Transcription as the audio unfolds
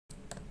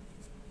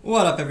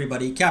What up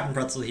everybody, Captain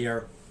Pretzel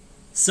here.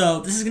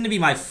 So this is going to be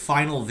my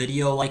final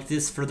video like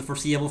this for the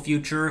foreseeable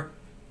future.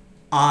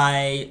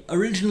 I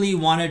originally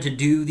wanted to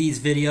do these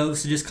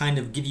videos to just kind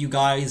of give you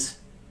guys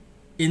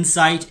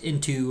insight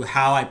into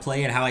how I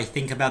play and how I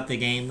think about the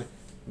game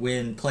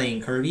when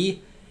playing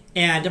Kirby.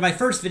 And in my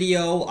first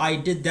video I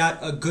did that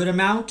a good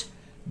amount,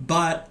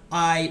 but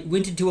I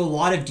went into a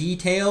lot of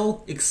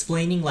detail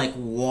explaining like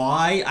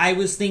why I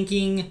was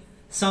thinking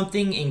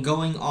something and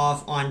going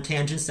off on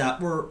tangents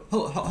that were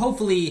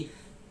hopefully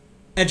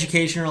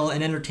educational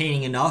and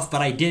entertaining enough,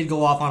 but I did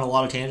go off on a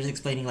lot of tangents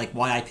explaining like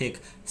why I pick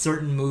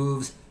certain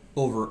moves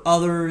over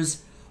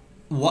others,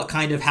 what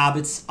kind of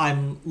habits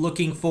I'm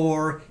looking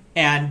for,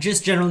 and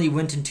just generally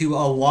went into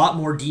a lot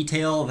more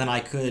detail than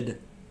I could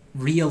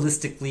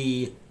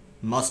realistically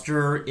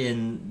muster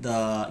given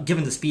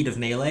the speed of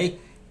Melee.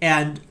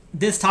 And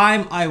this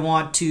time I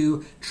want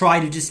to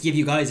try to just give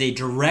you guys a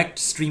direct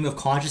stream of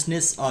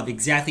consciousness of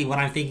exactly what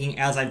I'm thinking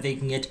as I'm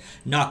thinking it,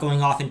 not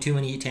going off in too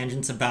many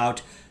tangents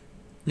about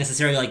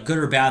necessarily like good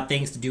or bad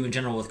things to do in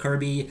general with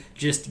Kirby.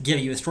 Just give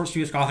you a short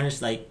stream of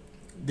consciousness, like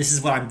this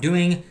is what I'm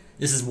doing,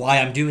 this is why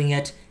I'm doing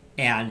it,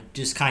 and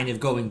just kind of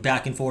going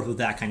back and forth with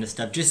that kind of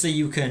stuff, just so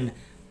you can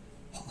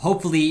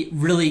hopefully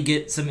really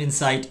get some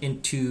insight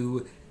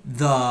into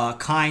the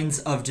kinds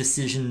of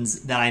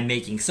decisions that I'm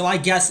making. So I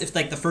guess if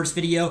like the first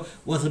video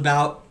was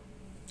about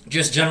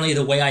just generally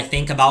the way I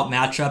think about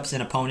matchups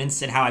and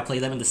opponents and how I play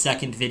them, and the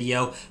second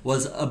video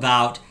was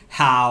about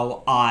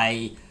how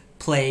I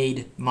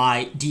played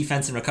my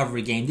defense and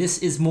recovery game, this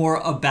is more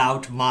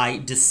about my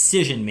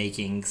decision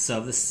making.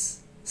 So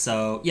this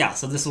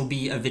will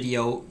be a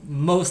video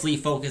mostly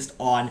focused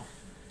on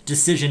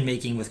decision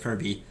making with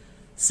Kirby.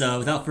 So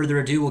without further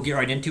ado, we'll get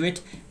right into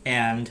it,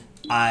 and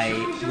I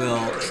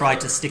will try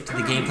to stick to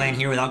the game plan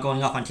here without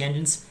going off on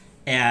tangents,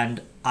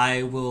 and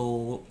I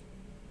will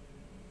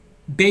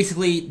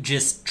basically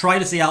just try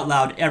to say out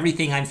loud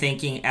everything I'm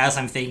thinking as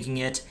I'm thinking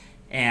it,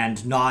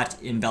 and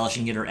not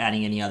embellishing it or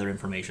adding any other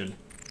information.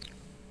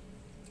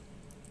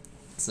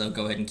 So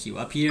go ahead and queue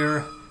up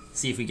here,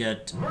 see if we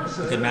get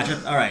a good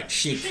matchup. Alright,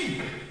 Sheik.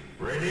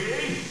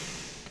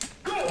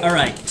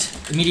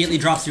 Alright, immediately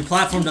drops through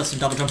platform, does some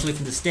double jumps away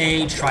from the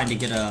stage, trying to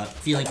get a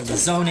feeling for the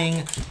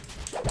zoning.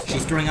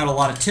 She's throwing out a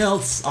lot of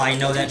tilts. I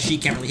know that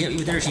Sheik can't really hit me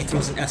with her. She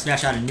throws an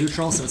F-smash out of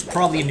neutral, so it's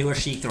probably a newer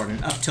Sheik throwing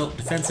an up tilt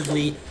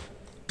defensively.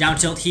 Down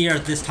tilt here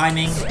at this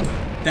timing.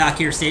 Back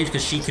here stage,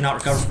 because Sheik cannot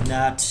recover from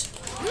that.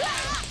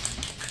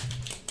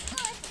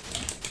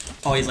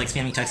 Always like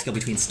spamming tech skill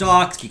between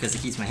stocks because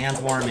it keeps my hands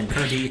warm, and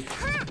Kirby,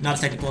 not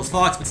as technical as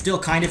Fox, but still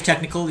kind of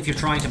technical if you're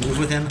trying to move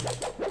with him.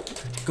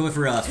 Go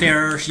for a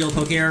fair shield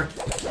poke here.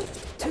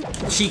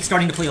 Sheik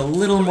starting to play a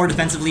little more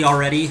defensively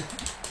already.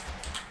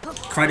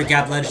 Tried to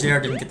gap ledge there,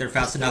 didn't get there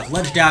fast enough.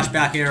 Ledge dash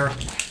back air,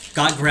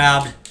 got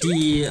grabbed.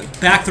 The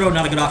back throw,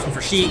 not a good option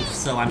for Sheik,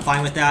 so I'm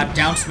fine with that.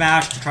 Down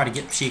smash to try to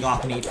get Sheik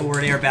off me.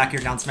 Forward air, back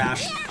air, down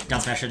smash. Down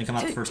smash didn't come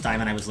out the first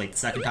time, and I was late the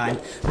second time.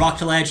 Rock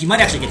to ledge. He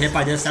might actually get hit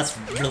by this. That's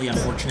really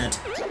unfortunate.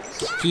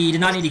 He did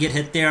not need to get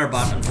hit there,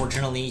 but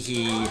unfortunately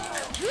he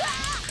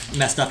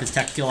messed up his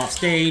tech skill off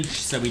stage,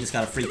 so we just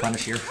got a free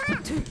punish here.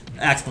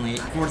 Accidentally.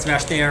 Forward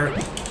smash there.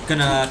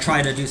 Gonna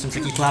try to do some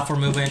tricky platform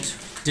movement.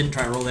 Didn't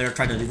try to roll there,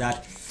 tried to do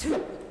that.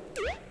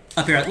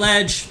 Up here at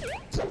ledge.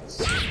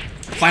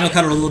 Final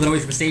cutter a little bit away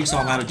from the stage, so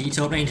I'm out of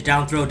D-tilt range.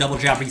 Down throw, double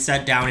jab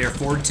reset, down air,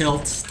 forward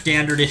tilt.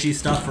 Standard issue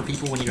stuff for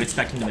people when you're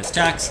expecting to miss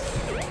techs.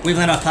 Wave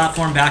land off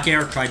platform, back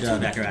air. Tried to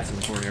back air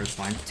accidentally forward air, it's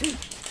fine.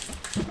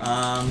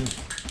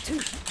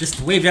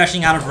 Just wave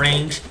dashing out of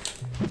range.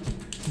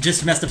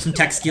 Just messed up some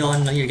tech skill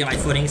and I need to get my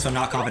footing, so I'm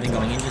not confident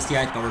going in just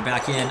yet, but we're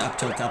back in, up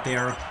tilt, up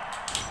air.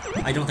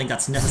 I don't think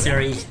that's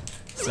necessary,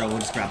 so we'll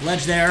just grab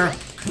ledge there.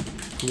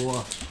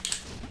 Cool.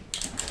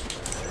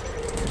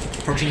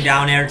 Approaching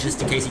down air just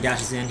in case he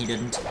dashes in, he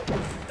didn't.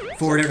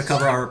 Forward air to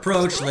cover our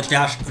approach, ledge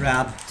dash,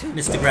 grab,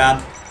 missed the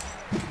grab.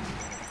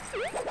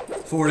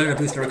 Forward air to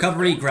boost the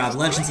recovery, grab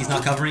ledge since he's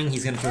not covering,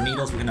 he's gonna throw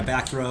needles, we're gonna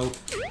back throw.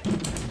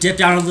 Dip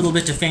down a little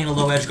bit to feign a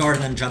low edge guard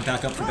and then jump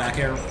back up for back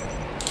air.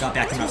 Got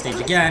back to off stage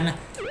again.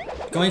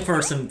 Going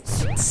for some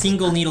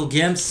single needle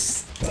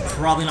gimps,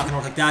 probably not gonna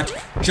work like that.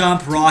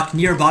 Jump, rock,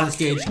 near bottom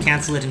stage,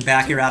 cancel it and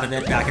back air out of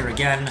it, back air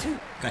again.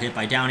 Got hit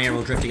by down air,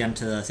 we'll drift again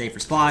to the safer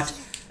spot.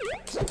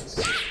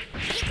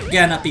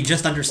 Again, up B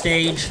just under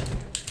stage.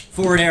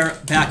 Forward air,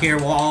 back air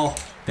wall,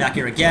 back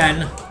air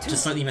again.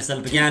 Just slightly messed that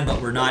up again,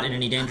 but we're not in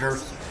any danger.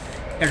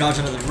 Air dodge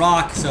under the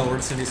rock, so we're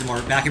just gonna do some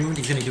more back air movement.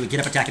 He's gonna do a get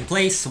up attack in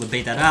place, so we'll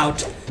bait that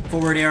out.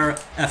 Forward air,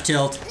 F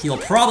tilt. He'll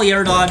probably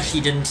air dodge,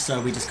 he didn't,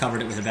 so we just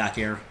covered it with a back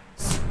air.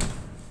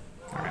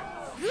 Alright.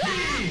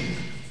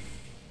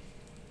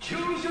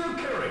 Choose your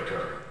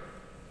character.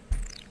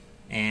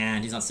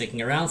 And he's not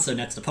sticking around, so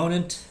next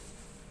opponent.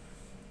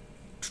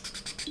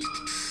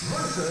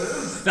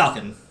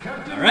 Falcon.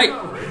 Alright.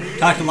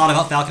 Talked a lot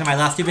about Falcon in my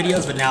last two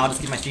videos, but now I'll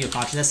just get my stream of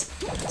consciousness.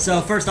 So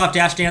first off,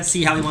 dash dance,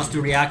 see how he wants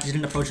to react. He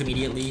didn't approach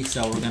immediately,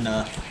 so we're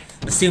gonna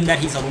assume that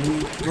he's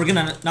we're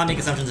gonna not make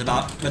assumptions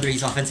about whether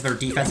he's offensive or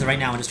defensive right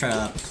now and just try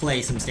to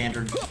play some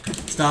standard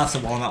stuff, so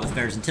wall him out with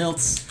bears and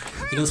tilts.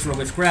 He goes for a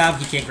whiff grab.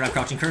 He can't grab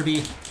crouching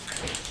Kirby.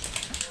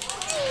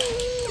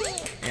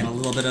 And a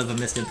little bit of a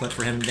missed input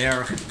for him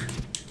there.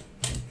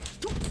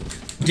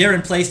 Dare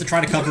in place to try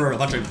to cover a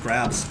bunch of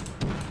grabs.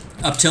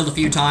 Up tilt a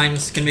few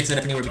times. Can mix it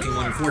up anywhere between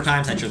 1 and 4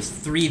 times. I chose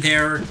 3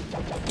 there.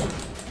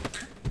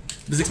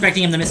 Was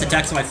expecting him to miss a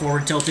tech, so I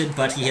forward tilted,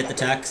 but he hit the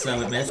tech, so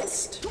it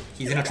missed.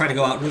 He's gonna try to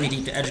go out really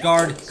deep to edge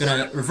guard.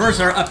 Gonna reverse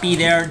our up B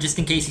there, just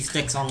in case he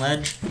sticks on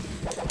ledge.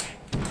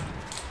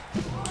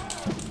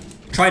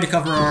 Try to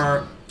cover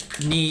our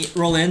knee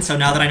roll in, so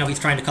now that I know he's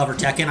trying to cover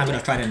tech in, I'm gonna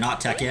try to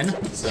not tech in.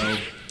 So,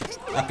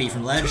 up B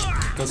from ledge.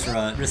 Goes for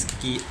a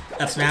risky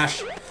F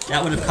smash.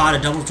 That would have caught a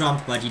double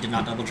jump, but he did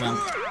not double jump.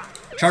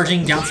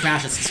 Charging down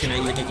smash, it's just gonna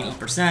either take an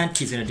 8%,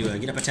 he's gonna do a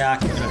get up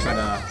attack, I'm gonna try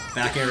to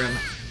back air him.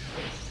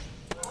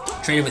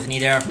 Traded with knee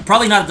there.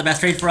 Probably not the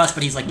best trade for us,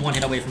 but he's like 1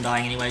 hit away from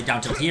dying anyway.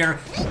 Down tilt here.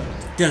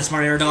 Did a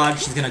smart air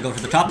dodge. He's gonna go for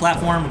the top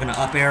platform. We're gonna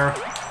up air.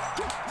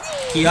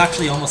 He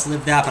actually almost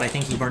lived that, but I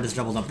think he burned his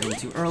double jump a little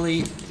too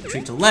early.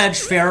 Retreat to ledge.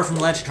 Fair from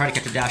ledge to try to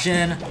catch a dash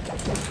in.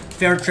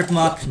 Fair to trip him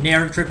up.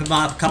 Nair to trip him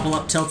up. Couple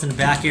up tilts and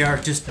back air.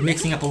 Just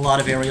mixing up a lot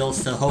of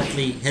aerials to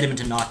hopefully hit him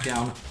into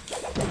knockdown.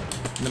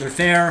 Another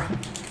fair.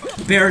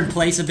 Bear in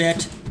place a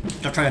bit.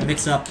 I'll try to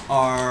mix up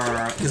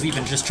our... because we've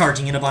been just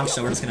charging in a bunch,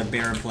 so we're just going to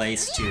bear in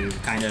place to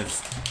kind of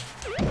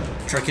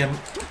trick him.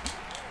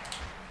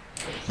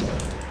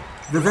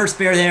 Reverse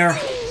bear there.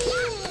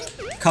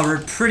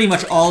 Covered pretty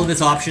much all of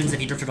his options if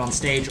he drifted on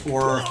stage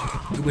or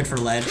he went for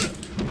ledge.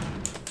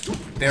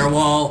 Bear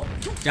wall,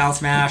 down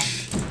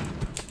smash.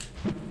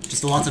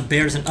 Just lots of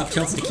bears and up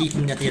tilts to keep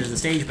him at the end of the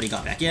stage, but he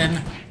got back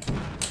in.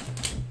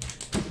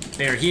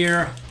 Bear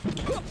here.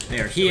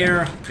 Bear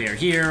here. Bear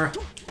here.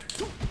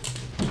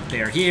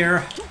 Bear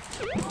here.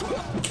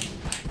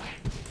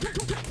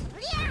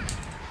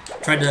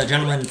 Tried to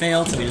gentleman and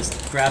failed, so we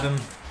just grab him.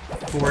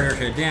 Forward air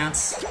to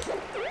advance.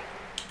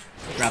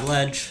 Grab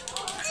ledge.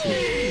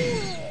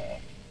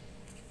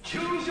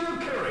 Choose your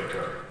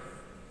character.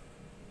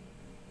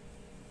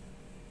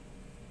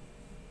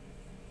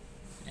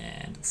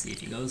 And let's see if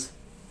he goes.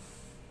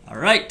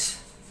 Alright.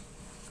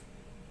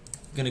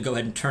 I'm gonna go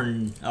ahead and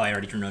turn... oh, I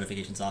already turned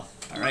notifications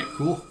off. Alright,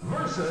 cool.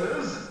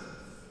 Versus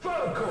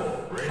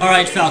Falco.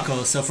 Alright,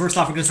 Falco. So first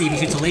off, we're gonna see if he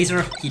shoots a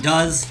laser. He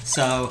does,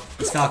 so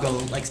this Falco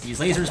likes to use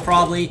lasers,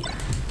 probably.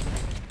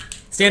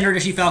 Standard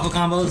issue Falco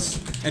combos.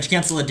 Edge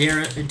cancel a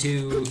dare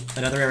into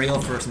another aerial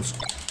for some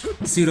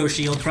pseudo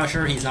shield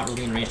crusher. He's not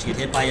really in range to get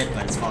hit by it,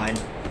 but it's fine.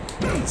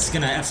 He's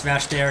gonna F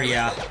smash there,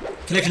 yeah.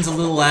 Connection's a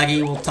little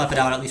laggy, we'll tough it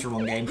out at least for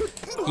 1 game.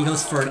 He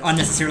goes for an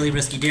unnecessarily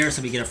risky dare,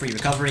 so we get a free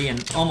recovery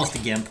and almost a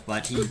gimp,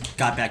 but he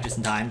got back just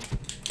in time.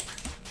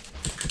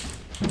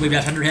 Wave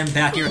dash under him,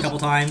 back here a couple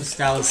times.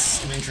 That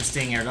was an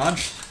interesting air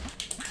dodge.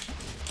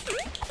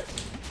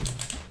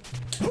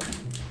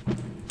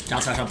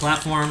 Down smash on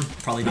platform,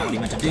 probably not what he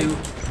meant to do.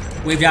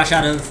 Wave dash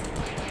out of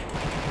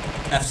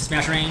F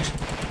smash range.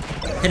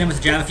 Hit him with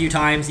a jab a few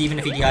times, even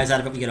if he DIs out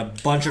of it, we get a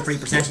bunch of free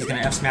percent. He's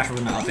gonna F smash, we're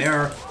gonna up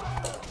air.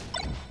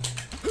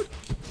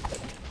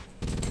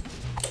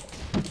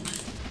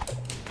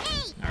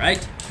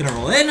 Alright, gonna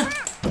roll in.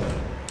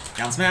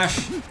 Down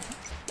smash.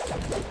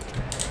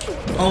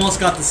 Almost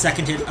got the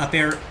second hit up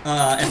air,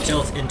 F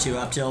tilt into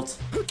up tilt.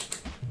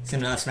 He's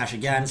gonna F smash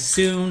again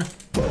soon.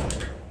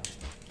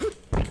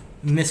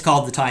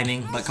 Miscalled the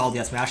timing, but called the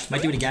F smash.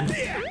 Might do it again.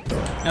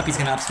 Nope, he's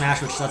gonna up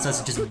smash, which lets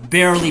us just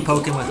barely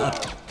poke him with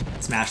up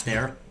smash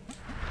there.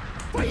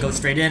 Goes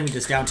straight in, we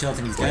just down tilt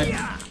and he's dead.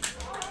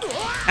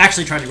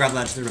 Actually tried to grab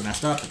ledge through, but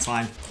messed up. It's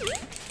fine.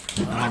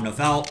 No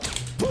foul.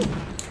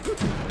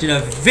 Did a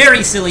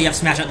very silly F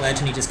smash at ledge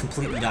and he just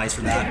completely dies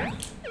for that.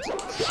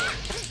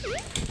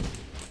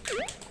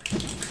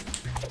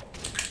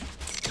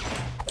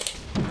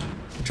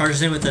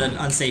 Charges in with an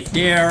unsafe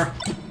dare.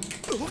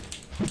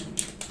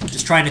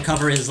 Just trying to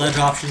cover his ledge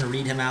option to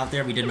read him out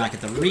there. We did not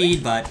get the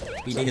read, but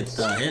we did get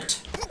the hit.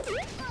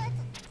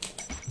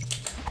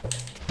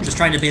 Just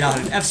trying to bait out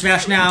an F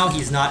smash now.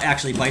 He's not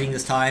actually biting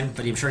this time,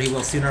 but I'm sure he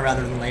will sooner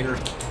rather than later.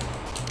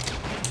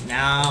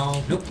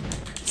 Now, nope.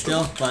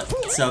 Still, but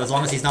so as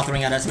long as he's not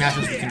throwing out F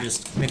smashes, we can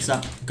just mix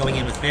up going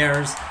in with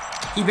bears.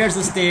 He bears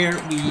this dare.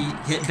 We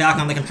hit back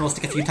on the control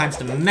stick a few times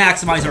to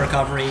maximize our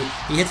recovery.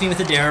 He hits me with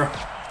a dare.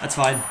 That's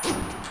fine.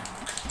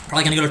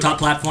 Probably gonna go to top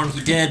platform.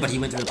 He did, but he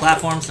went through the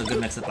platform, so good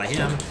mix up by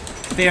him.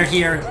 Fair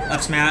here,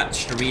 up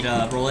smash to read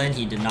a roll in.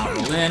 He did not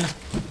roll in.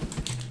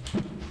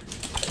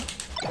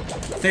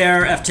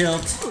 Fair, F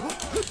tilt.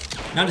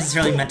 Not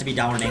necessarily meant to be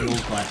downward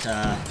angled, but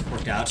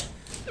worked out.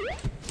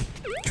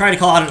 Try to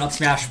call out an up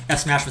smash, F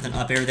smash with an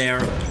up air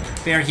there.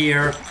 Fair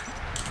here,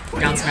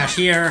 down smash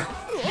here.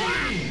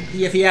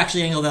 If he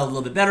actually angled that a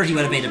little bit better, he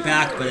would have made it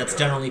back, but that's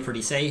generally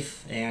pretty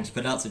safe. And he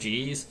put it out, so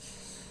GG's.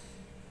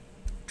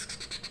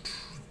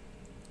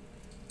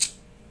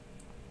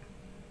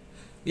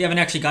 We haven't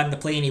actually gotten to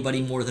play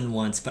anybody more than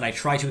once, but I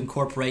try to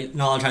incorporate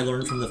knowledge I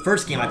learned from the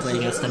first game I played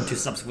against them to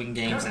subsequent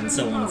games, and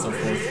so on and so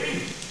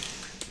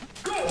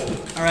forth.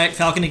 Alright,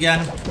 Falcon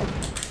again.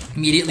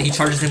 Immediately he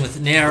charges in with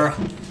Nair.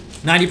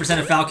 90%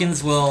 of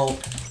Falcons will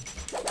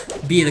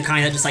be the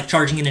kind that just like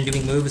charging in and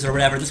doing moves or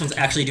whatever. This one's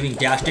actually doing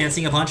dash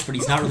dancing a bunch, but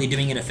he's not really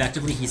doing it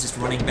effectively. He's just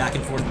running back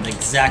and forth in the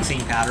exact same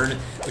pattern,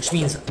 which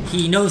means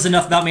he knows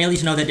enough about melee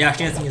to know that dash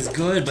dancing is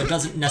good, but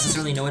doesn't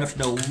necessarily know enough to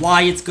know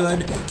why it's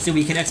good, so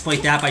we can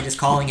exploit that by just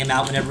calling him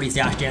out whenever he's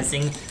dash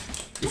dancing.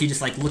 If you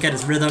just like look at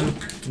his rhythm,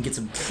 you can get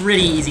some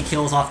pretty easy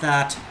kills off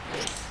that.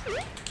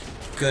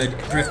 Good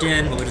drift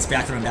in, but we'll just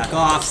back throw him back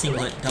off,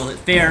 single hit, double hit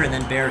fair, and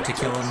then bear to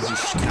kill him.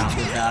 He cannot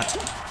with that.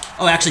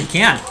 Oh, actually he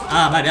can!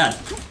 Ah, my bad.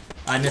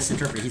 I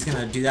misinterpreted. He's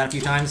gonna do that a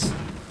few times.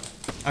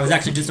 I was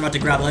actually just about to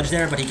grab ledge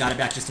there, but he got it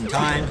back just in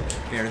time.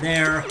 Bear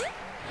there.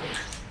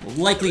 Will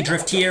likely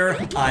drift here.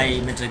 I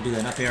meant to do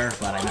that up air,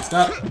 but I messed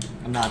up.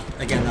 I'm not,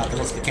 again, not the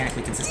most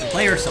mechanically consistent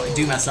player, so I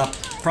do mess up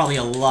probably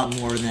a lot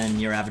more than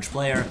your average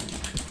player.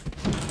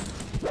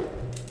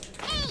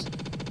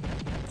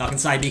 Falcon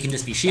side B can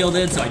just be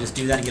shielded, so I just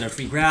do that and get a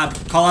free grab.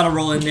 Call out a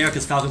roll in there,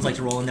 because Falcons like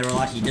to roll in there a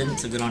lot. He didn't,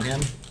 so good on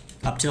him.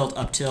 Up tilt,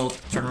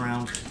 turn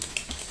around.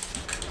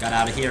 Got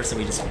out of here, so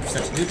we just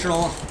set to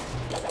neutral.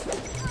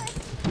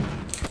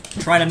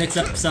 Try to mix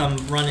up some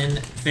run-in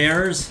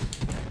fairs.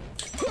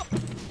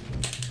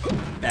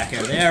 Back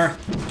air there.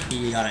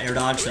 He got an air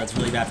dodge, so that's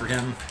really bad for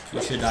him. He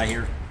should die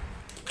here.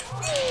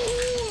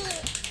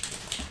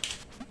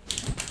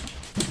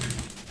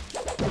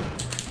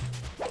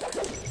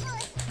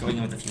 Going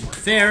in with a few more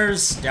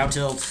fairs. Down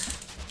tilt.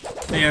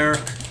 Fair.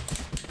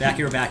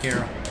 Back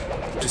air.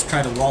 Just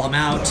try to wall him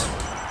out.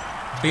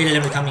 Baited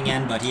him coming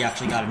in, but he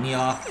actually got a knee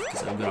off,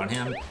 so good on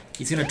him.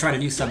 He's going to try to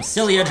do some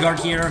silly edge guard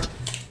here.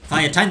 If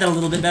I had timed that a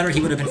little bit better,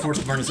 he would have been forced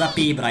to burn his up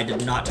B, but I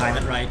did not time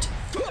it right.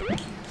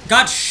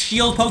 Got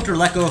shield poked or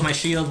let go of my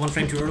shield one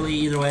frame too early.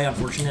 Either way,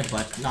 unfortunate,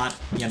 but not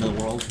the end of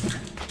the world.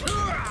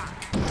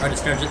 Tried to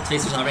spare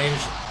faces out range.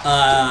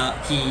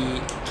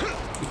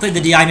 He played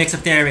the DI mix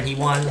up there and he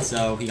won,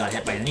 so he got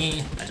hit by a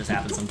knee. That just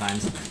happens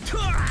sometimes.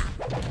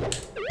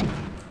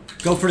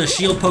 Go for the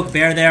shield poke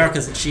bear there,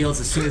 because it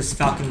shields as soon as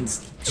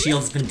Falcon's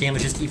shield has been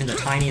damaged just even the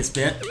tiniest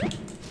bit.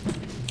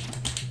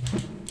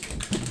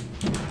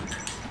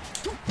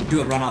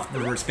 Do a run off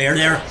reverse bear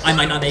there. I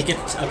might not make it.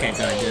 Okay,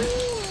 good, I did.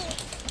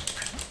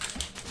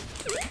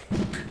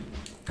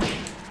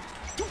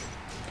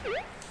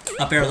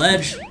 Up air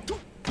ledge.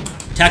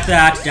 Attack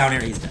that. Down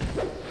air, he's dead.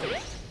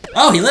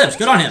 Oh, he lives.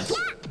 Good on him.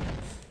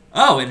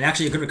 Oh, and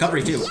actually a good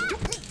recovery too.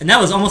 And that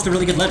was almost a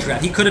really good ledge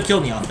grab. He could have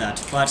killed me off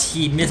that, but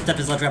he missed up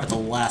his ledge grab at the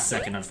last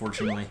second,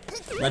 unfortunately.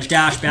 Ledge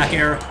dash, back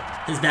air.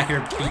 His back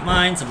air beat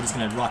mine, so we're just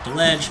gonna rock the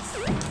ledge.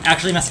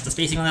 Actually messed up the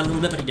spacing on that a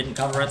little bit, but he didn't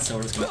cover it, so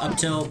we're just gonna up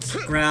tilt,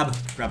 grab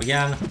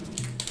again.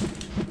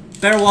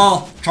 Fair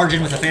wall, charge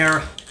in with a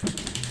fair.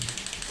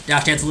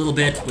 Dash dance a little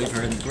bit, wait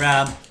for him to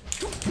grab.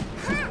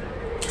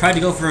 Tried to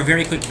go for a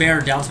very quick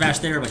bear down smash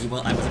there, but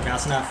I wasn't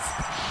fast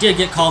enough. Did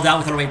get called out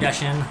with our wave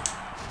dash in.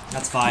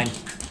 That's fine.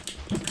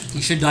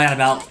 He should die on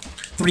about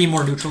 3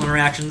 more neutral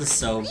interactions,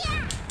 so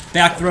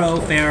back throw,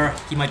 fair.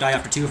 He might die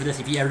after 2 for this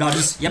if he air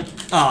dodges. Yep.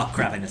 Oh,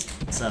 crap, I missed.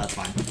 So that's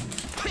fine.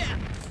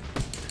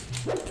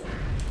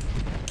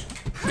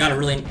 Got a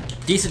really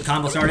decent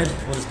combo started.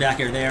 We'll just back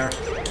air there.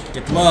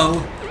 Dip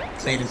low,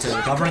 fade into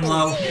recovering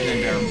low, and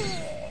then bear him.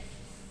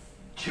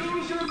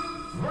 Choose your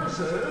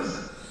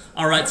versus.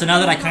 Alright, so now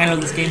that I kind of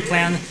know this game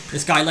plan,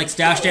 this guy likes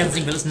dash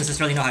dancing but doesn't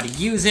necessarily know how to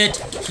use it.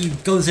 He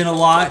goes in a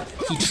lot.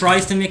 He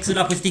tries to mix it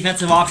up with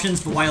defensive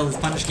options, but while his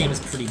punish game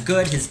is pretty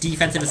good, his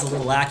defensive is a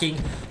little lacking.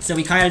 So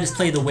we kind of just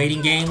play the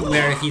waiting game,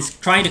 where if he's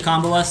trying to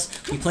combo us,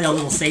 we play a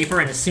little safer,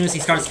 and as soon as he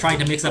starts trying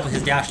to mix up with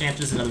his dash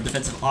dances and other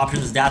defensive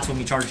options, that's when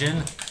we charge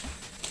in. So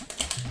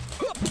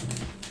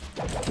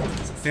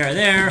fair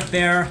there,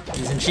 fair,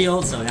 using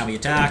shield, so now we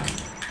attack.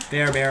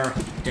 Bear,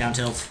 down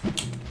tilt.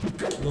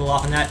 A little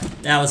off on that.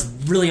 That was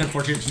really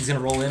unfortunate. He's gonna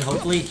roll in,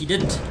 hopefully. He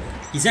didn't.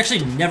 He's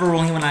actually never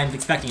rolling when I'm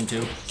expecting him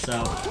to,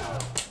 so.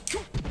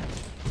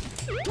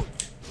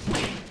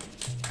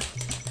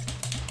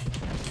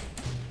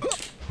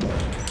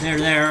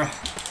 There.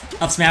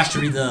 Up smash to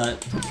read the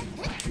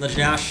ledge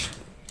dash.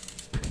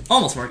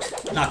 Almost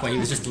worked. Not quite. He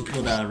was just a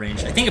little out of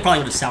range. I think it probably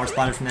would have sour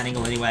spotted from that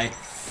angle anyway.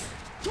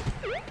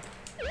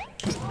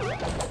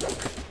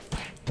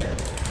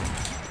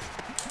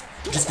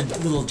 Just a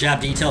little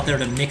jab detail there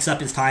to mix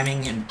up his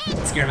timing and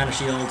scare him out of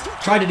shield.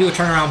 Tried to do a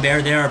turnaround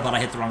bear there, but I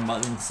hit the wrong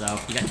button, so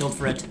he got killed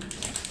for it.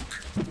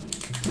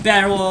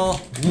 Bear wall.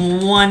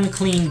 1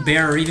 clean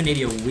bear, or even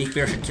maybe a weak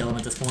bear should kill him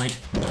at this point.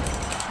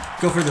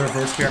 Go for the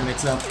reverse bear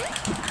mix up.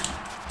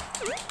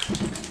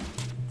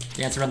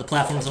 Dance around the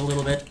platforms a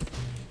little bit.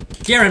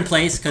 Dare in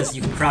place, because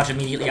you can crouch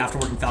immediately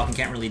afterward and Falcon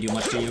can't really do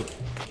much to you.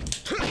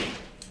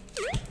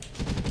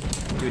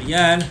 Do it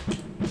again.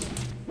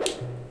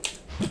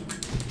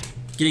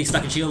 Getting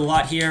stuck in shield a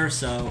lot here,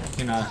 so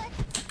gonna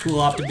cool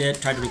off a bit,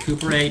 try to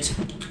recuperate,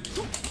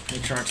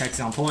 make sure our tech's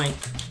on point.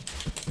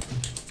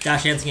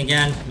 Dash dancing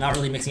again, not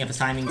really mixing up his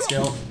timing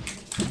still.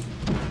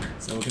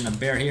 So we're gonna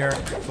bear here,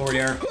 forward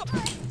air,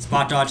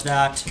 spot dodge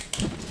that.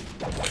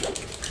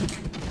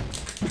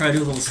 Try to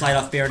do a little slide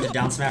off bear to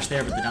down smash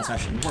there, but the down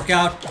smash didn't work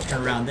out.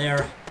 Turn around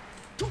there.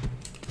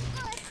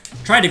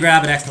 Tried to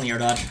grab it, accidentally air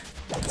dodge.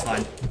 That's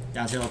fine.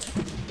 Down tilt.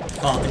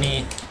 Call it the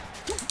knee.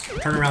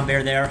 Turn around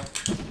bear there.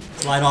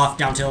 Slide off,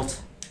 down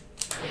tilt.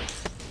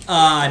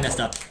 I messed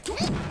up.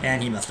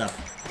 And he messed up.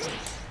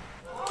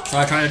 So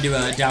I tried to do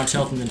a down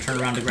tilt and then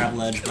turn around to grab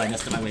ledge, but I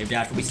messed up my wave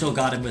dash. But we still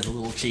got him with a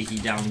little cheeky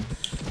down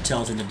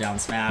tilt into down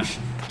smash.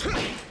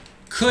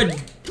 Could...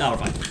 Oh, we're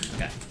fine.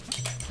 Okay.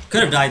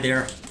 Could have died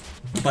there,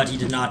 but he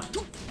did not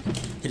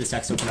hit his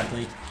tech so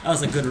correctly. That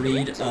was a good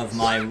read of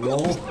my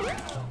roll.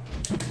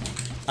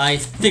 I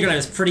figured I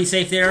was pretty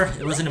safe there.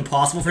 It wasn't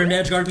impossible for him to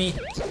edge guard me.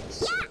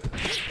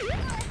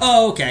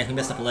 Oh, okay. We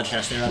messed up a ledge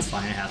dash there. That's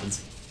fine. It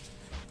happens.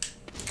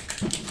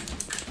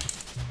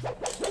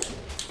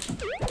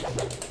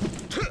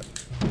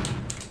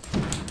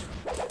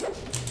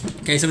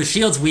 Okay, so his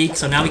shield's weak,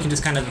 so now we can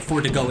just kind of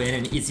afford to go in,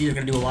 and it's either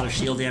going to do a lot of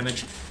shield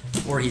damage,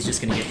 or he's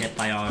just going to get hit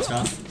by all our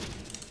stuff.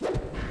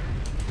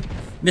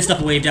 Missed up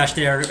a wave dash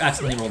there,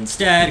 accidentally rolled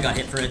instead, got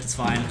hit for it, it's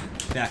fine.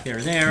 Back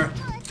there.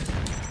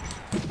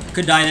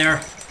 Could die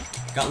there.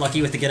 Got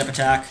lucky with the get up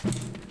attack.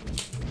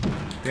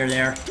 Bear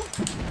there.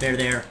 Bear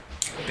there.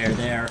 Bear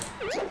there.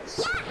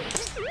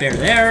 Bear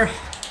there.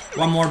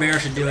 One more bear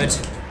should do it.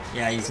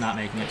 Yeah, he's not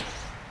making it.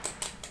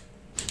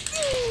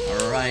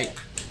 Alright.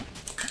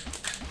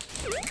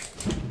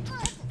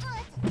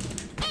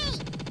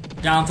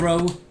 Down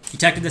throw.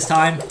 Detected this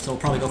time, so we'll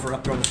probably go for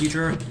up throw in the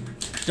future.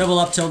 Double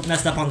up tilt,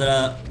 messed up on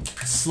the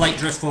slight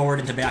drift forward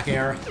into back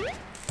air.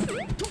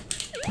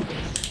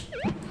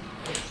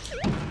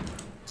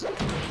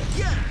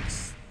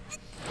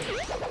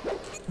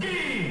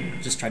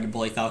 Just tried to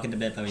bully Falcon a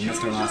bit, but we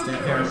missed our last hit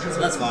there, so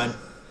that's fine.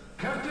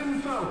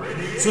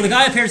 So the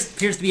guy appears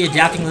to be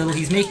adapting a little.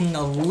 He's making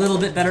a little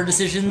bit better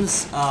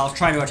decisions. I'll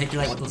try to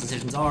articulate what those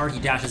decisions are. He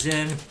dashes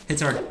in,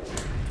 hits our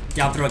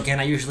down throw again.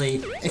 I usually,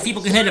 if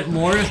people can hit it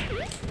more,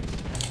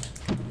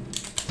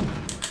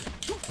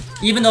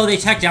 even though they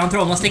tech down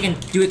throw, unless they can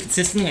do it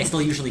consistently, I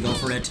still usually go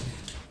for it.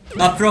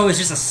 Up throw is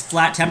just a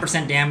flat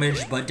 10%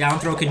 damage, but down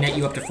throw can net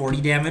you up to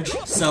 40 damage.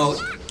 So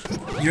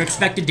your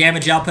expected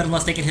damage output,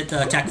 unless they can hit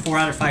the tech 4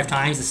 out of 5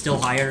 times, is still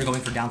higher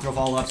going for down throw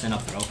follow-ups than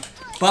up throw.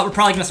 But we're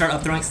probably going to start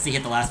up throwing since he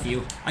hit the last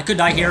few. I could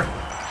die here.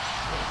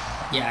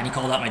 Yeah, and he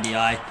called out my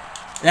DI.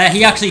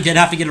 He actually did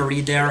have to get a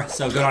read there,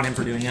 so good on him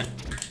for doing it.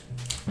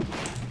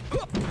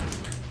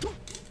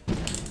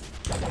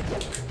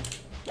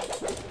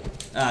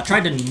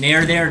 Tried to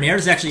nair there. Nair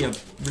is actually a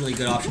really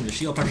good option to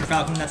shield pressure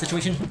Falcon in that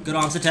situation. Good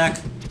arms attack.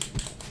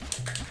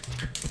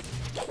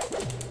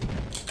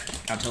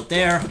 Down tilt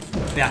there.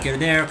 Back air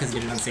there because he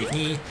did an unsafe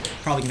knee.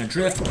 Probably going to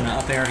drift. Going to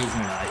up air. He's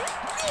going to die.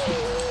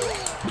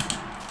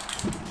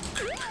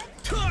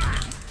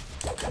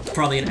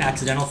 Probably an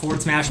accidental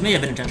forward smash. May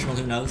have been intentional.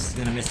 Who knows? He's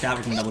going to miss that.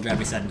 We're going to double jab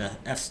reset into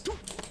F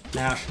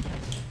smash.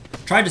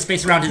 Tried to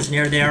space around his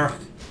nair there,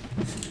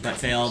 but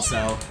failed.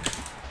 So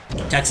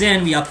techs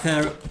in. We up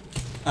air.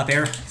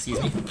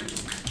 Excuse me.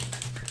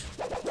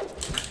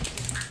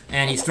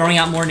 And he's throwing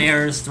out more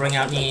nairs, throwing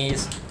out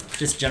knees,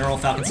 just general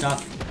Falcon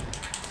stuff.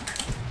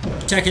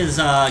 Check his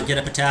get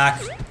up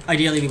attack.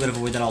 Ideally we would have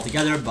avoided that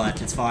altogether,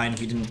 but it's fine.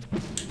 We didn't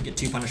get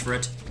too punished for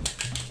it.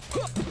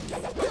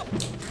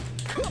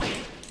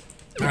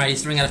 Alright,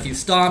 he's throwing out a few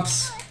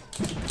stomps.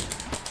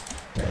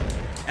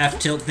 F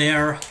tilt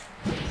there.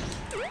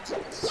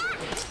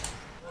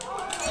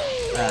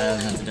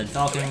 That's a dead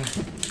Falcon.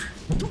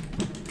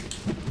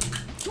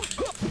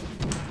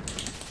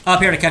 Up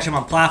here to catch him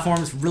on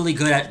platforms. Really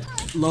good at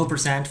low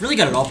percent. Really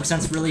good at all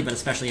percents, really, but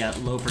especially at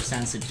low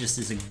percents, it just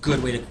is a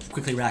good way to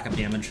quickly rack up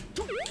damage.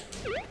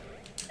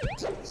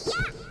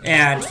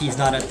 And he's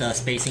not at the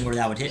spacing where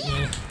that would hit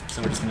me,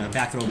 so we're just going to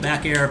back throw,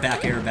 back air,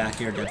 back air,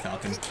 back air, dead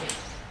Falcon.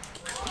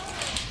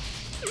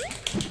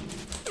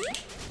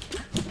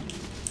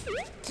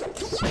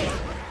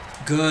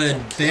 Good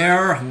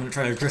bear. I'm going to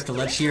try to drift the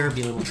ledge here,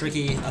 be a little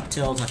tricky. Up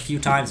tilt a few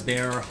times,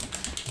 bear.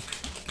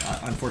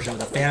 Unfortunate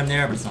with a phantom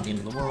there, but it's not the end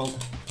of the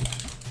world.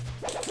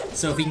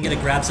 So if we can get a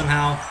grab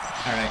somehow...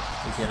 Alright,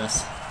 he hit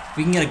us. If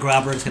we can get a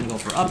grabber, it's going to go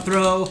for up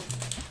throw.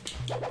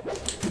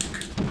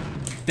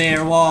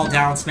 Bear wall,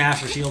 down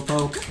smash or shield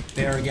poke.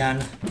 Bear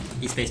again.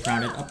 He spaced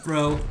around it. Up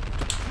throw.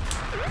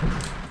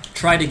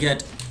 Tried to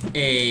get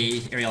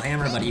a aerial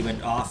hammer, but he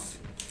went off.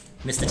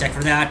 Missed the tech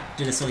for that.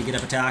 Did a silly get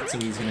up attack, so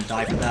he's going to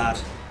die for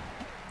that.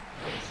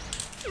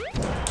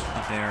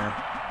 Up air.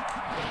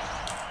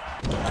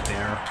 Up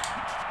air.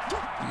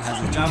 He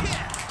has a jump.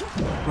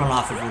 Run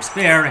off with reverse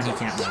bear, and he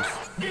can't move.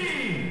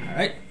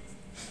 Alright.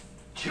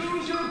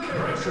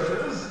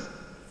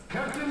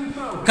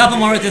 Couple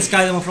more with this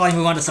guy, then we'll probably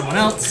move on to someone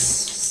else.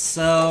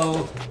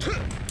 So,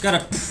 got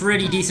a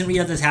pretty decent read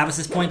of this habit at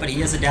this point, but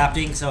he is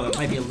adapting, so it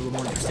might be a little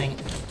more interesting.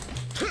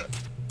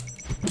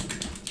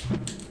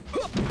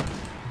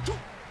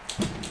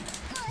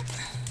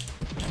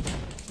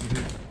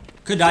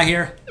 Could die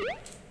here.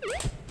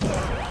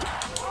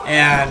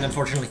 And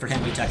unfortunately for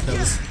him, we tech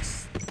those.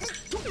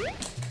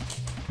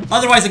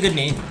 Otherwise, a good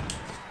knee.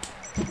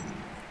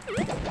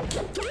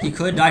 He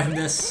could die from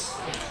this.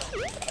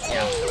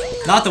 Yeah.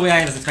 Not the way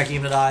I was expecting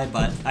him to die,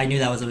 but I knew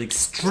that was an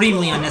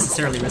extremely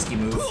unnecessarily risky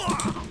move.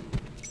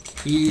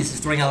 He's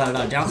throwing out a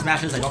lot of down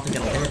smashes. I don't think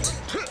it'll hit.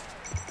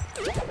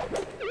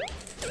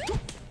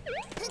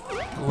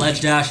 ledge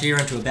dash here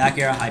into a back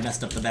air. I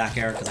messed up the back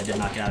air because I did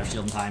not get out of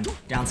shield in time.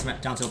 Down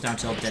tilt,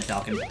 dead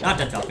falcon. Not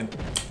dead falcon.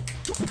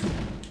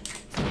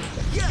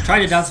 Tried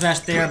to down smash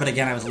there, but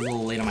again I was a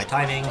little late on my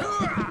timing.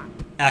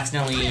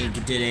 Accidentally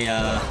did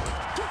a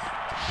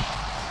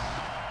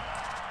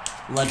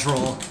ledge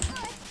roll.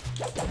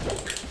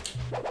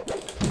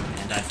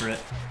 And died for it.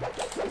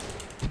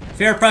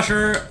 Fair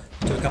pressure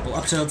to a couple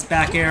up tilts,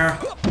 back air,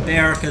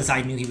 there, because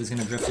I knew he was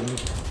going to drift in.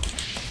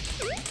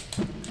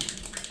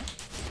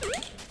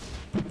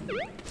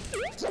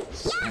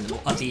 And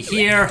up to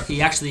here,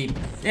 he actually,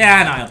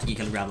 yeah, no, I don't think he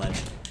could grab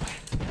ledge.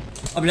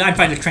 I mean, I'm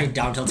trying to train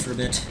down tilts for a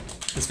bit.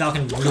 This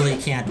Falcon really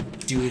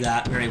can't do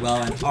that very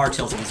well, and our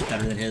tilt is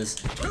better than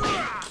his.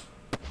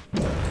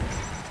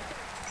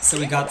 So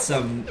we got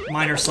some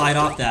minor slide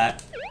off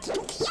that.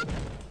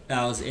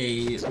 That was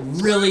a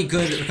really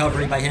good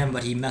recovery by him,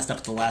 but he messed up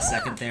at the last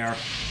second there.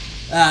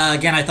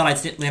 Again, I thought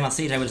I'd land on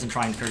stage. I wasn't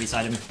trying to Kirby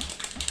side him.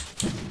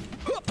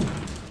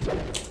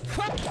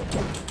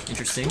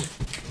 Interesting.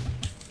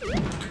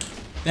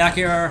 Back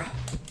air.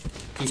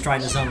 He's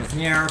trying to zone with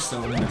Nair,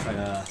 so I'm going to try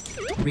to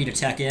read a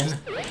tech in.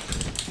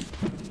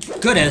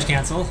 Good edge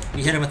cancel.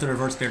 We hit him with the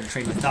reverse bear to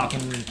trade with Falcon.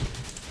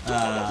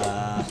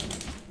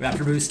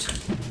 Raptor boost.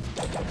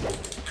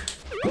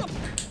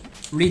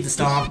 Read the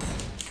stomp.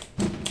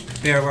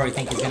 Bear where we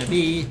think he's going to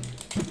be.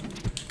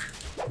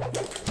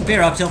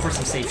 Bear up tilt for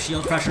some safe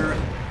shield pressure.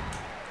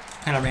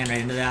 Kind of ran right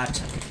into that.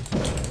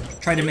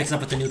 Tried to mix up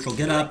with the neutral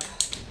get up.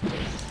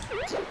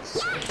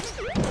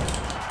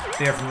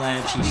 Bear from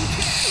ledge. He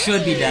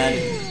should be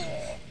dead.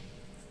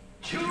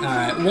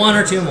 Alright, one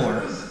or two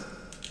more.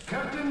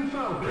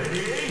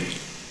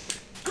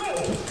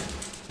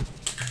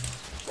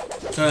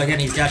 So again,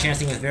 he's dash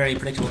dancing with very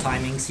predictable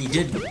timings. He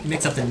did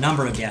mix up the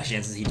number of dash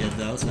dances he did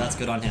though, so that's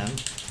good on him.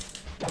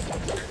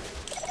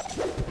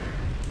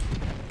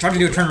 Tried to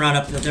do a turnaround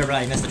up there, but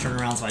I missed the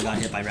turnaround, so I got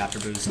hit by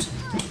Raptor Boost.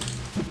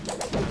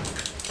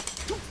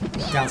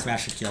 Down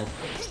smash should kill.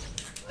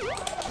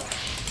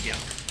 Yeah.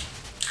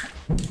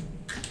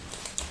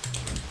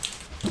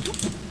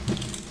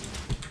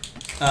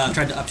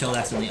 Tried to up tilt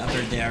accidentally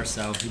upward there,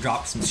 so he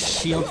dropped some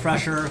shield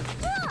pressure.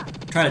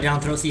 Try to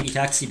down throw, see if he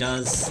techs, he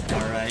does.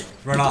 Alright.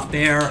 Run off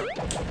bear.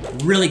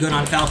 Really good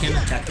on Falcon.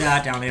 Tech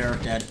that, down air,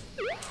 dead.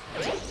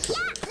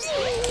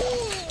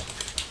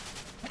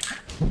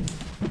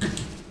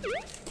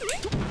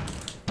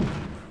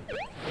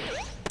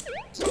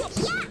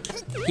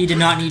 He did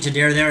not need to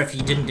dare there. If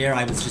he didn't dare,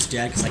 I was just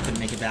dead because I couldn't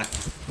make it back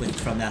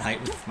from that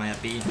height with my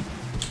FB.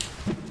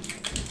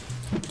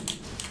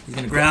 He's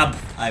gonna grab.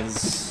 I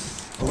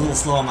was a little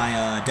slow on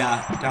my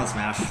down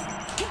smash.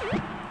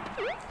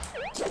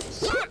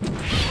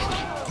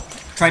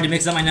 Tried to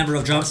mix up my number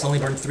of jumps, only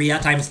burned 3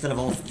 that time instead of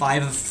all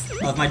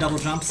 5 of my double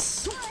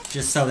jumps,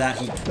 just so that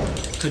he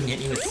couldn't hit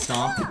me with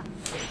stomp.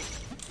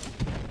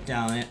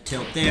 Down it,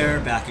 tilt there,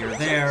 back air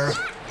there,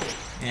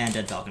 and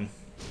dead Falcon.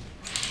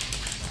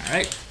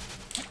 Alright.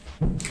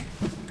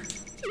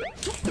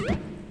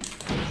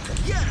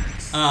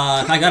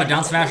 If I got a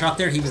down smash off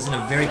there, he was in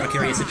a very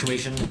precarious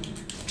situation.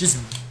 Just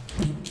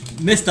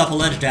missed up a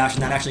ledge dash,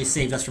 and that actually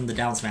saved us from the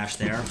down smash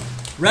there.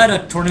 Red,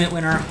 a tournament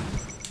winner.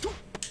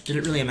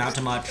 Didn't really amount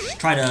to much.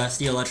 Try to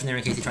steal ledge from there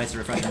in case he tries to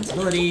refresh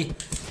invincibility.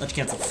 Ledge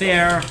cancel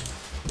fair.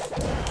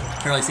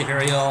 Fairly safe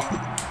aerial.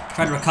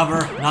 Tried to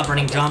recover, not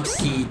burning jumps.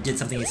 He did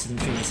something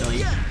extremely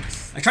silly.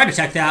 I tried to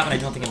tech that, but I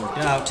don't think it worked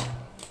out.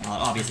 Well,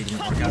 it obviously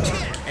didn't work out.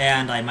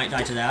 And I might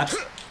die to that.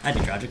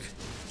 That'd be tragic.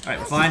 Alright,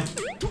 we're fine.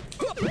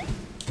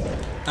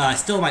 I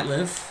still might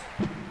live.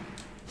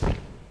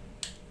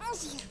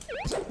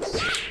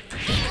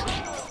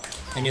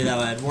 I knew that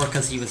would work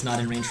because he was not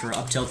in range for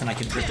up tilt and I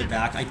could drift it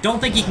back. I don't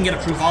think he can get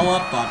a true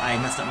follow-up, but I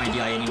messed up my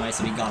DI anyway,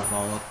 so he got a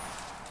follow-up.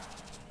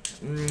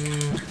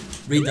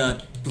 Read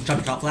the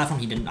jump to top platform,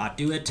 he did not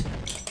do it.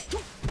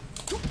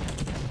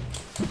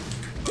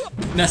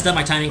 Messed up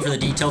my timing for the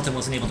D tilt and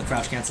wasn't able to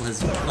crouch cancel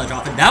his ledge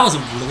off, and that was a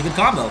really good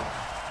combo.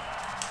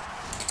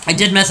 I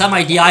did mess up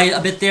my DI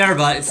a bit there,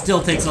 but it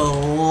still takes a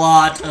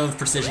lot of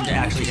precision to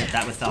actually hit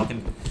that with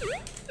Falcon.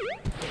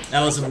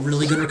 That was a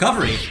really good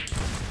recovery.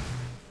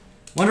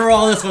 Wonder where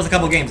all this was a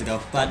couple games ago,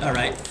 but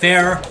alright.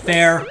 Fair,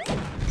 fair.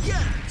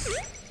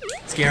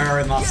 Scare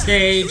him off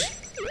stage.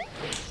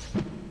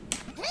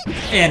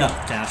 And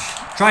up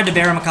dash. Tried to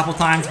bear him a couple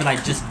times, but I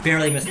just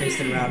barely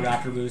misspaced it around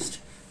Raptor Boost.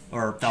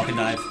 Or Falcon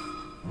Dive.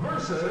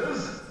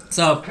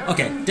 So,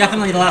 okay,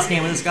 definitely the last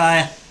game with this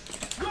guy.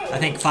 I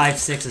think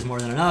 5-6 is more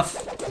than enough.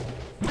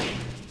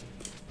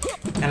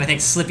 And I think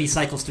Slippy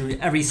cycles through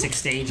every 6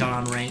 stage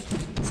on rank,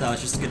 so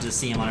it's just good to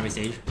see him on every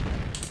stage.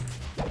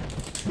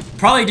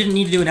 Probably didn't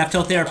need to do an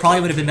F-tilt there.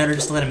 Probably would have been better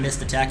just to let him miss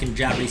the tech and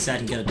jab reset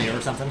and get a dare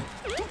or something.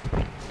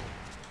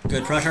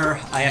 Good pressure.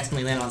 I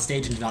accidentally landed on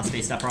stage and did not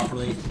space that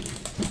properly.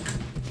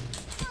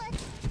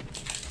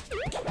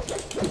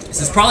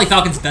 This is probably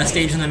Falcon's best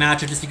stage in the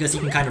matchup just because he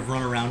can kind of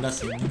run around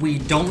us. We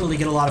don't really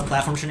get a lot of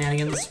platform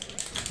shenanigans.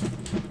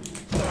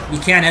 We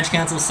can edge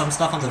cancel some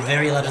stuff on the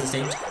very edge of the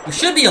stage. We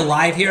should be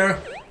alive here,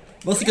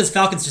 Mostly because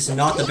Falcon's just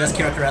not the best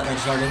character at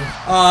ledge guarding.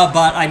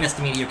 But I missed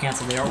the meteor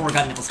cancel there, or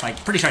got nipple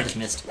spike. Pretty sure I just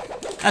missed.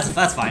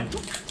 That's fine.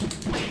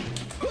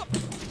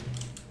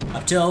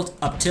 Up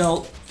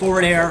tilt,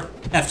 forward air,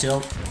 F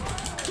tilt.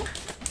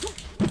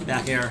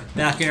 Back air,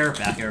 back air,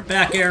 back air,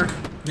 back air.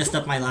 Missed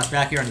up my last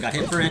back air and got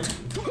hit for it.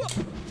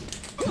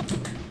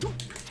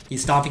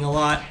 He's stomping a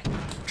lot.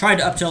 Tried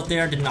to up tilt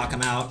there, did not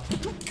come out.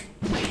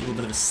 A little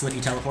bit of a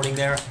slippy teleporting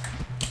there.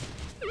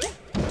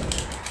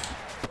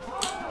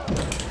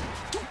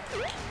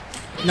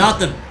 Not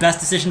the best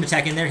decision to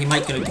tech in there. He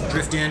might get a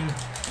drift in.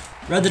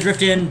 Read the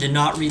drift in, did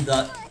not read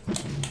the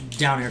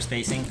down air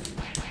spacing.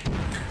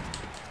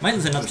 Might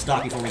lose another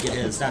stock before we get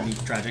his. That'd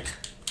be tragic.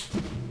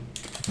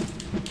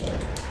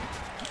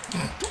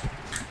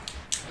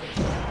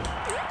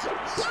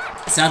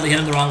 Sadly hit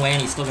him the wrong way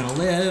and he's still gonna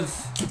live.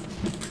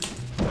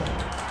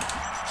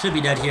 Should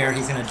be dead here.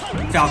 He's gonna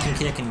Falcon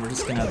kick and we're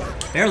just gonna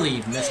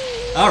barely miss.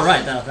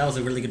 Alright, that was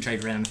a really good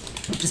trade for him.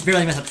 Just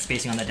barely messed up the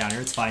spacing on that down air.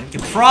 It's fine. We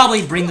can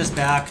probably bring this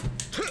back.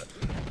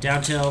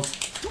 Down tilt.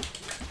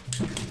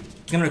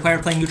 It's gonna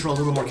require playing neutral a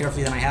little more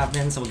carefully than I have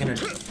been, so we're gonna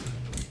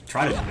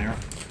try to down air.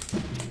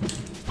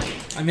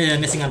 I'm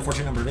missing an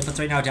unfortunate number of inputs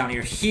right now. Down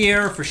air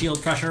here for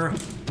shield pressure.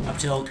 Up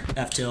tilt,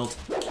 F tilt.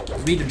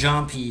 Read to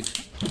jump, he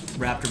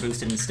Raptor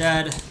boosted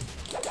instead.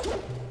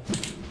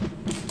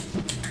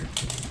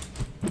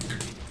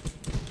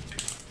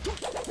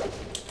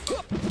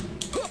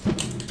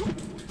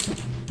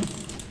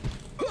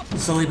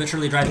 Slowly but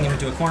surely driving him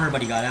into a corner,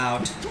 but he got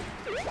out.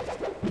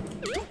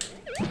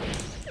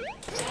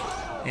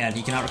 And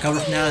he cannot recover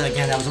from that.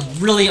 Again, that was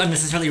a really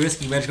unnecessarily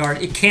risky wedge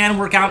guard. It can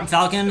work out in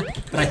Falcon,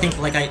 but I think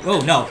oh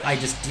no, I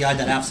just DI'd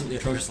that absolutely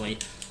atrociously.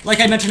 Like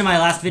I mentioned in my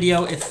last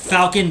video, if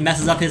Falcon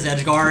messes up his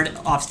edge guard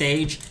off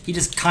stage, he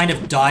just kind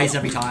of dies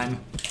every time.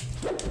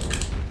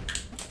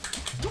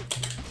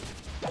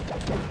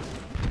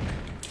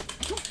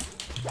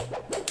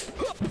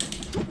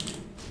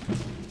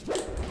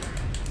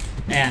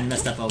 And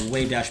messed up a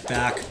wave dash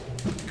back.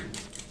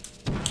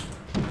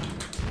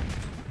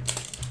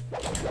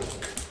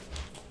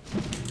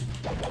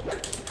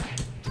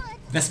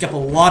 Messing up a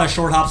lot of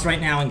short hops right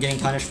now and getting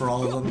punished for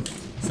all of them.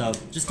 So,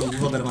 just a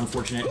little bit of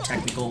unfortunate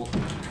technical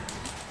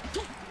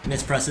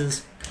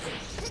mispresses.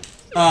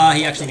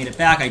 He actually made it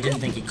back. I didn't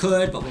think he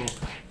could, but we'll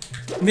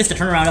missed a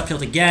turnaround up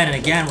tilt again, and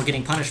again, we're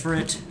getting punished for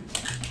it.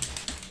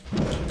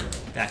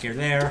 Back here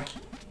there.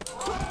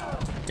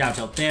 Down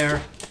tilt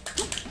there.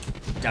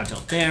 Down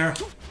tilt there.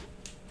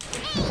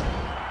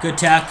 Good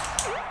tech.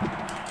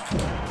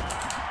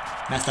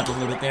 Messed up a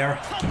little bit there.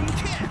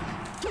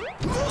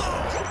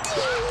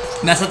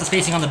 Messed up the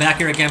spacing on the back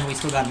air again, but we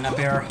still got an up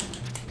air.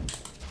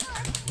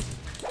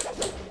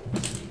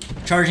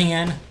 Charging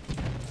in.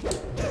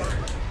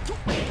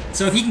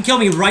 So if he can kill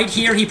me right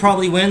here, he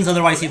probably wins,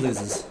 otherwise he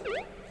loses.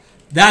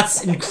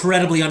 That's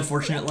incredibly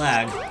unfortunate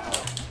lag.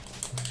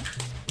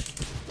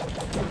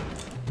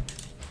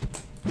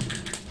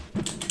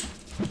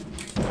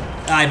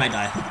 I might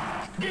die.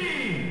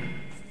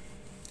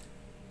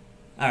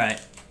 Alright.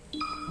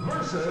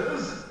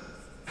 Versus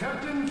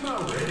Captain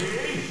Falcon.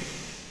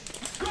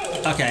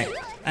 Okay.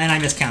 And I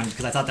miscounted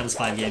because I thought that was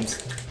 5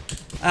 games.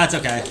 That's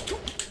okay.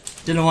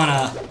 Didn't want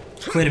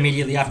to quit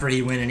immediately after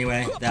he win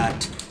anyway.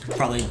 That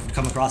probably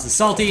come across as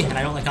salty, and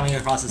I don't like coming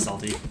across as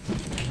salty.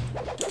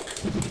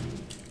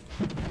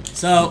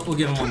 So, we'll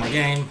give him one more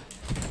game.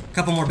 A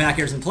couple more back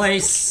airs in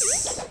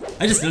place.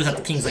 I just noticed that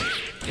the ping's like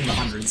in the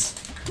hundreds.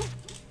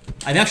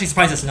 I'm actually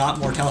surprised it's not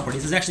more teleport.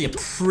 This is actually a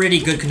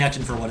pretty good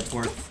connection for what it's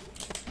worth.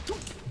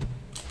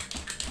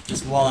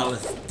 Just wall out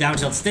with down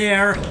tilt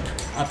there,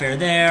 up air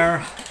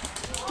there.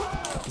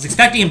 I was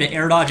expecting him to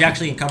air dodge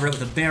actually and cover it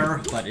with a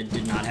bear, but it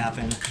did not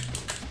happen.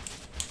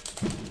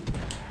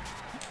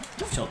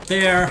 Tilt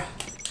there.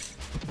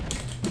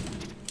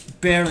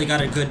 Barely got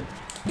a good...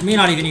 It may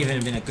not even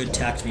have been a good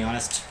tech, to be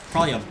honest.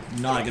 Probably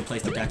not a good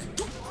place to tech.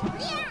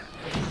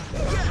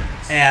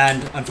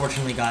 And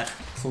unfortunately got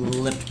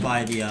clipped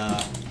by the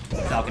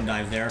Falcon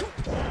dive there.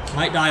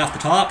 Might die off the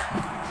top.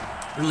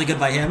 Really good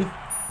by him.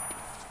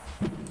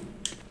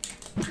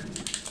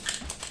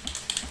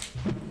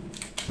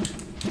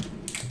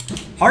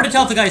 Hard to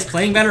tell if the guy's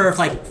playing better or if,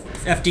 like,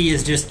 FD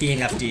is just being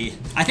FD.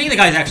 I think the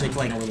guy's actually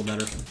playing a little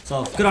better.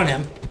 So, good on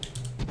him.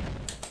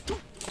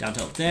 Down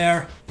tilt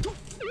there.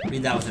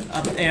 Read that with an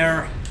up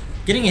air.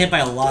 Getting hit by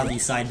a lot of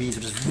these side Bs,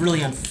 which is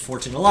really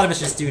unfortunate. A lot of it's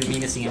just due to me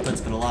missing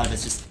inputs, but a lot of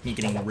it's just me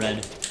getting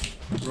red.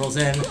 Rolls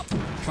in.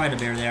 Try to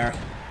bear there.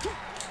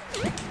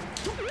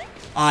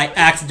 I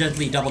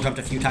accidentally double jumped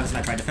a few times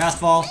when I tried to fast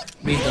fall.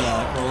 Read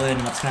the roll in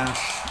and up smash.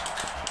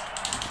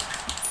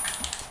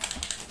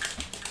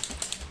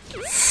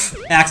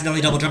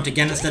 Accidentally double jumped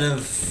again instead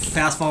of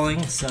fast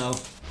falling, so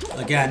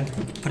again,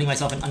 putting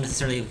myself in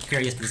unnecessarily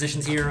precarious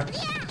positions here.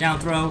 Down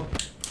throw.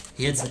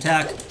 He hits the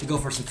tech. We go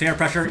for some fair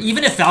pressure.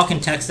 Even if Falcon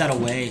techs that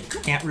away,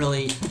 can't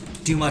really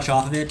do much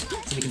off of it,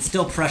 so we can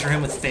still pressure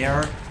him with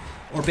fair,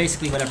 or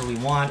basically whatever we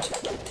want.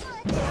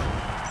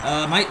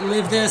 Might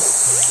live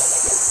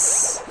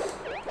this.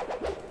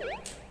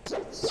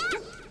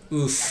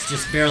 Oof,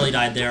 just barely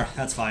died there.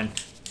 That's fine.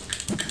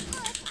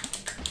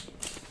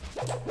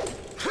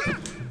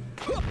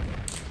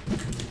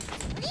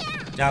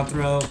 Down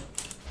throw.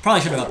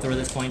 Probably should have up throw at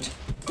this point.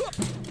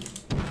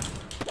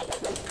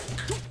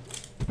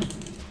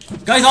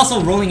 Guy's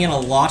also rolling in a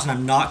lot, and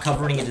I'm not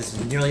covering it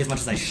as nearly as much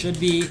as I should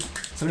be.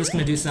 So I'm just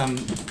going to do some...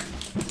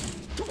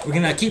 We're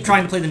going to keep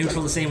trying to play the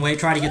neutral the same way,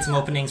 try to get some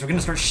openings. We're going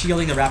to start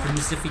shielding the rapid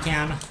boost if we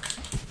can.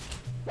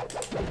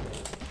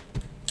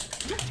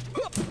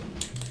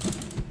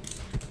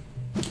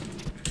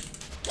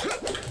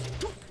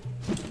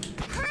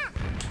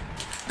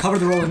 Cover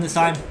the roll in this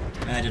time.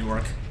 That didn't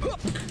work.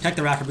 Tech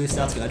the rapid boost,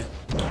 that's good.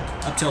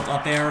 Up tilt,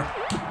 up air.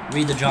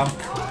 Read the jump.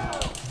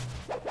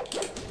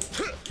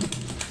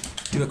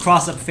 Do a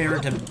cross up fair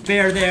into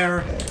bair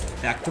there.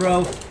 Back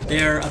throw.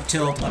 There, up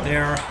tilt, up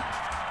air.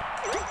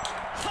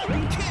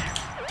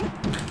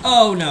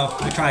 Oh no,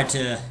 I tried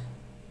to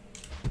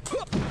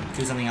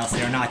do something else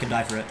there. Now I can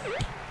die for it.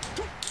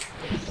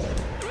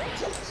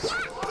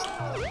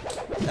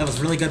 That was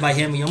really good by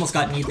him. We almost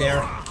got need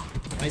there.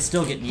 Might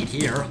still get need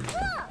here.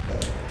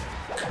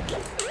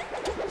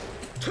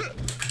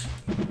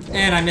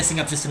 And I'm missing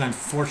up just an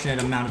unfortunate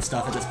amount of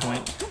stuff at this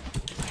point.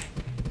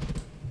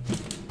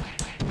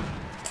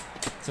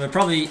 So we're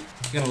probably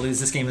gonna lose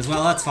this game as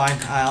well. That's fine.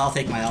 I'll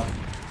take my L.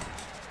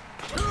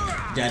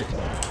 Dead.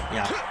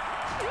 Yeah.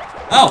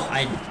 Oh!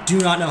 I do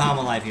not know how I'm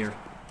alive here.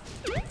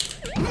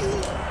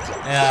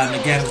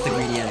 Again with the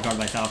greedy edge guard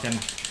by Falcon.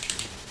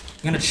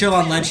 I'm gonna chill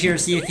on ledge here,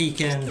 see if he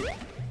can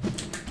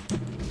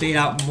bait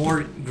out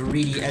more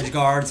greedy edge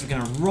guards. We're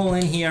gonna roll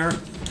in here.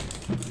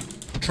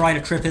 Try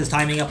to trip his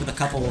timing up with a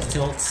couple of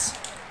tilts.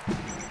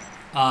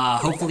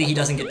 Hopefully he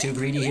doesn't get too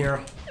greedy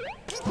here.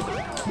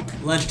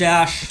 Ledge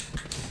dash.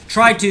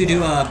 Tried to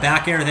do a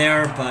back air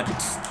there, but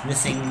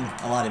missing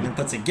a lot of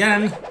inputs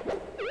again.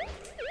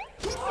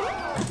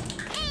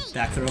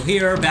 Back throw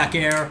here, back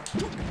air,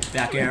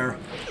 back air.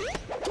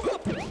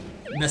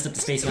 Messed up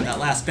the spacing on that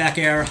last back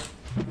air.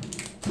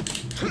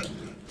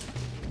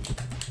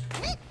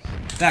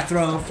 Back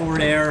throw,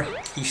 forward air.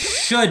 He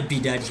should be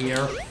dead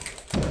here.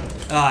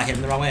 I hit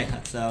him the wrong way,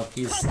 so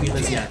he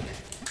lives yet.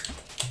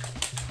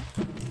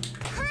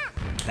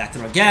 Back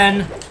throw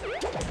again.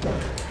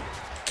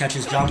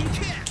 Catches jump.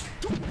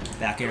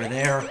 Back air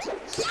there.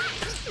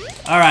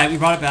 Alright, we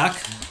brought it back.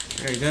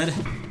 Very good.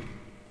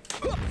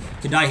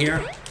 Could die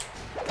here.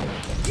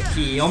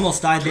 He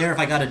almost died there if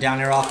I got a down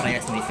air off, but I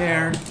accidentally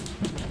fared.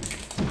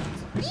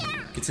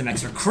 Get some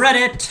extra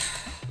credit.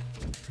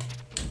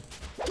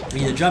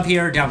 Read the jump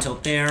here, down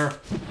tilt there.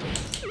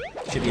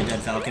 Should be a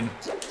dead Falcon.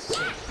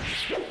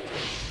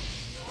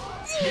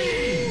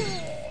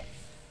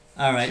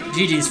 Alright,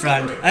 GG's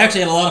friend. I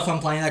actually had a lot of fun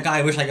playing that guy.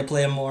 I wish I could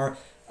play him more.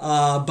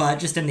 But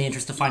just in the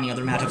interest of finding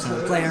other matchups and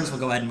other players, we'll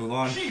go ahead and move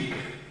on.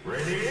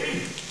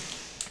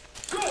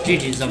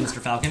 GG's though, Mr.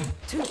 Falcon.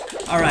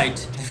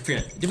 Alright,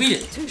 did we...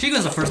 She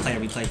was the first player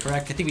we played,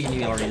 correct? I think we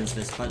knew already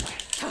this, but...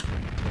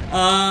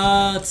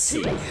 let's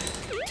see.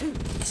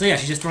 So yeah,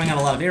 she's just throwing out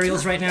a lot of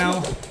aerials right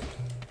now.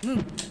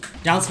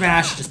 Down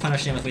smash, just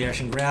punishing him with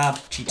reaction grab.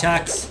 She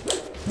techs,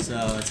 so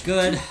that's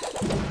good.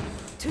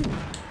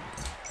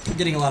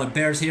 Getting a lot of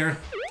bears here.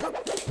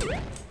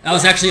 That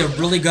was actually a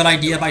really good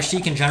idea by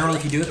Sheik in general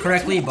if you do it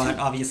correctly, but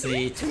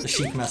obviously the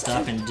Sheik messed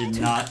up and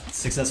did not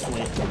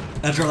successfully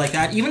edge her like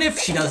that. Even if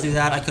she does do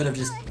that, I could have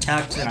just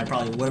teched and I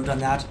probably would have done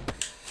that.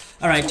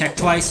 Alright, tech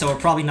twice, so we're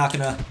probably not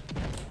gonna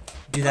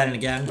do that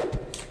again.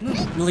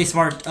 Really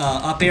smart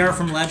up air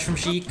from ledge from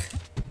Sheik.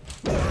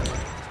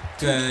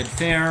 Good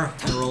fair.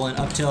 Gonna roll in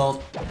up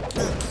tilt.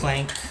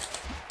 Clank.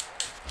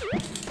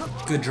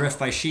 Good drift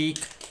by Sheik.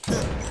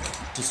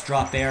 Just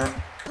drop air.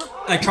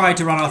 I tried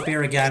to run off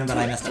air again, but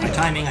I messed up my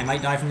timing. I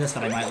might die from this,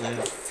 but I might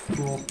live.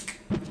 Cool.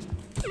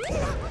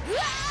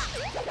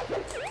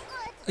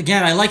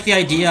 Again, I like the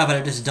idea, but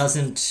it just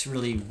doesn't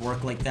really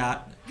work like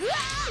that.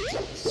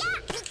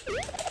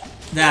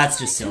 That's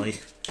just silly.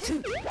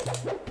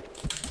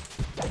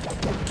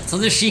 So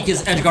this Sheik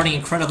is edgeguarding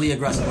incredibly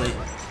aggressively.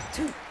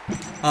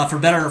 For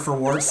better or for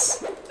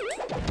worse.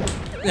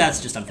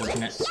 That's just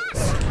unfortunate.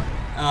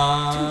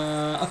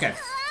 Okay.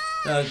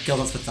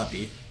 Killed us with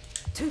Thuppy.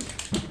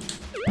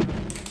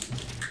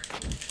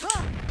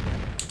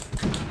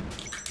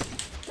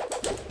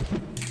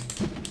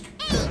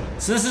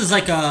 So this is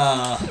like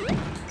a...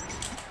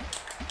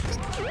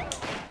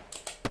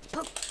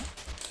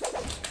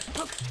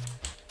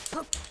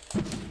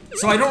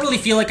 So I don't really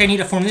feel like I need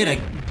to formulate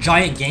a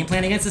giant game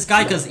plan against this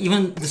guy, because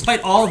even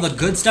despite all of the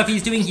good stuff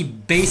he's doing, he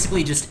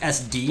basically just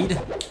SD'd.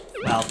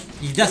 Well,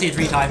 he SD'd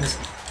 3 times,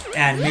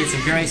 and made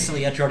some very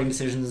silly edgeguarding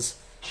decisions.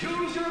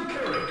 Choose your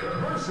character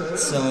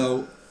versus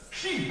So...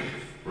 Sheik.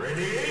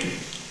 Ready?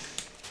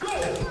 Go!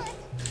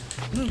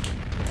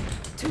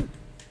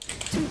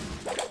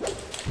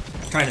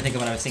 Trying to think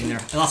of what I was saying there.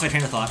 I lost my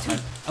train of thought,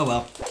 but oh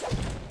well.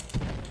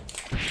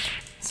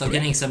 So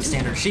getting some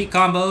standard Sheik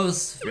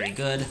combos, very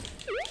good.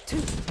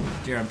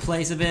 Jaren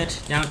plays a bit,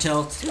 down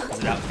tilt, because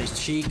it outplays the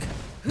Sheik.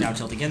 Down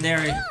tilt again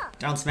there,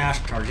 down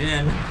smash, charge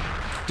in.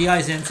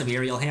 DI's in, some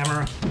aerial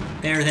hammer.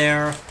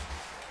 There.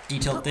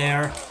 D-tilt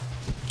there.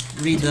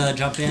 Read the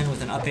jump in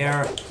with an up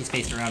air. He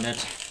spaced around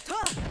it.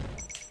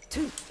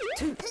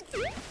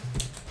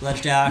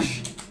 Ledge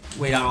dash.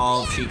 Wait out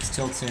all of Sheik's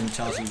tilts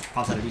until she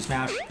pops out a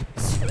D-smash.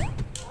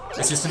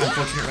 It's just an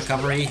unfortunate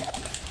recovery.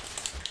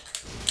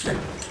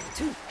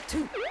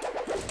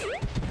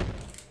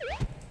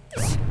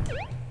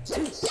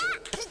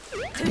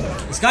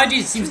 This guy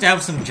seems to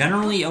have some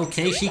generally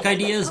okay Sheik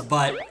ideas,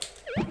 but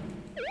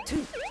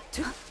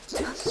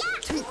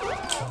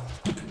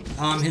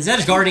his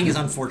edge guarding is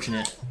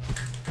unfortunate.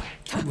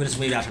 We'll just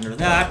wave dash under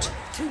that.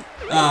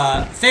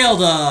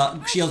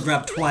 Failed shield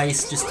grab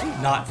twice, just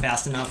not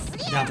fast enough.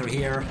 Down throw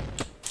here.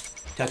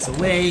 Ducks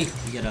away.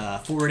 We get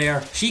a forward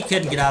air. Sheik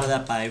couldn't get out of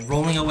that by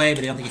rolling away,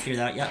 but I don't think he figured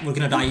that out yet. We're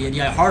gonna die.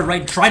 Yeah, hard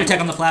right. Try to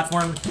tech on the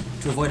platform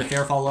to avoid a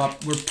fair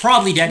follow-up. We're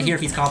probably dead here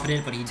if he's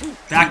confident, but he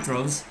back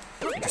throws.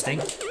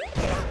 Interesting.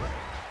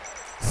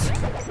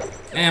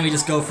 And we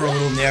just go for a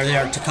little nair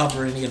there to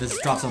cover any of his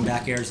drop zone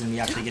back airs, and we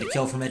actually get a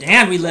kill from it.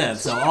 And we live,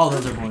 so all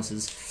those are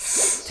bonuses.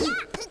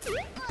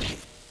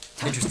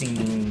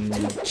 Interesting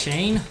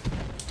chain.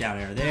 Down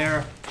air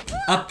there.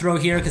 Up throw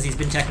here, because he's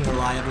been teching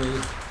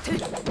reliably.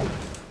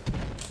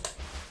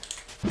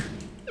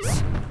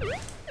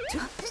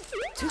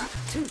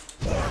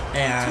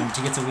 And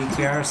he gets a weak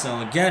pair,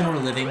 so again, we're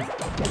living.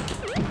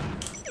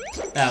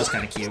 That was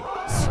kind of cute.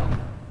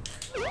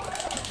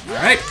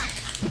 Alright.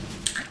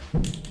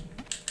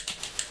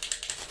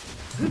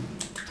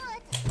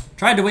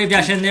 Tried to wave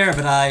dash in there,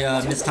 but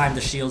I mistimed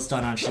the shield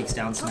stun on Sheik's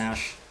down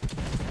smash.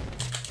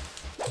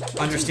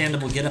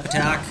 Understandable get up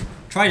attack.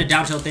 Tried to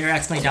down tilt there,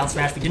 accidentally down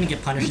smash. We didn't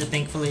get punished,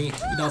 thankfully.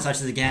 He down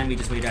smashes again, we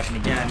just wave dash in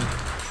again.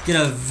 Get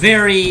a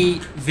very,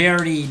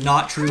 very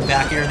not true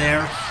back air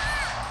there.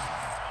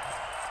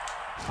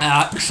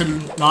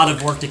 Should not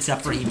have worked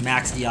except for he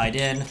max DI'd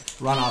in.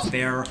 Run off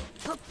bear.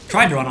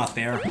 Tried to run off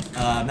bear.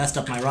 Messed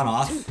up my run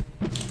off.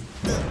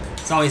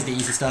 It's always the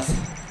easy stuff.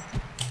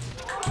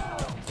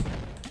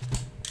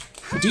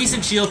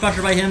 Decent shield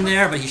pressure by him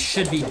there, but he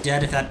should be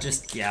dead if that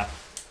just, yeah.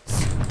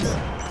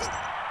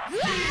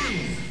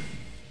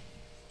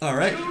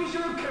 Alright. Choose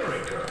your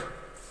character.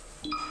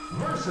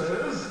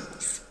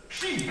 Versus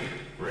Sheik.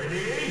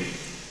 Ready?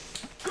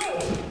 Go!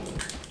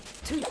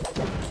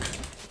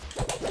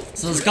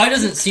 So this guy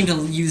doesn't seem to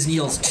use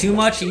needles too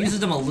much. He uses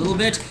them a little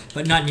bit,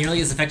 but not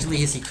nearly as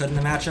effectively as he could in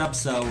the matchup,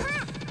 so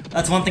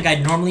that's one thing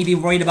I'd normally be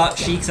worried about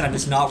Sheik's, and I'm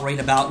just not worried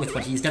about with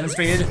what he's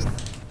demonstrated.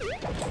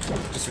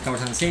 Just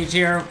recovers on the stage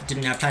here.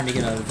 Didn't have time to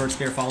get a reverse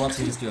spear follow-up,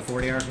 so we just do a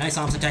forward air. Nice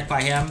OMS attack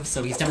by him,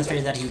 so he's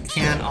demonstrated that he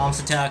can OMS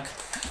attack.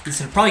 He's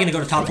probably going to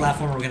go to top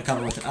platform, we're going to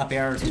cover with an up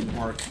air. It didn't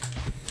work.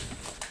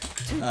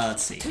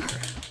 Let's see here.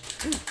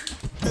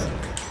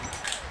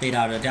 Bait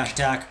out a dash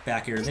attack,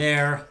 back air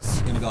there.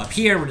 Gonna go up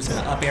here, we're just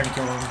gonna up air to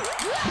kill him.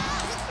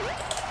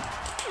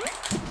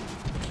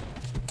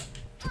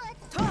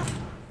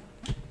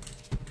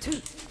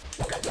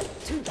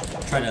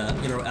 Try to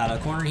get her out of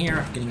the corner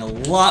here. Getting a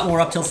lot more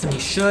up tilts than he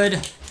should,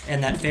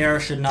 and that fair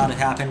should not have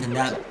happened, and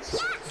that...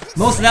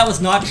 Most of that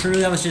was not true,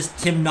 that was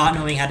just him not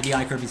knowing how to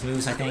DI Kirby's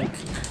moves, I think.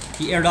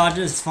 He air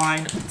dodges,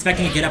 fine.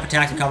 Expecting a get up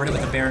attack and covered it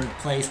with a bear in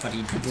place, but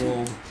he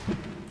rolled.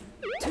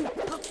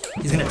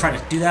 He's gonna try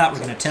to do that, we're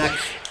gonna tech.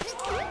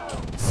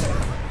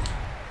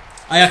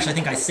 I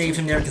think I saved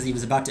him there because he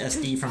was about to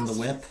SD from the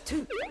whip.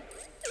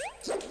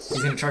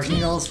 He's gonna charge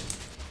needles.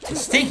 I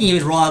was thinking he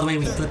would roll out of the way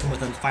and we clip him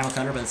with a final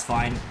cutter, but it's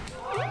fine.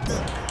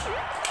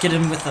 Get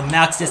him with the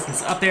max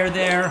distance up air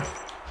there.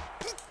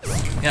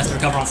 He has to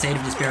recover on stage,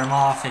 we just bear him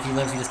off. If he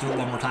lives, we just do it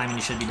one more time and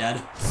he should be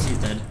dead. He's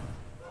dead.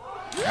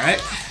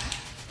 Alright.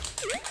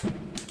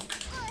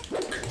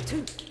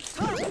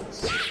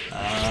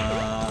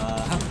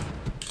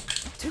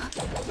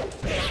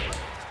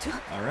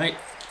 Alright.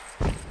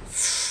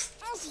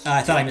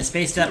 I thought I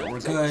misspaced that, but we're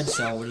good,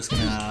 so we're just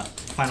gonna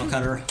final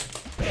cutter.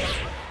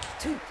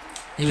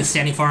 He was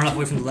standing far enough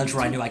away from the ledge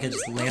where I knew I could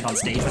just land on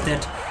stage with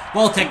it.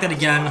 Well, tech that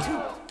again.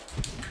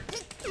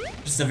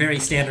 Just a very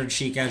standard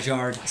Sheik edge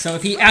guard. So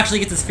if he actually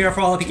gets his fair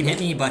follow-up, he can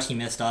hit me, but he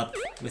missed up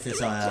with his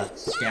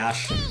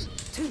dash.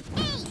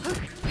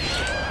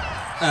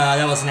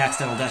 That was an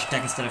accidental dash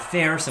attack instead of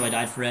fair, so I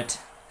died for it.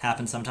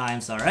 Happens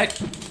sometimes, alright.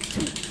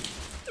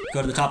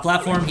 Go to the top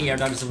platform, he air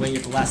dodges away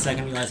at the last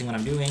second, realizing what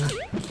I'm doing.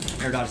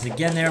 Air dodges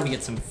again there, we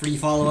get some free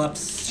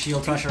follow-ups,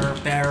 shield pressure,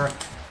 bear.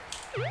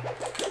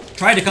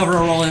 Tried to cover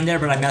a roll in there,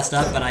 but I messed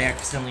up, but I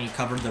accidentally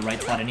covered the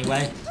right spot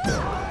anyway.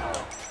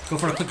 Go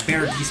for a quick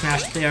bear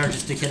D-smash there,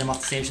 just to hit him off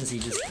the stage since he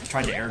just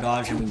tried to air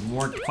dodge, and we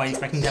weren't quite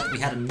expecting that, but we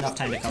had enough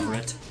time to cover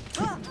it.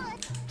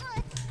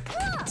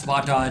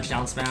 Spot dodge,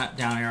 down smash,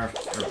 down air,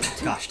 or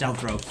gosh, down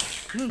throw.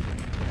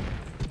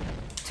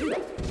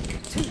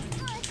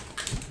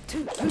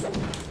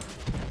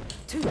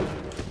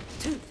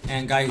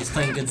 And guy who's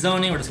playing good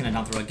zoning, we're just gonna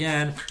down throw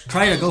again.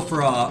 Try to go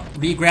for a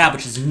re-grab,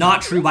 which is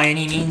not true by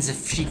any means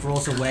if Sheik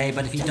rolls away,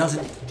 but if he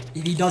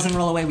doesn't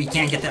roll away, we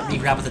can get that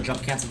re-grab with a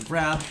jump cancel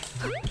grab.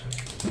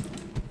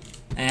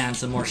 And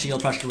some more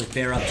shield pressure with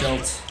bear up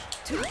tilt.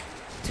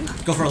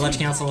 Go for a ledge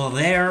cancel over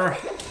there.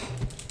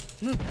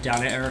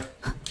 Down air.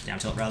 Down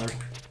tilt rather.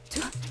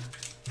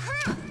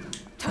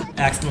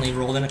 Accidentally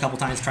rolled in a couple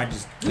times, tried to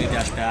just wave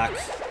dash back.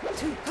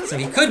 So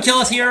he could kill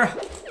us here.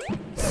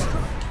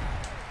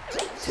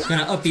 He's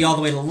gonna up B all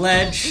the way to the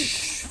ledge.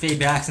 Fade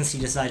back since he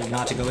decided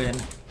not to go in.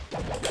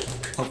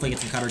 Hopefully get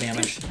some cutter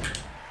damage.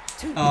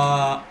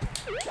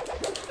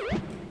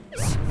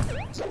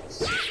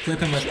 Clip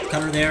him with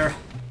cutter there.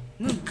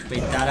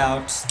 Wait that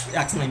out.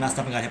 Accidentally messed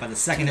up and got hit by the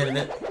second hit of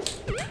it.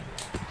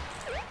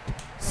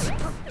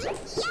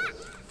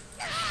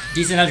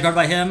 Decent edge guard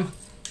by him.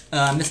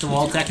 Missed the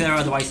wall tech there,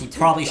 otherwise he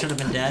probably should have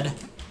been dead.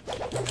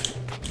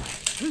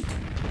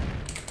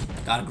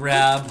 Gotta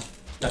grab.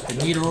 Duck the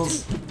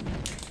needles.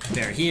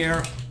 Bear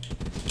here.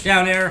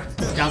 Down air.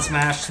 Down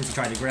smash since he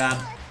tried to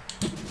grab.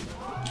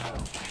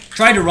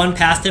 Tried to run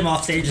past him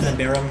off stage and then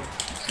bear him.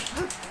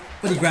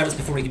 But he grabbed us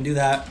before he can do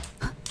that.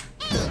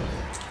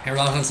 Air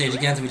dodge on stage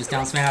again, so we just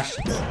down smash.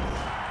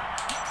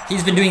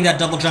 He's been doing that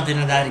double jump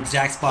into that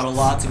exact spot a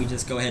lot, so we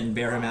just go ahead and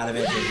bear him out of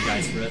it. Thank you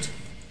guys for it.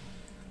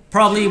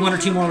 Probably one or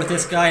two more with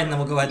this guy, and then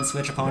we'll go ahead and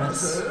switch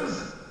opponents.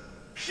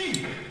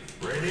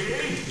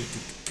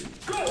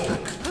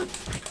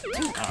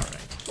 Alright.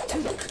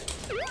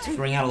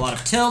 Throwing out a lot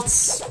of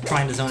tilts,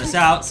 trying to zone us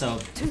out, so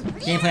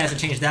gameplay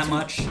hasn't changed that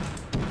much.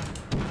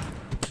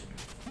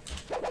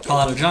 Call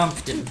out a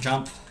jump, didn't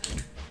jump.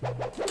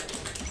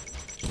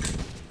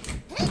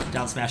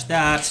 Down smash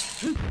that.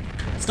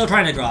 Still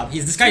trying to grab.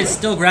 This guy is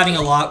still grabbing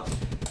a lot.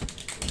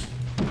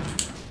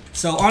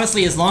 So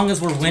honestly, as long as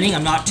we're winning,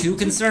 I'm not too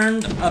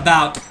concerned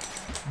about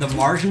the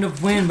margin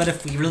of win, but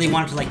if we really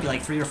wanted to be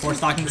like 3 or 4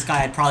 stocking this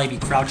guy, I'd probably be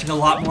crouching a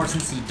lot more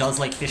since he does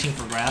like fishing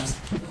for grabs.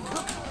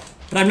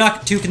 But I'm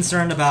not too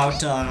concerned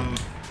about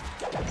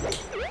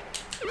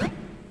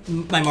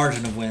my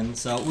margin of win,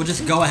 so we'll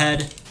just go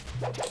ahead.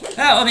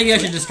 Oh, maybe I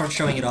should just start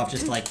showing it off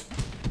just to like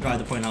drive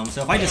the point home.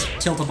 So if I just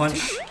tilt a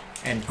bunch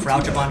and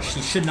crouch a bunch,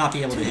 he should not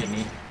be able to hit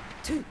me.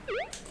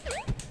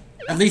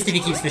 At least if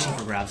he keeps fishing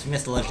for grabs. We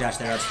missed the ledge dash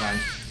there, that's fine.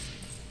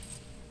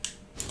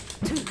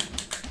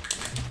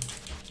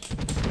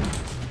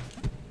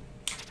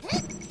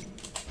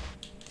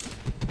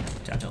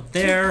 Down tilt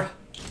there.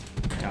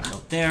 Down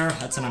tilt there.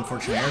 That's an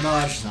unfortunate air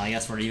dodge, so I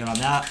guess we're even on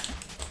that.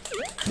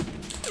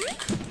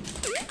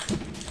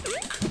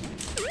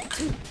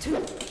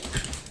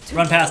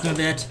 Run past him a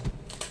bit.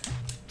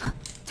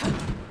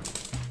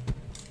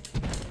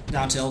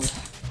 Down tilt.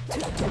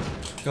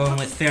 Going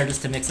with fair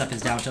just to mix up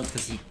his down tilt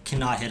because he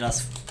cannot hit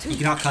us. He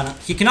cannot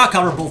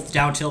cover both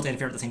down tilt and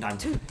fair at the same time.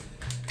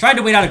 Tried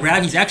to wait out a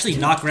grab. He's actually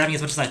not grabbing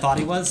as much as I thought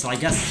he was, so I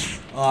guess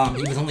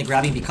he was only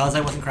grabbing because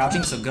I wasn't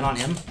crouching, so good on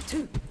him.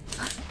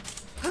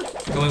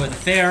 Going with a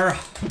fair.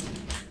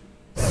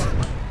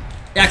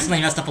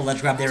 Accidentally messed up a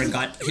ledge grab there and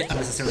got hit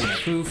unnecessarily by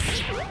poof.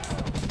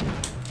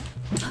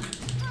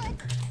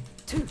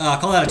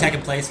 Call that attack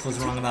in place, was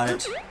wrong about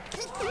it.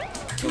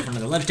 Go for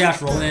another ledge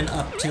dash, roll in,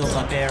 up tilt,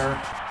 up air.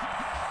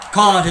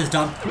 Call out his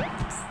dump.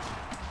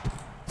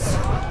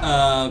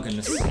 Oh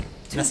goodness.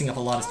 Messing up a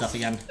lot of stuff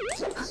again.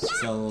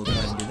 So we'll go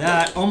ahead and do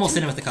that. Almost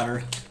hit him with the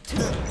cutter.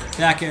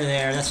 Back air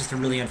there, that's just a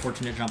really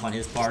unfortunate jump on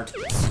his part.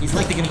 He's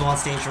likely going to go on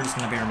stage, we're just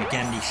going to bear him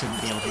again, he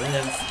shouldn't be able to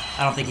live.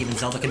 I don't think even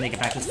Zelda can make it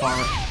back this far.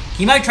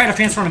 He might try to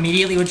transform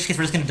immediately, which case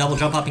we're just going to double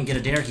jump up and get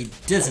a dare. He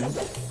doesn't.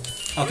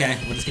 Okay,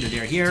 we'll just get a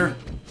dare here.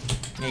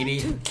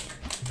 Maybe.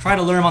 Try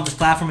to lure him on this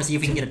platform and see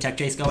if we can get a tech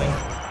chase going.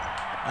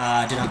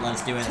 Did not let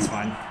us do it, it's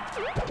fine.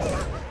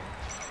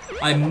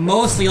 I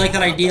mostly like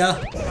that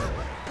idea.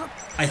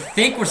 I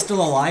think we're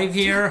still alive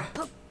here.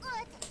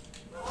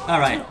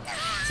 Alright.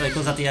 So he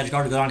closes out the edge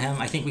guard to go on him.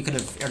 I think we could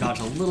have air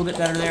dodged a little bit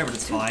better there, but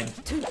it's fine.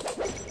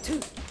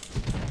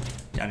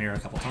 Down here a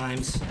couple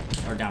times.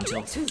 Or down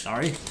tilt,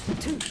 sorry.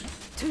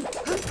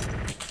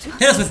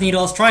 Hit us with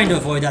needles, trying to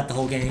avoid that the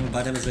whole game,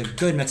 but it was a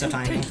good mix of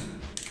timing.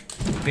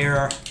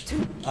 Bear,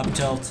 up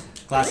tilt,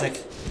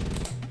 classic.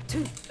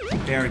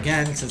 Bear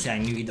again, since I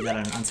knew he did that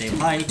at an unsafe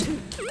height.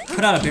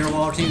 Put out a bear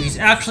wall or two. He's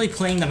actually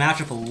playing the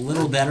matchup a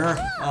little better.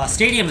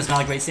 Stadium is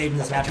not a great stage in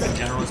this matchup in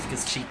general, just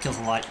because cheat kills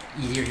a lot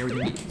easier here than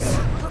me.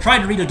 Tried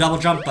to read a double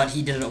jump, but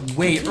he did it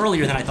way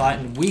earlier than I thought,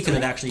 and we could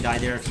have actually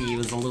died there if he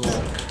was a little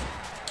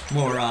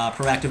more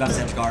proactive about his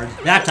edge guard.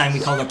 That time we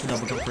called up the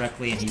double jump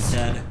correctly, and he's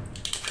dead.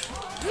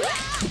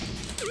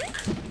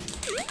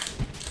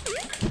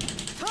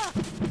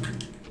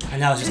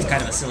 And that was just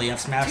kind of a silly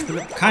F smash, but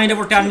it kind of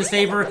worked out in his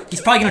favor.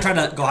 He's probably going to try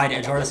to go high to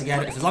edge guard us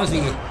again, as long as we...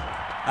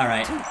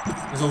 Alright.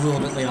 It was a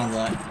little bit late on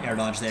the air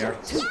dodge there.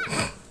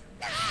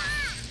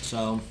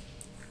 So...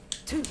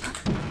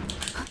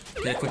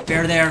 Get a quick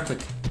bear there, quick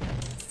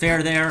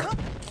fair there.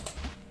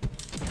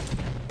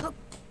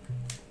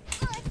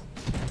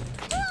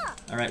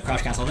 Alright,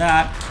 crouch cancel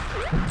that.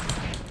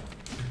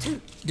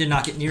 Did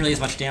not get nearly as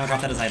much damage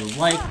off that as I'd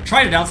like.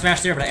 Tried to down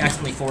smash there, but I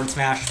accidentally forward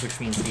smashed, which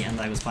means at the end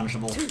I was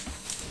punishable.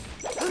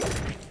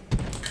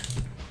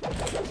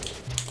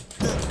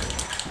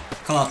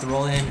 Call out the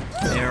roll in,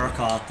 there,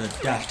 call out the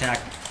dash attack,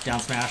 down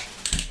smash.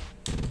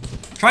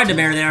 Tried to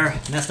bear there,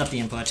 messed up the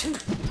input.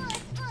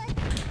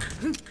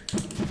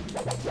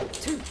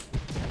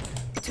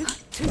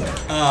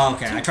 Oh,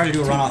 okay, I tried to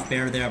do a run-off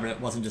bear there, but it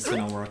wasn't just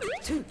gonna work.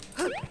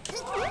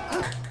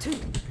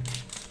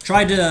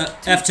 Tried to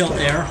F-tilt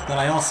there, but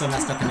I also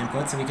messed up an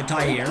input, so we could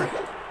tie here.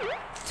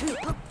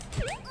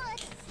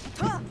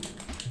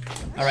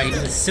 Alright, he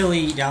did a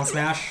silly down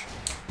smash.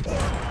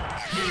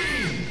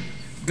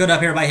 Good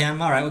up here by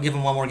him. Alright, we'll give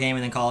him one more game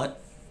and then call it.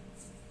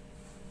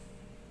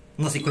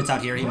 Unless he quits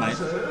out here, he might.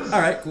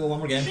 Alright, cool, one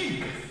more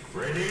game.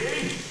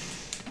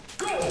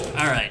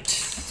 Alright,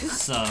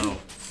 so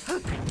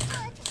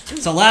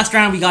last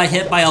round we got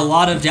hit by a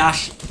lot of down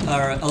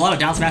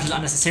smashes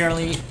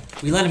unnecessarily.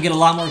 We let him get a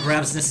lot more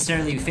grabs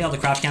necessarily. We failed to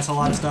crouch cancel a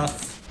lot of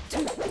stuff.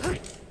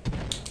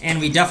 And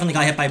we definitely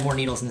got hit by more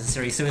needles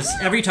necessary. So it's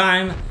every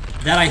time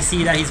that I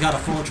see that he's got a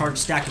full charge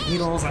stack of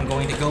needles, I'm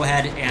going to go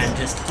ahead and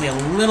just play a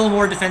little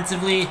more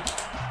defensively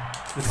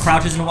with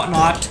crouches and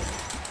whatnot.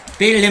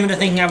 Baited him into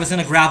thinking I was going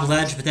to grab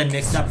ledge, but then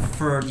mixed up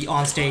for the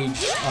onstage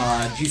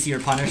juicier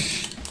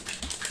punish.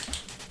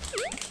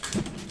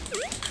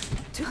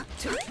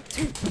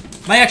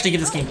 Might actually give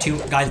this game two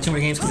more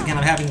games, because again,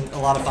 I'm having a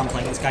lot of fun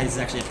playing this guy. This is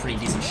actually a pretty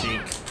decent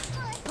shake.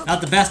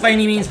 Not the best by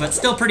any means, but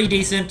still pretty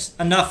decent.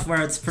 Enough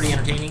where it's pretty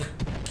entertaining.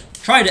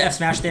 Tried to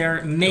F-smash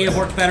there. May have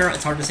worked better.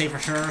 It's hard to say for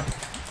sure.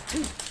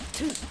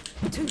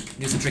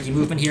 Do some tricky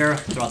movement here.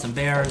 Throw out some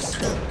bears.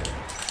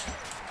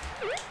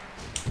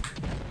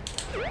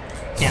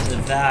 Can't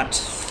live that.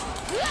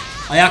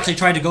 I actually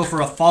tried to go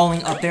for a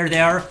falling up air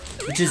there,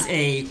 which is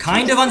a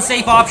kind of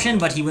unsafe option,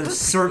 but he would have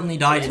certainly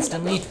died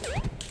instantly.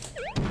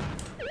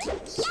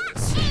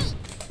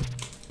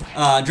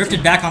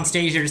 Drifted back on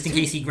stage there just in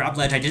case he grabbed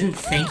ledge. I didn't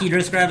think he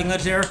was grabbing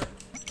ledge there,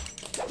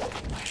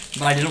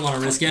 but I didn't want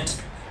to risk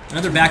it.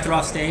 Another back throw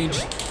off stage.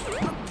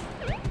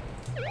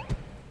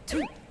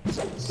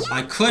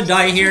 I could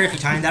die here if he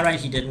timed that right.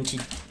 He didn't. He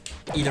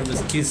either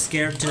was too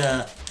scared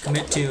to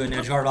commit to an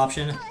edge guard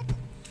option.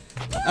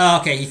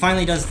 Okay, he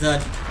finally does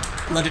the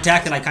ledge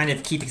attack that I kind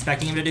of keep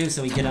expecting him to do,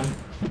 so we get him.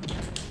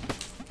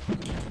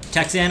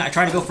 Techs in. I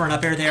try to go for an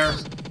up air there.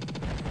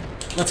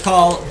 Let's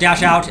call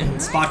dash out and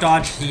spot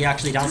dodge. He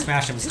actually down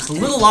smashed him. Was just a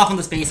little off on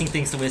the spacing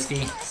thanks to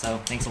Wispy. So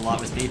thanks a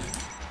lot, Wispy.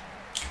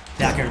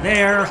 Back air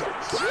there.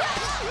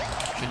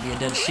 Should be a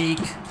dead Sheik.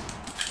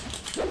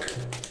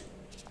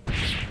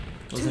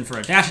 Goes in for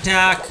a dash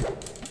attack.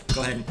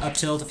 Go ahead and up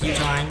tilt a few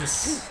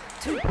times.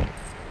 It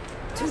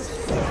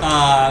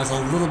was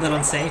a little bit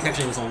unsafe.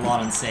 Actually, it was a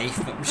lot unsafe,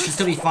 but we should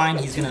still be fine.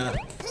 He's gonna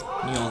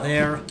kneel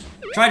there.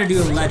 Try to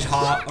do a ledge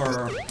hop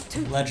or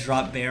ledge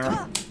drop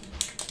bear.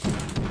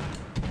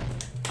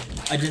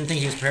 I didn't think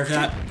he was prepared for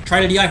that.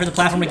 Try to DI for the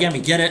platform again. We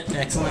get it.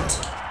 Excellent.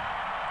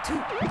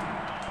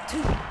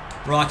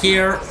 Rock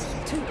here.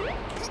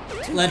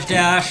 Ledge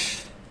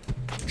dash.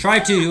 Try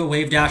to do a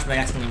wave dash, but I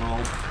accidentally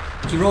rolled.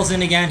 He rolls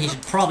in again. He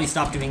should probably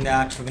stop doing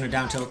that. We're going to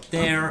down tilt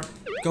there.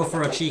 Go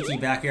for a cheeky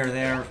back air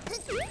there.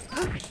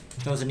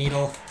 Throws a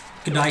needle.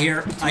 Could die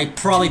here. I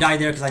probably died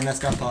there because I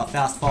messed up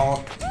fast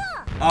fall.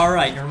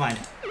 Alright, never mind.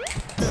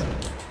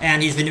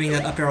 And he's been doing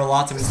that up air a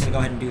lot, so I'm just going to go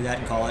ahead and do that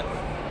and call it.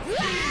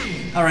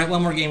 Alright,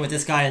 one more game with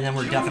this guy, and then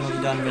we're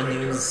definitely done. Win,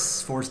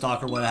 lose, 4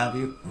 stock, or what have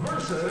you.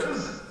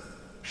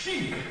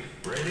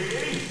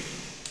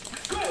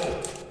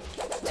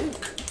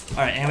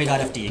 Alright, and we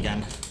got FD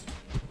again.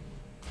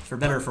 For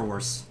better or for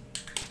worse.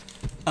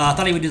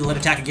 Thought he would do the ledge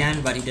attack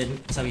again, but he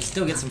didn't, so he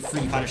still gets some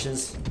free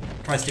punishes.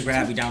 Tries to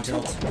grab, we down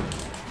tilt.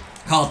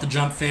 Call it the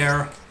jump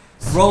fair.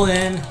 Roll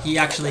in, he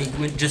actually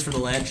went just for the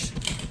ledge.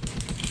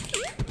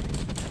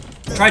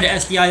 Tried to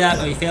SDI that,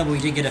 but he failed, but we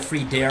did get a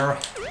free dare.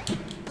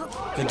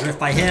 Good drift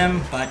by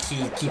him, but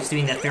he keeps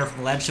doing that fair from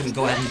the ledge, so we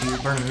go ahead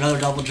and burn another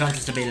double jump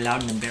just to bait it out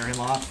and then bear him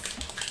off.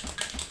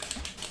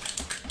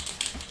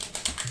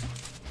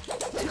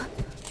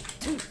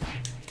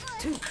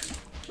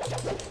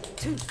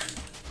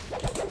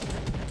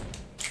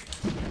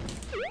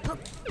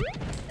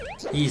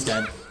 He's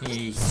dead.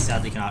 He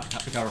sadly cannot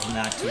recover from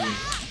that too.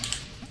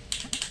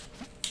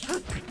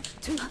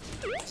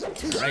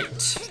 Right.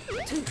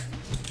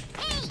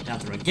 Down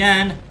throw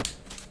again.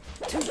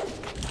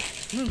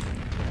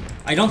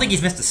 I don't think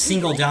he's missed a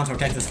single down throw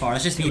tech this far.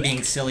 That's just me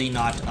being silly,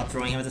 not up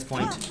throwing him at this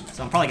point.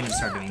 So I'm probably going to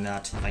start doing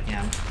that if I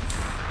can.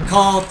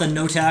 Call it the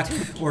no tech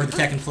or the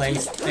tech in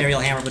place.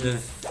 Aerial hammer would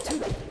have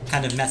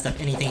kind of messed up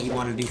anything he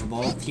wanted to do for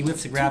both. He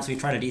whips a grab, so we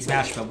try to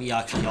D-smash, but we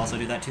actually also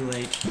do that too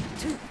late.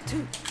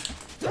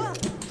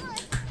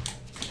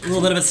 A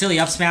little bit of a silly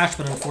up smash,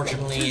 but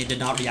unfortunately it did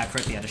not react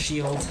correctly at a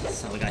shield,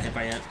 so we got hit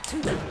by it.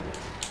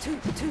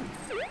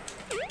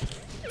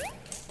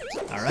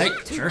 Alright,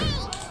 sure.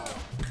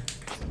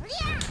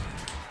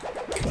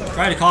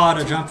 Try to call out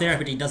a jump there,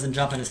 but he doesn't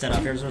jump and instead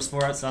up airs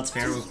for it, so that's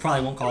fair. We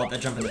probably won't call it that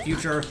jump in the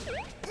future.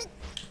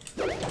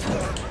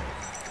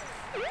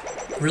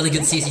 Really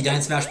good CC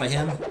down smash by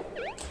him.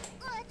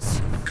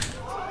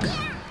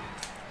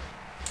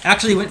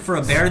 Actually went for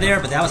a bear there,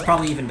 but that was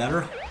probably even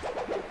better.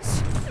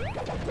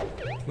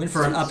 Went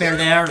for an up air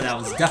there, that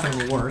was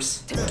definitely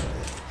worse.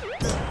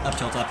 Up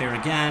tilt up air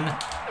again.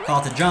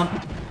 Call it to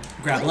jump.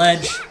 Grab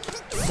ledge.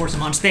 Force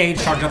him on stage.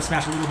 Charge up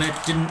smash a little bit.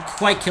 Didn't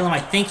quite kill him. I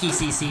think he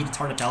CC'd. It's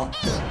hard to tell.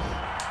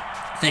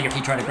 Figured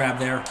he tried to grab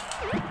there.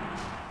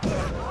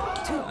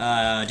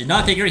 Did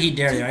not figure he'd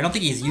dare there. I don't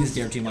think he's used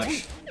dare too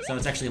much. So So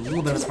it's actually a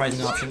little bit of a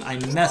surprising option. I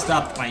messed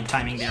up my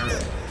timing there,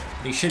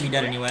 but he should be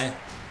dead anyway.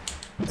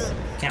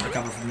 Can't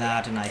recover from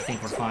that, and I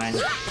think we're fine.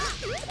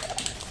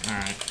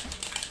 Alright.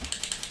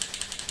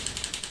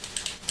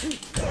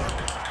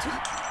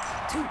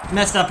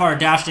 Messed up our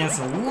dash dance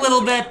a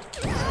little bit,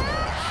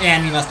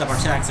 and we messed up our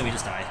tech, so we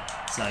just died.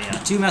 So yeah,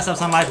 2 mess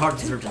ups on my part,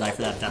 deserve to die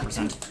for that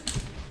percent.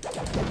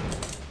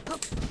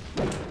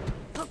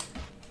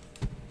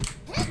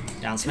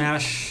 Down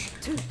smash.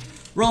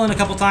 Roll in a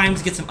couple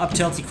times, get some up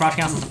tilts. He crouch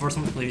cancels the first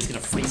one, please get a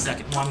free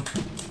second one.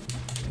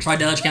 Tried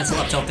to ledge cancel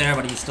up tilt there,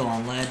 but he's still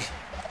on ledge.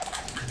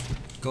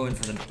 Go in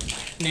for the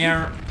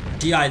nair.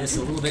 DI this a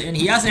little bit, and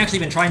he hasn't actually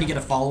been trying to get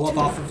a follow-up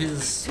off of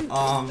his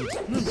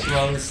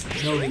throws.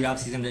 No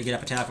regrabs, he's gonna get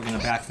up attack, we're gonna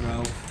back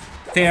throw.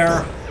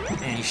 Fair,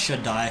 and he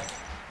should die.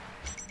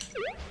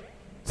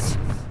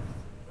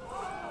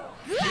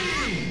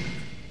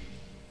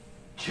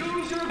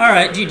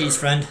 Alright, GG's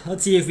friend.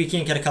 Let's see if we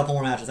can't get a couple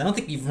more matches. I don't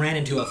think we've ran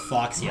into a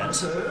Fox yet.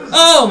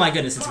 Oh my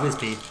goodness, it's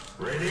Whizpy.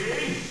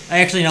 I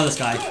actually know this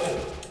guy.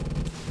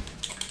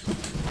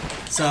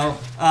 So,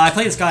 I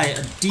play this guy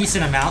a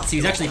decent amount, so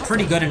he's actually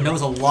pretty good and knows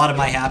a lot of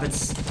my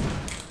habits.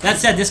 That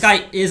said, this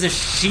guy is a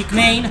Sheik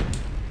main,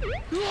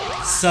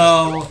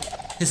 so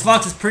his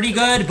Fox is pretty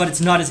good, but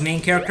it's not his main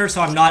character,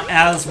 so I'm not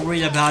as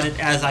worried about it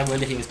as I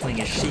would if he was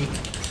playing a Sheik.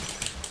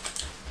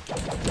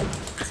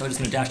 So we're just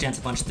gonna dash dance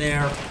a bunch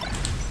there.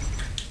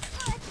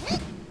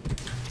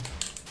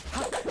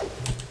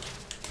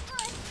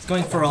 He's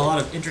going for a lot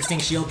of interesting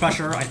shield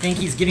pressure. I think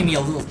he's giving me a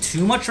little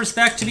too much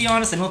respect, to be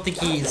honest. I don't think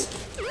he's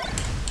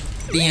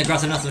being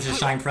aggressive enough with his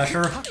shine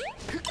pressure.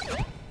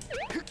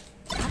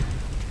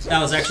 That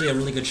was actually a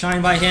really good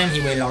shine by him. He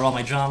waited out all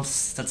my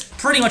jumps. That's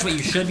pretty much what you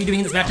should be doing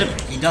in this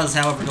matchup. He does,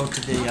 however, go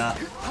to the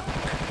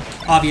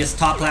obvious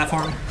top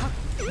platform.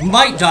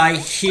 Might die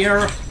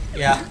here.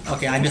 Yeah,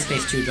 okay, I missed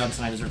base 2 jumps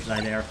and I deserve to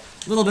die there.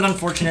 A little bit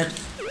unfortunate.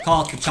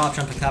 Call it the chop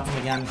jump and platform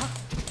again.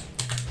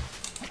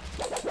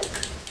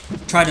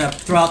 Try to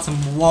throw out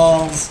some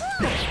walls.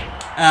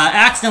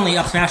 Accidentally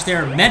up smash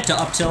there. Meant to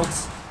up tilt,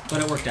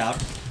 but it worked out.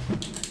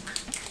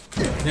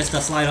 Missed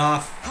a slide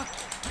off.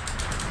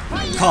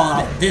 Call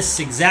out this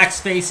exact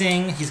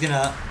spacing. He's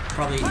gonna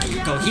probably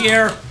go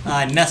here.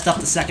 I messed up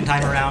the second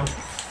time around.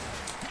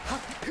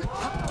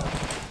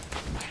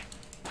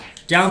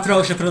 Down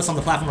throw should put us on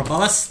the platform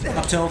above us.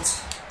 Up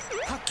tilt.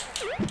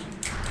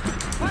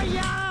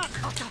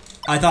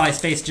 I thought I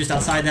spaced just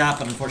outside that,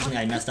 but unfortunately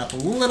I messed up a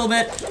little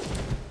bit.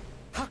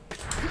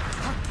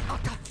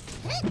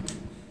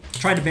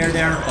 Tried to bear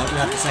there, but we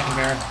got the second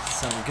bear,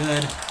 so we're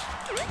good.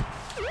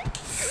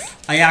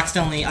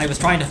 I was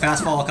trying to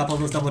fast fall a couple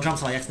of those double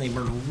jumps, so I accidentally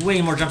burned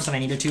way more jumps than I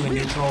needed to in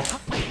neutral.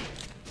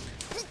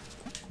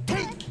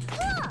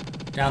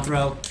 Down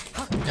throw,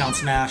 down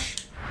smash.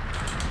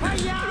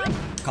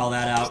 Call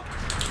that out.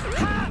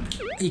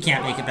 He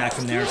can't make it back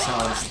from there, so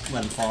I'll just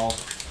let him fall.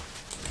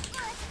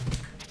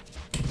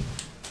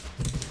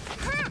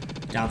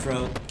 Down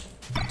throw.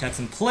 Tech's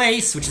in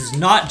place, which is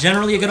not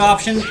generally a good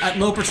option. At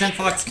low percent,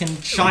 Fox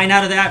can shine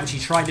out of that, which he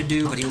tried to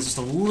do, but he was just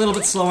a little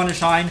bit slow on his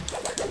shine.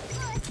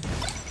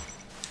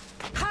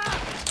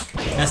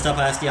 Messed up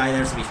a SDI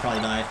there, so we should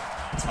probably die.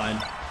 It's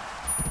fine.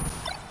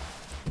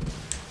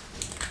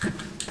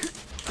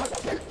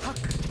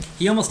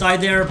 He almost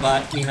died there,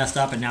 but we messed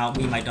up, and now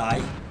we might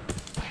die.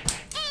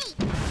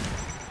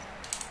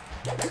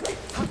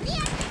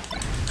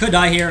 Could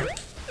die here.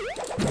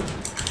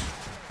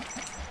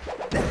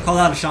 Call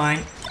out a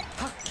shine.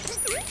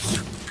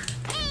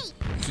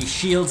 He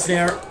shields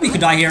there. We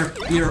could die here.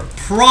 We're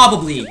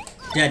probably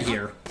dead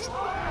here.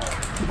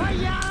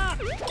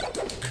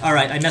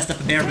 Alright, I messed up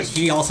a bear, but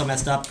he also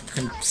messed up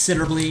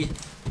considerably.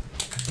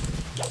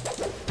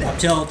 Up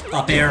tilt,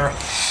 up air.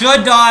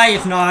 Should die,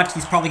 if not,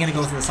 he's probably gonna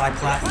go through the side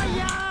plat.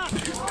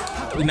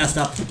 We messed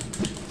up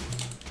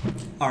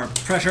our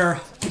pressure.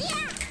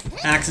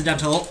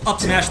 Accidental up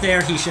smash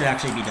there. He should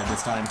actually be dead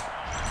this time.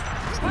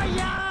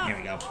 Here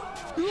we go.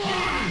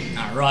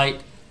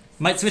 Alright.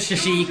 Might switch to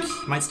Sheik,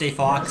 might stay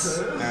Fox.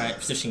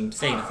 Alright, staying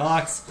to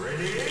Fox.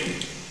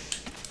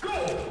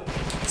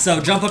 So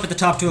jump up at the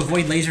top to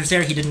avoid lasers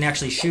there. He didn't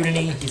actually shoot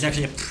any. He's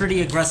actually a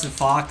pretty aggressive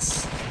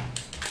Fox.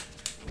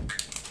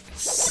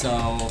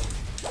 So,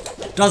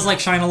 does like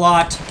shine a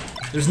lot.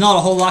 There's not a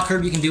whole lot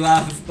Kirby you can do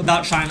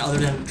about shine other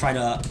than try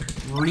to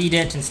read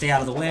it and stay out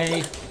of the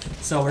way.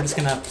 So we're just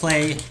gonna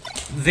play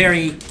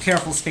very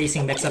careful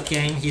spacing mix-up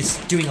game. He's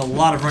doing a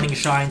lot of running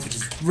shines, which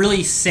is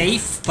really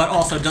safe, but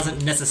also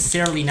doesn't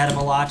necessarily net him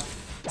a lot.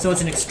 So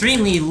it's an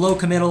extremely low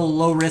committal,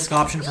 low risk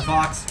option for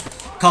Fox.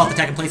 Call out the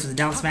tech in place with a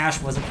down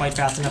smash, wasn't quite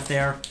fast enough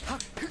there.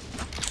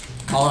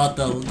 Call out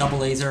the double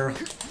laser.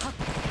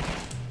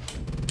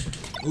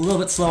 A little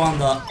bit slow on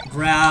the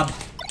grab.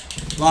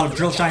 A lot of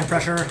drill shine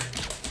pressure.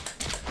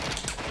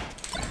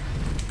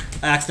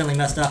 I accidentally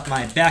messed up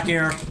my back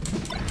air.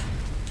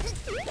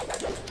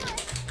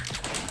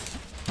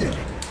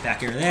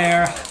 Back air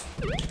there.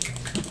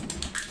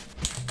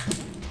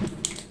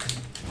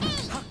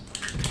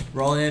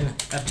 Roll in,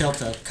 F tilt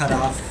to cut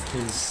off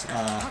his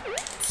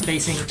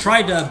spacing.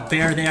 Tried to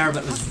bear there,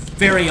 but was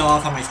very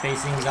off on my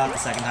spacing. Got it the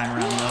second time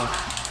around, though.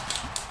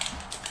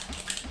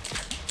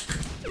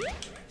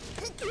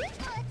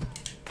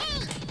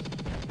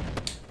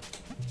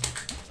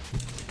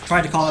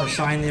 Tried to call out a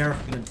shine there.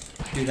 I'm gonna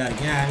do that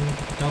again.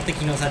 Don't think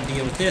he knows how to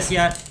deal with this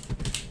yet.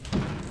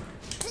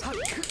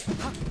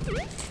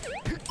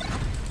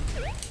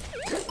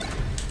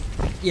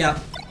 Yeah,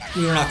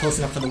 we were not close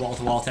enough for the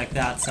wall-to-wall tech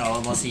that, so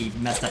unless he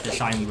messed up the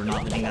shine, we were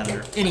not winning that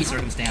under any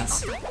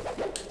circumstance.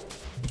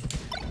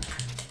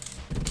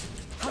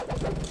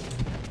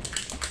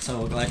 So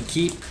we'll go ahead and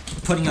keep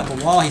putting up a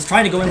wall. He's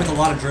trying to go in with a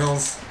lot of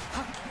drills.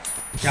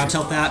 Down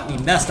tilt that. We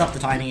messed up the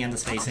timing and the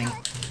spacing.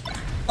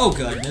 Oh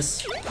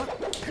goodness.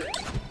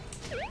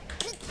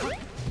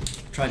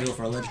 Try to go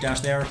for a ledge dash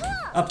there.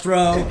 Up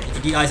throw.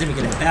 If he DIs him, we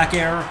get a back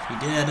air. He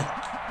did.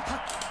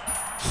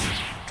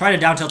 Try to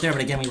down tilt there,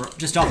 but again, we were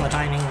just off on the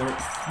timing. We were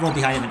rolled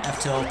behind him in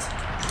F tilt.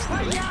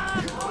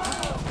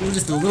 We were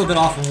just a little bit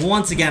off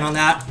once again on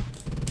that.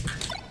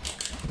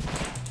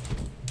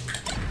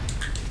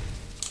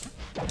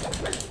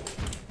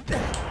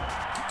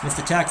 Missed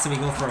attack, so we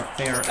go for a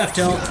fair F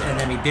tilt, and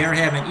then we bear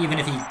him, and even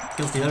if he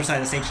goes to the other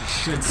side of the stage, he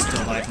should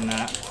still die from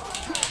that.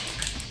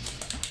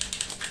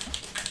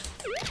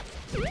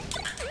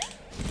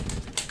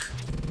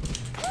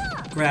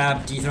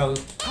 Grab, D-throw.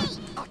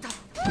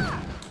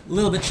 A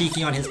little bit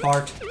cheeky on his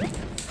part.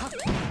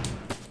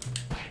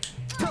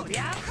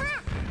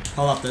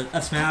 Call out the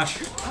F smash.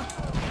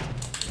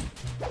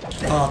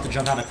 Call out the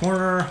jump out of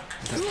corner.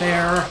 The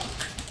fair.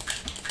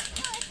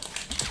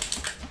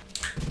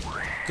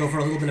 Go for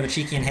a little bit of a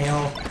cheeky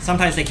inhale.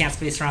 Sometimes they can't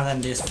space around that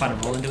and they just kind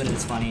of roll into it and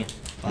it's funny.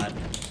 But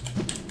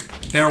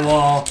fair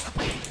wall.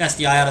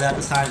 SDI out of that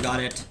this time. Got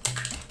it.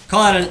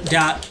 Call out a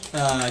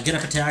get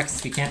up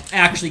attacks. We can't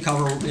actually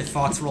cover if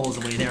Fox rolls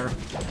away there.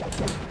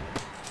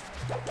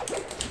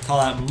 Call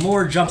out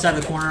more jumps out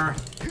of the corner.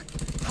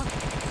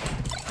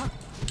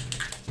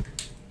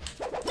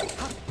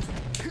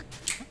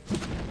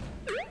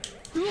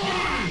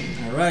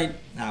 Alright,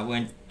 that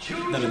went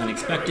better than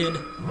expected.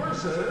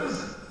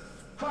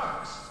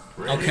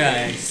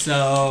 Okay,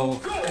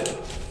 so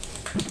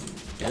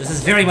yeah, this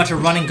is very much a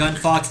running gun.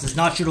 Fox does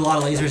not shoot a lot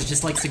of lasers,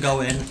 just likes to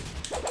go in.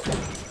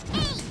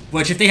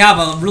 Which, if they have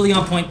a really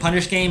on-point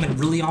punish game and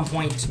really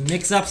on-point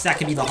mix-ups, that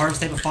can be the hardest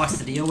type of Fox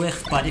to deal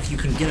with. But if you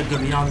can get a good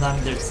read on them,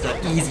 it's the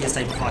easiest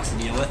type of Fox to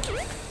deal with.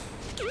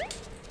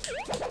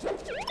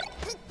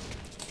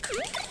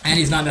 And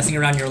he's not messing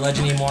around your ledge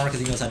anymore because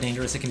he knows how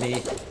dangerous it can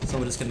be. So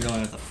we're just going to go in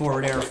with a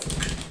forward air.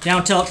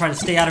 Down tilt, try to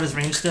stay out of his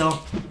range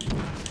still.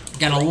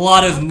 Again, a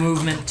lot of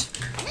movement.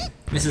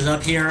 Misses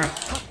up here.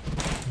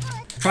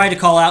 Try to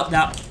call out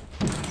that.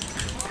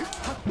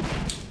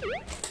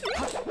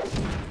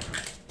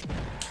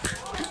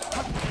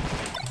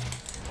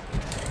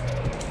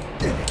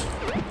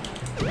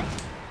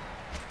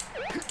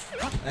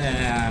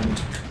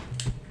 And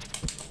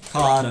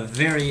call out a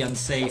very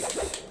unsafe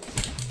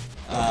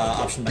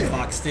option by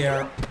Fox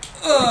there.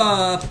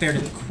 Fair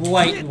didn't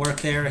quite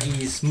work there.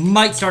 He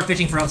might start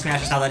fishing for up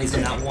smashes now that he's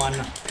done that one.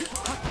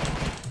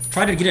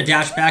 Tried to get a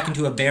dash back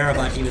into a bear,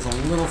 but he was a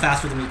little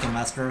faster than we can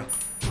muster.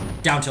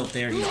 Down tilt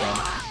there, he's dead.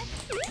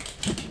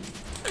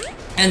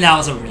 And that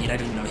was a read. I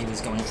didn't know he was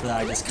going for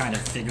that. I just kind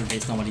of figured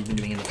based on what he'd been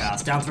doing in the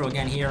past. Down throw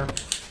again here.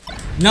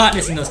 Not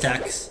missing those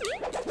techs.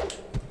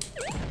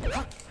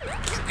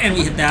 And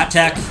we hit that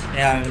tech,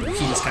 and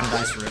he just kind of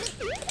dies for it.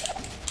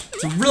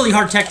 It's a really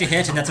hard tech to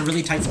hit, and that's a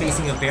really tight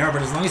spacing of bear,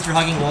 but as long as you're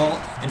hugging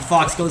wall, and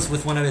Fox goes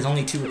with one of his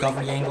only 2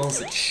 recovery angles,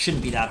 it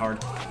shouldn't be that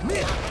hard.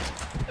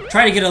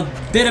 Try to get a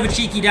bit of a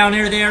cheeky down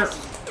air there.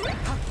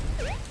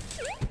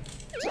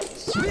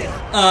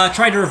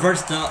 Tried to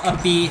reverse the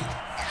up B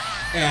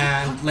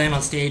and land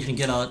on stage and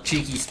get a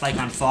cheeky spike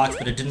on Fox,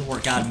 but it didn't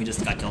work out and we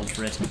just got killed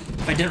for it.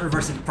 If I didn't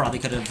reverse it, probably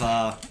could have,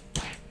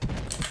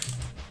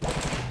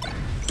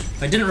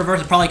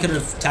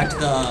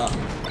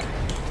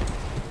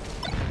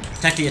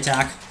 teched the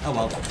attack. Oh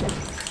well.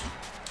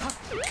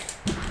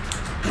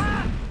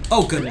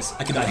 Oh goodness,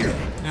 I could die here.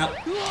 Nope.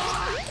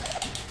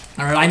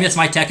 Alright, I missed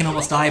my tech and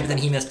almost died, but then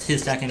he missed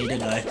his tech and he did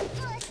die.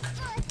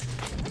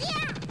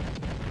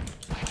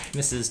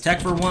 Misses tech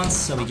for once,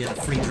 so we get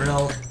a free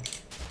drill.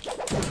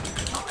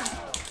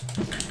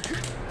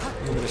 A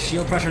little bit of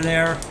shield pressure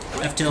there.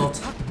 F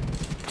tilt.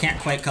 Can't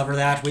quite cover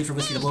that. Wait for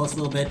Whiskey to blow us a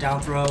little bit. Down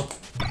throw.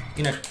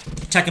 Gonna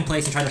tech in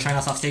place and try to shine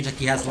us off stage like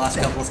he has the last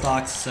couple of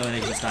stocks, so they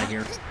just die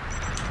here.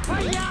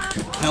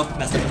 Nope,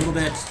 messed up a little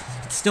bit.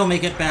 Still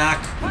make it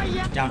back.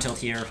 Down tilt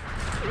here.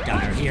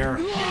 Down air here.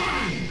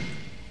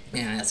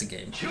 Yeah, that's a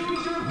game.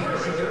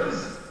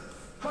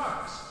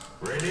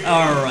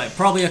 Alright,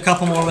 probably a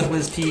couple more with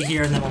Wiz P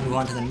here, and then we'll move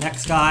on to the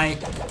next guy.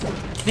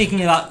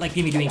 Thinking about like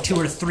maybe doing 2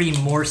 or 3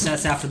 more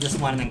sets after this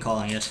one and then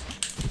calling it.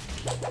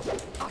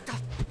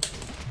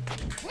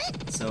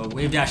 So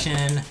wave dash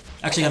in.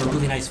 Actually got a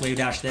really nice wave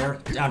dash there.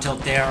 Down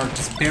tilt there,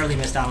 just barely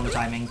missed out on the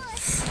timing.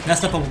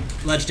 Messed up a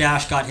ledge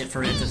dash, got hit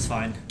for it, it's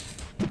fine.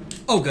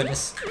 Oh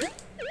goodness.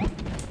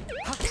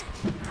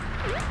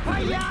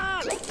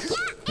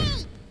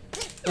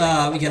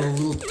 We get a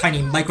little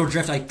tiny micro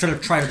drift. I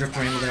tried to drift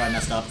around there, I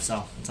messed up,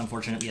 so it's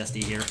unfortunate we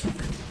SD here.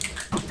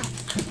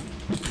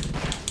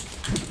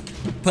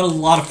 Put a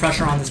lot of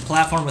pressure on this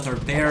platform with our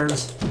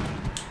bears.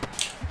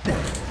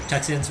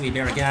 Texans, we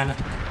bear again.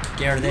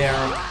 Bear there.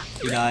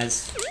 He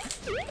dies.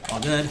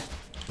 All good.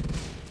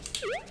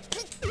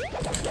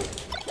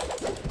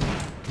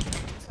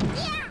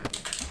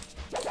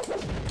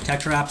 Tech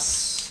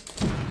traps.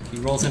 He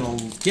rolls in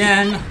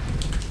again.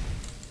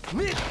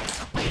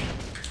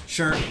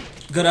 Sure.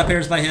 Good up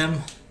airs by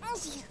him.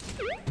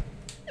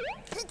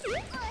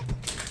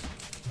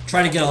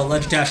 Try to get a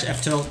ledge dash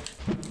F tilt.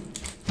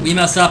 We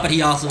mess up, but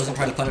he also doesn't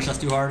try to punish us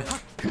too hard.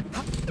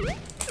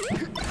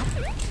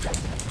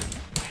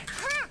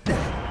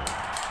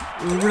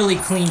 Really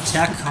clean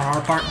tech on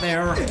our part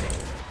there.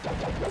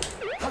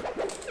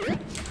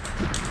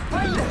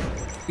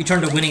 We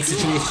turned a winning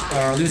situation,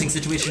 or losing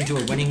situation into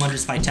a winning one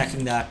just by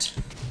teching that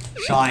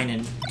shine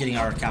and getting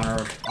our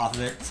counter off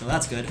of it, so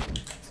that's good.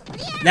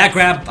 That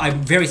grab,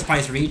 I'm very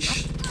surprised to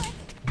reach.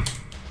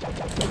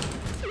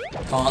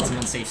 Call out some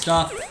unsafe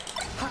stuff.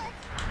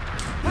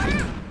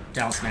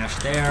 Down smash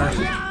there.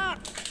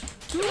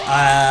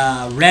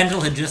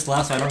 Randall had just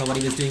left, so I don't know what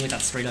he was doing with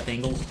that straight up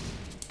angle.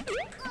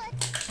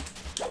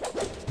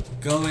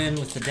 Go in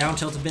with the down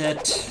tilt a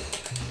bit.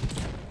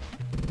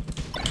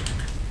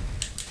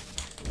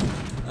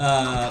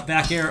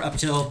 Back air, up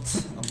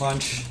tilt, a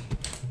bunch.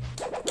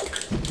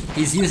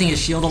 He's using his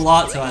shield a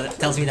lot, so that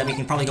tells me that we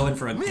can probably go in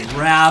for a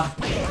grab.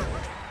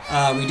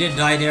 We did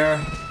die there.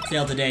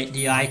 Failed to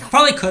DI.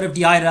 Probably could have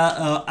DI'd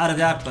out of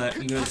that, but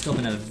we would have still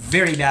been in a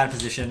very bad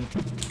position.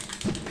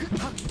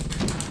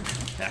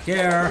 Back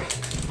air.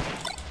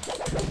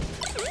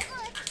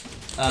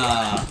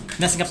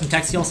 Messing up some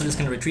tech skills, so I'm just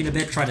going to retreat a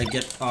bit, try to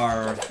get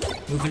our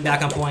movement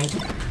back on point.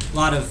 A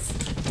lot of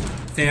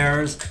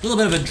fairs. A little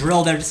bit of a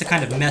drill there just to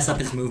kind of mess up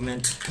his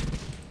movement.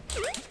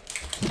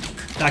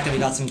 The fact that we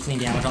got some clean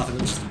damage off of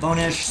it was just a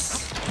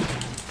bonus.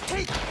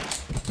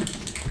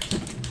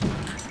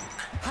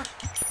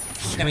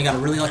 And we got a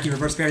really lucky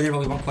reverse barrier there,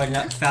 but we weren't quite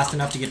fast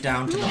enough to get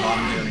down to the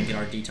bottom there and get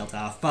our detailed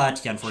off.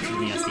 But yeah,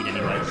 unfortunately, SD'd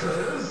anyway.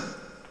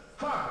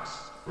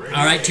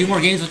 Alright, 2 more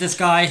games with this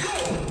guy.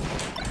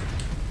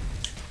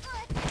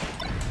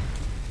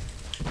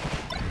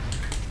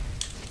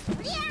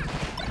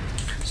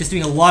 Just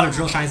doing a lot of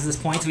drill shines at this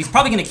point, so he's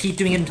probably going to keep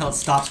doing it until it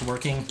stops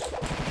working.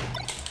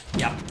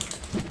 Yeah.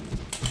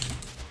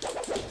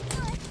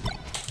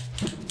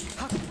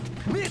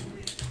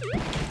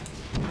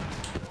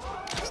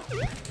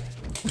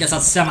 I guess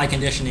that's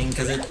semi-conditioning,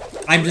 because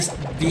I'm just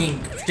being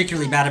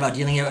particularly bad about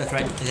dealing with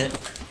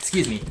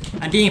excuse me.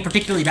 I'm being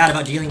particularly bad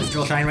about dealing with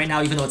drill shine right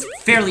now, even though it's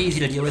fairly easy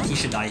to deal with. He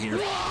should die here.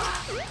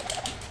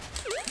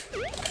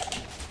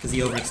 Because he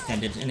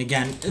overextended. And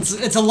again,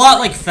 it's a lot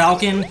like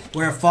Falcon,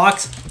 where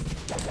Fox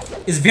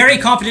is very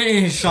confident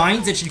in his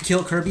shines. It should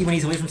kill Kirby when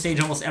he's away from stage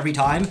almost every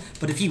time.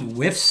 But if he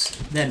whiffs,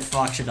 then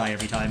Fox should die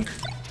every time.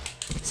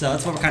 So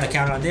that's what we're kind of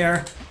counting on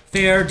there.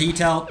 Fair,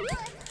 detail.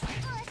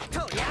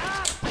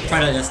 Try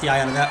to SDI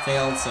out of that,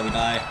 failed, so we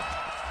die.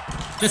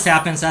 Just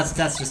happens, that's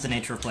just the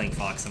nature of playing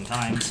Fox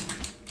sometimes.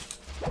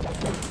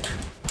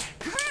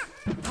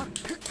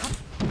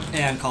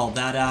 And called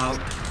that out.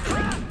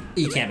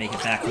 He can't make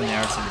it back from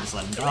there, so we just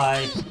let him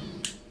die.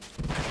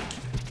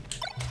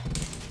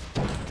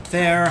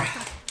 Fair.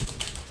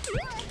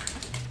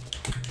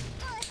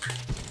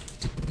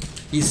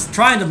 He's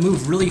trying to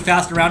move really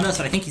fast around us,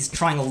 but I think he's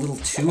trying a little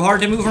too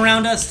hard to move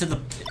around us to the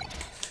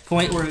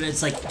point where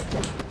it's like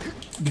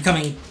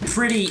becoming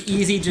pretty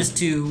easy just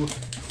to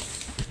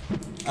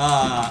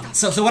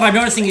so what I'm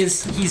noticing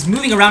is he's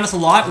moving around us a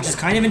lot, which is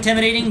kind of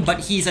intimidating,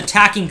 but he's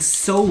attacking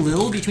so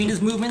little between his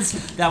movements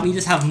that we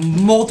just have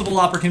multiple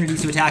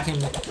opportunities to attack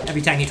him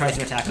every time he tries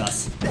to attack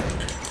us.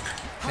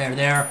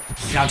 There,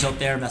 down tilt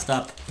there, messed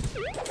up.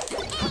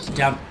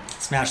 Down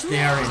smash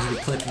there, and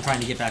he clipped and trying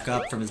to get back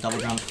up from his double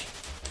jump.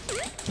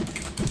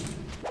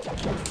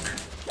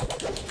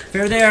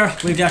 Fair there,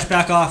 wave dash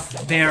back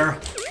off, there.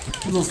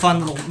 A little fun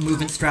little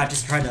movement strat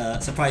just to try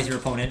to surprise your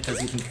opponent,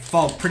 because you can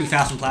fall pretty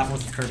fast on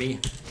platforms with Kirby.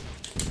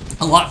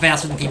 A lot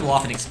faster than people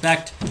often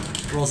expect.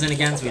 Rolls in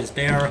again, so we just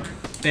bear.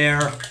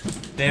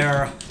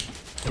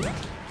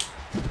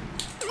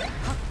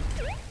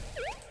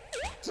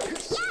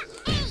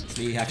 So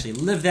we actually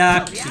lived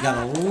that. He got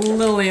a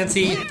little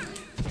antsy.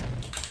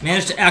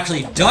 Managed to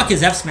actually duck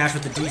his F smash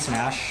with the D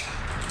smash.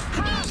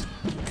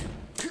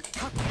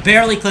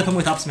 Barely clip him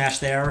with up smash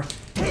there.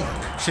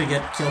 Should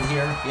get killed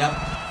here. Yep.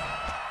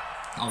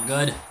 All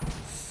good.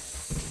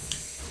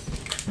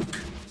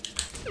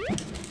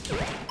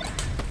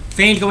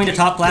 Feigned going to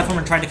top platform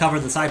and tried to cover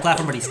the side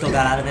platform, but he still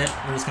got out of it.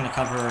 We're just going to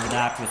cover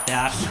that with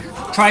that.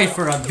 Try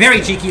for a very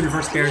cheeky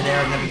reverse bair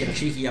there, and then we get a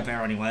cheeky up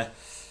air anyway.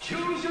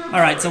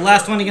 Alright, so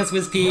last one against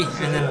WizP,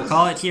 and then we'll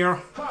call it here.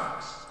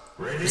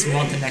 Just move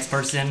on to the next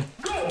person.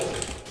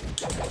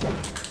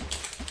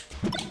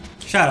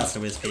 Shoutouts to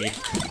WizP.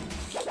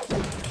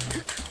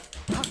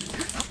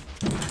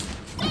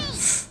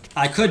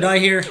 I could die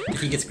here if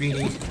he gets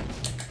greedy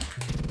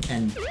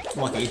and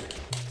lucky.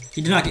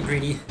 He did not get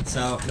greedy,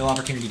 so no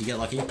opportunity to get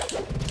lucky.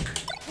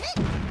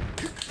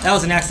 That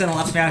was an accidental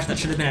up smash that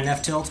should have been an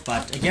F tilt,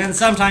 but again,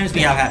 sometimes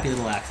we have happy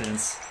little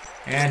accidents.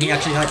 And he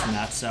actually died from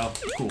that, so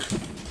cool.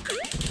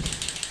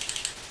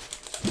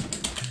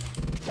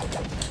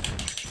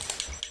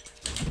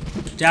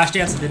 Dash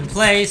dance has been in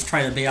place,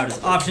 try to bait out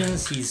his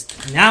options. He's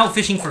now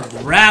fishing for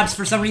grabs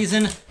for some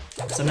reason.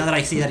 So now that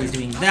I see that he's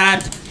doing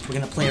that, we're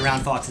gonna play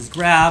around Fox's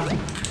grab.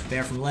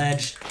 Bear from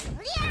ledge.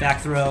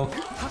 Back throw.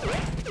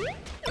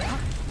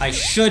 I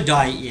should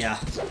die, yeah.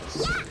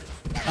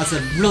 That's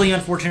a really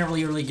unfortunate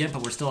really early gimp,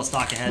 but we're still a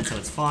stock ahead, so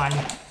it's fine.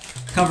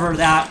 Cover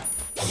that.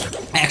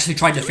 I actually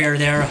tried to fair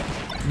there.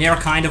 Nair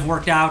kind of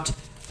worked out.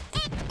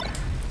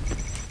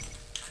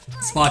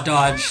 Spot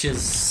dodge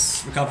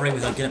is recovering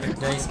without get up in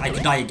place. I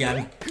could die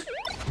again.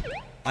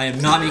 I am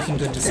not making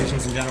good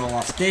decisions in general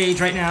off stage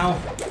right now.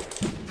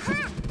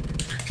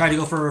 Tried to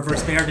go for a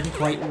reverse fair, didn't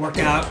quite work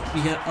out.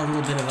 We get a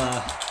little bit of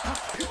a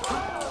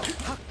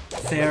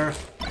fair.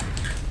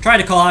 Tried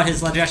to call out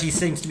his ledge, actually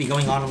seems to be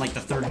going on like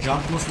the third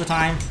jump most of the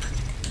time.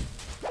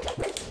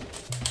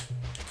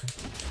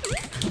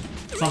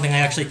 Something I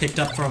actually picked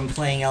up from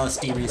playing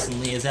LSD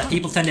recently is that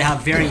people tend to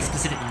have very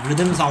specific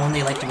rhythms on when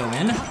they like to go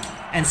in.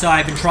 And so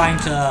I've been trying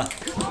to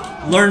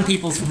learn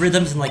people's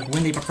rhythms and like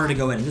when they prefer to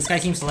go in. This guy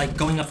seems to like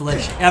going up the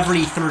ledge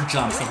every third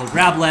jump. So he'll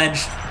grab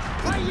ledge,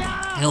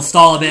 he'll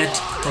stall a bit,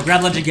 he'll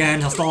grab ledge again,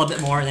 he'll stall a bit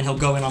more, and then he'll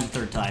go in on the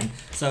third time.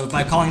 So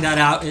by calling that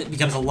out, it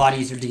becomes a lot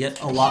easier to get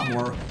a lot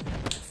more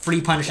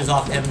free punishes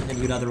off him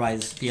than you'd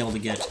otherwise be able to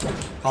get.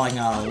 Calling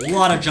a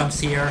lot of jumps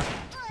here.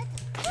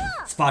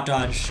 Spot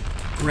dodge,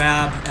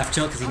 grab, F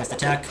tilt because he missed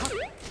attack.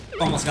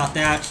 Almost got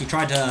that. He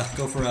tried to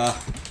go for a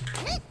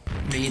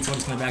read, so I'm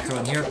just going to back throw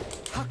him here.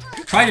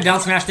 Tried to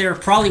down smash there,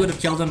 probably would have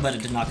killed him, but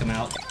it did not come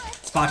out.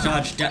 Spot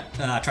dodge,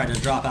 tried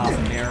to drop out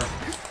from there.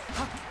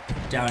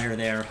 Down air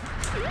there.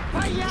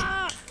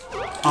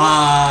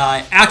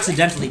 I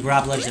accidentally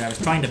grabbed ledge there. I was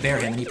trying to bear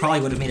him, and he probably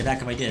would have made it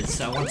back if I did.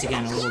 So once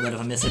again, a little bit of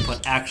a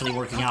misinput actually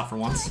working out for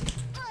once.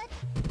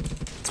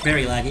 It's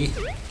very laggy.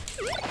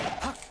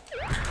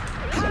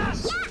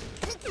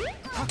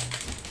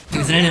 He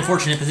was in an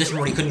unfortunate position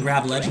where he couldn't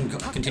grab ledge and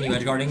continue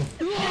edge guarding.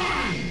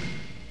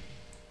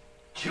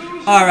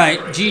 Alright,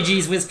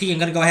 GG's Whispy. I'm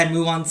gonna go ahead and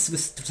move on with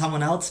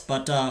someone else,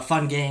 but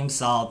fun game,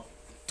 so I'll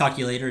talk to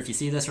you later if you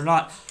see this or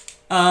not.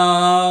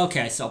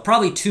 Okay, so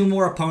probably 2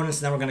 more opponents,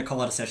 and then we're going to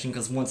call it a session,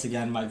 because once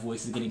again, my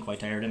voice is getting quite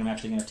tired, and I'm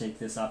actually going to take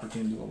this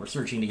opportunity while we're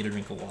searching to get a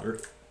drink of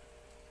water.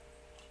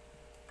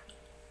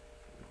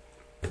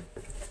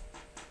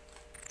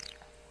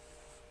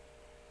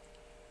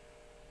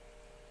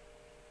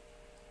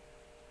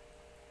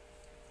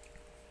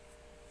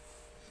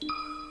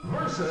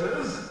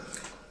 Versus...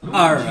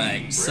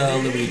 Alright, so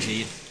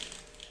Luigi.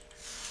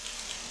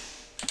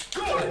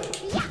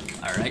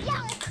 Alright.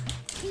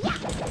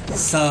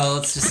 So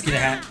let's just get a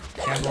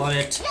handle on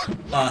it.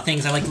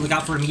 Things I like to look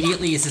out for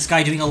immediately. Is this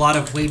guy doing a lot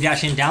of wave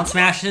dash in down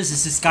smashes?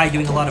 Is this guy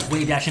doing a lot of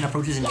wave dash in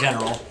approaches in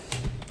general?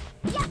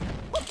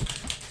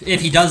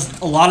 If he does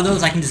a lot of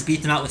those, I can just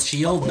beat them out with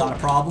shield, not a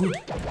problem.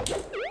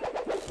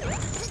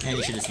 And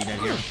he should just be dead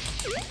here.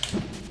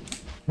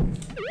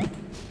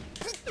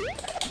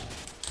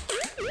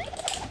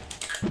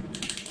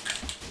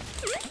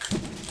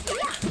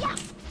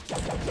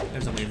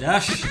 There's a wave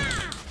dash.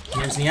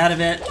 Hears me out of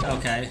it.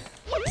 Okay.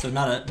 So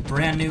not a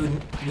brand new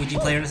Luigi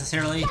player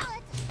necessarily.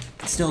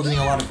 Still doing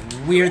a lot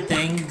of weird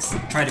things.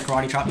 Tried to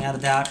karate chop me out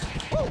of that.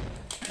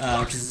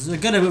 Which is as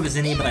good a move as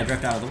any, but I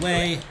drift out of the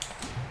way.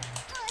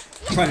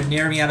 Try to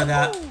nair me out of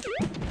that.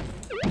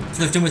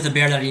 Flipped him with a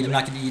bear that I did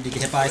not need to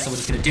get hit by, so we're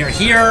just gonna dare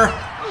here.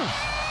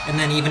 And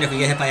then even if we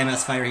get hit by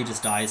MS Fire, he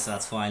just dies, so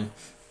that's fine.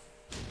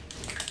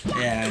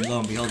 And lo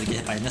and behold, we get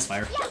hit by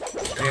Misfire.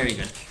 Very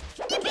good.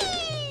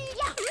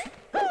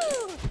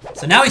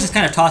 So now he's just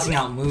kind of tossing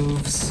out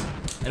moves.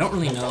 I don't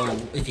really know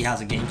if he has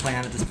a game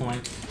plan at this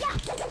point.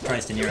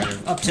 Tries to nair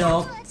it up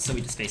tilt, so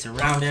we just face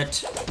around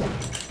it.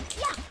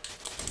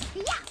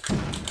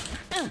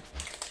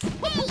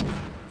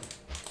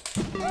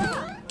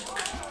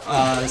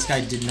 This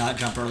guy did not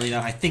jump early though.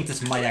 I think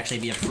this might actually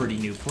be a pretty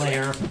new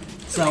player.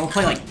 So we'll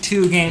play like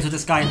 2 games with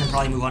this guy and then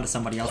probably move on to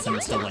somebody else and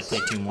we'll still like play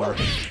 2 more.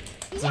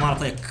 So I want to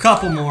play a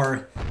couple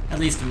more, at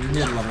least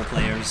mid-level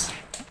players.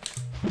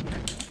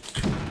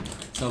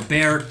 So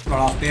bear, run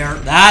off bear.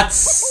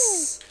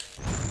 That's...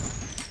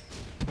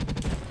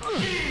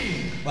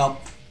 Well,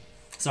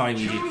 sorry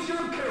Luigi.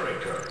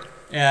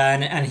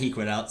 And he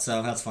quit out,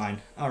 so that's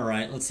fine.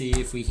 Alright, let's see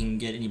if we can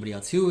get anybody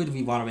else. Who would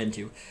we want to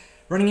into?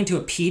 Running into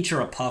a Peach or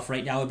a Puff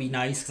right now would be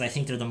nice, because I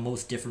think they're the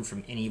most different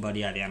from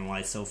anybody I've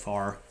analyzed so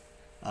far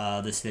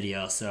this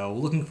video. So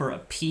looking for a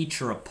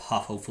Peach or a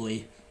Puff,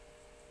 hopefully.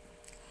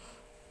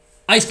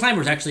 Ice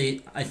Climbers,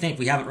 actually, I think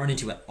we haven't run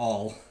into at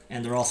all.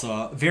 And they're also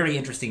a very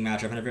interesting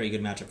matchup and a very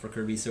good matchup for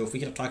Kirby. So if we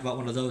could talk about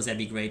one of those, that'd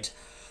be great.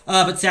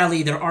 But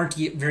sadly, there aren't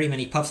very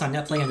many Puffs on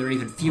Netplay, and there are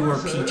even fewer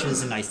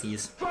Peaches and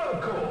Ices.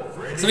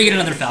 So we get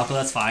another Falco,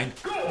 that's fine.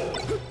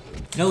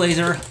 No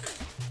laser.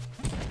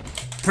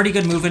 Pretty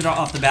good movement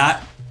off the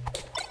bat.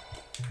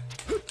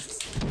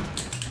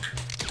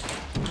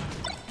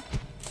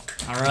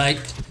 Alright.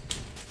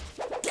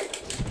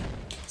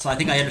 So I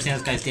think I understand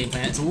this guy's game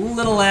plan. It's a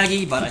little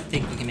laggy, but I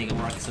think we can make it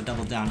work. So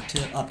double down,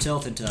 up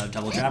tilt into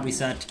double jab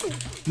reset.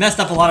 Messed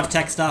up a lot of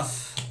tech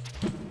stuff,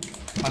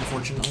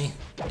 unfortunately.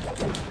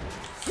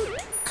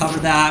 Cover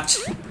that.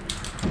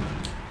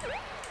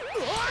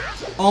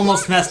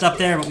 Almost messed up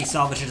there, but we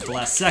salvaged it at the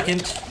last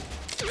second.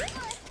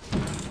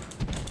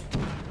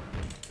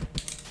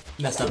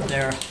 Messed up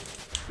there.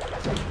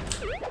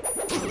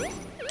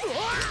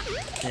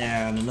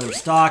 And another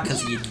stock,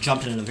 because he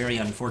jumped in a very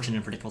unfortunate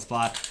and predictable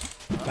spot.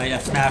 Right,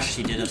 F smash,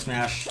 he did F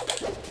smash.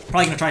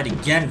 Probably gonna try it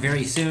again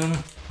very soon.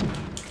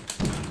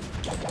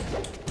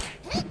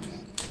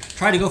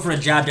 Tried to go for a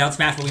jab down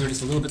smash, but we were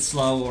just a little bit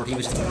slow, or he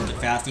was just a little bit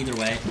fast, either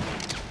way.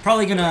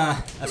 Probably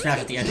gonna F smash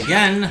at the edge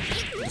again.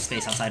 The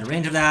space outside of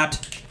range of that.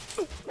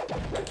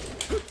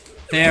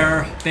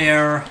 Fair,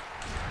 fair.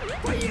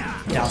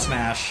 Down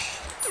smash.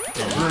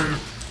 Burn.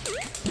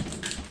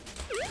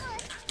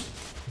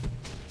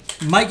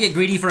 Might get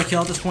greedy for a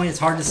kill at this point, it's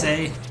hard to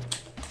say.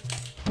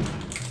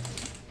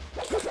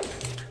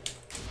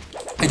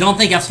 I don't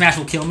think F smash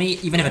will kill me,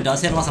 even if it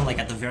does hit, unless I'm like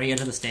at the very edge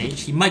of the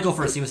stage. He might go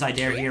for a suicide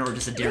dare here, or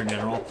just a dare in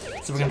general.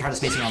 So we're gonna try to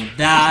space around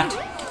that.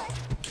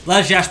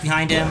 Ledge dash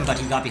behind him, but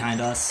he got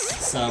behind us.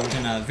 So we're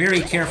gonna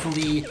very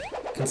carefully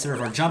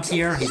conserve our jumps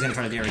here. He's gonna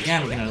try to dare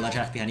again, we're gonna ledge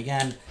dash behind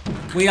again.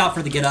 Wait out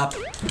for the get up.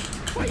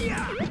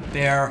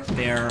 Bear,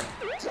 bear.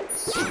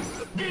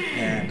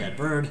 And dead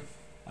bird.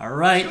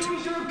 Alright.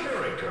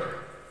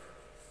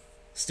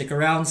 Stick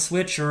around,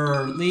 switch,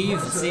 or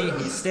leave. Let's see,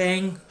 he's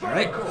staying.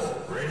 Alright.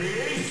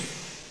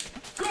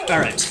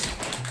 Alright.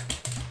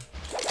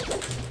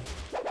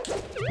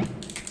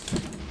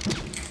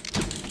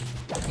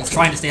 He's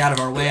trying to stay out of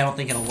our way. I don't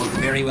think it'll work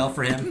very well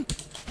for him.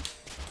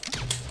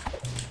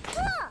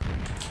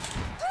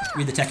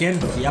 Read the tech in?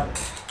 Yep.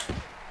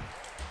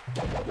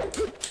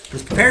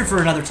 Was prepared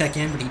for another tech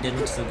in, but he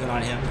didn't, so good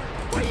on him.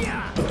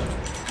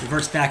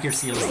 Reverse back here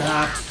seals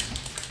that.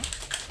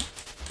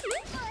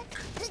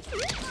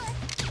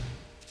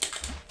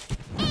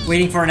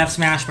 Waiting for an F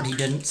smash, but he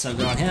didn't, so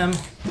good on him.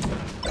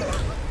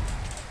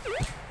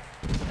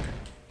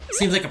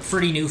 Seems like a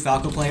pretty new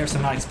Falco player, so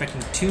I'm not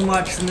expecting too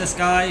much from this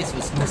guy. So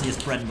it's mostly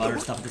just bread and butter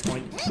stuff at this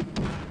point.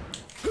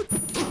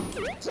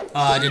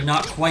 Did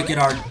not quite get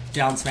our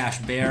down smash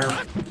bear.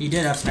 He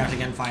did F smash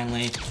again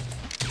finally,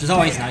 which is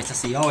always nice to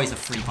see. Always a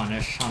free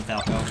punish on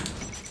Falco.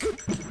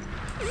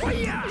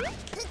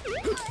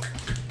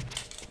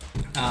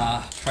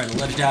 Try to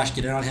ledge dash,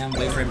 get in on him,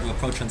 wait for him to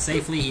approach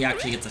unsafely. He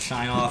actually gets a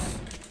shine off.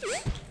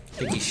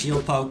 I think he's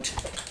shield poked.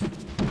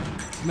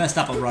 Messed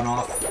up a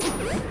runoff.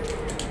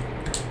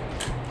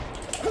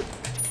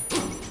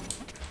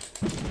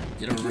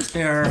 Get a reverse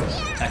bear,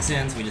 attacks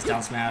in, so we just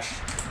down smash.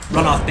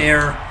 Run off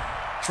bear,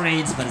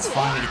 trades, but it's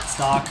fine, we get the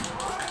stock.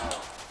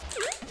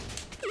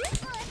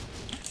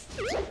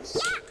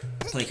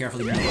 Play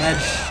carefully around the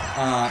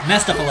ledge.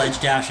 Messed up a ledge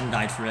dash and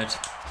died for it.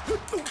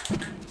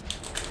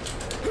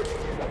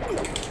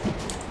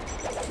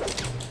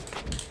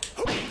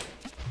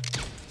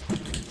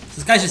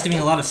 This guy's just doing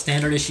a lot of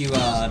standard issue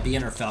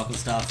beginner Falco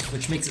stuff,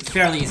 which makes it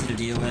fairly easy to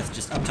deal with.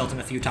 Just up tilt him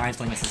a few times,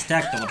 playing his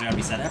tech, double jab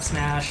reset F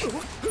smash.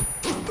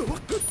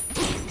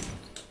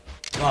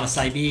 A lot of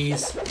side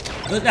Bs.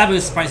 But that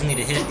was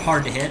surprisingly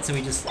hard to hit, so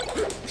we just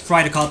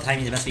try to call the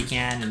timing the best we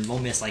can, and we'll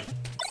miss like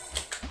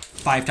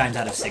 5 times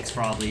out of 6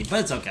 probably,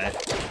 but it's okay.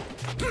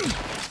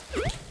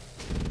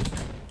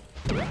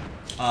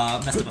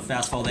 Messed up a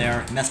fast fall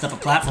there, messed up a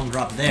platform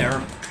drop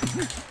there.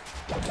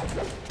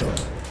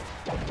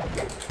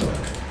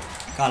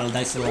 Got a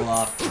nice little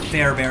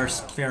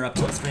fair up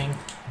tilt string,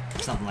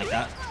 something like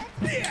that.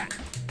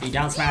 He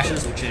down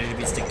smashes, which should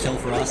be a stick kill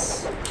for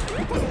us.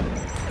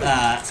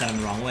 Sent him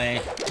the wrong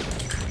way.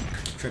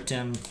 Tripped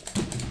him.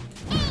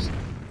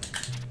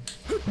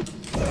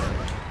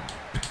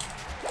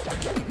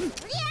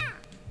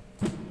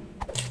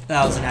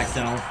 That was an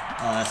accidental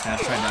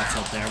smash, tried to up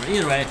tilt there, but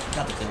either way,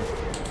 got the kill.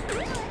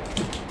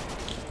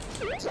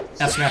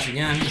 F smash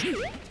again.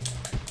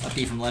 Up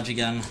B from ledge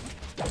again.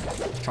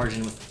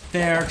 Charging with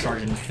fair,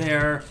 charging with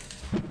fair.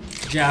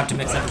 Jab to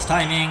mix up his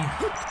timing.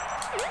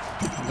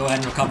 Go ahead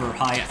and recover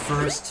high at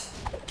first,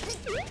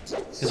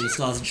 because he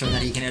still hasn't shown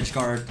that he can edge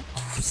guard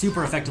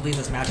super effectively in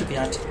this matchup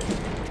yet.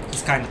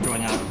 He's kind of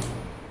throwing out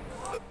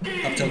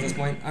up till this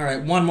point.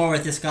 Alright, one more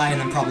with this guy,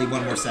 and then probably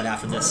one more set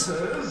after this.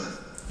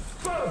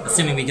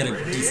 Assuming we get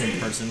a decent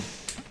person.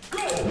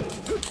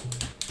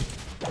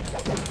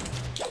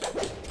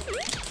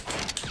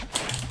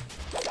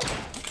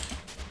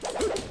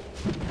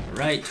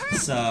 Alright,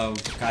 so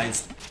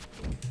guys,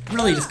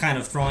 really just kind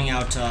of throwing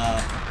out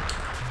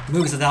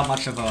moves without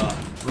much of a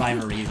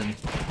rhyme or reason.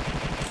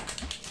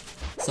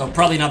 So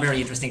probably not very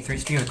interesting for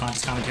stream of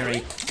conscious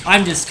commentary.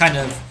 I'm just kind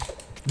of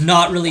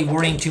not really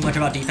worrying too much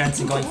about defense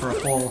and going for a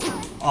full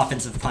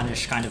offensive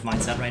punish kind of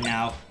mindset right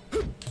now.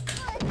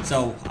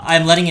 So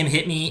I'm letting him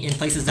hit me in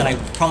places that I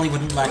probably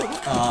wouldn't let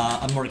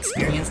a more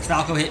experienced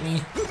Falco hit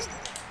me,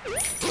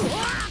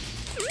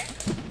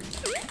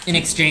 in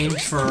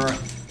exchange for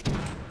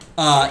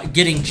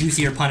getting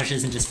juicier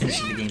punishes and just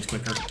finishing the games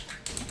quicker.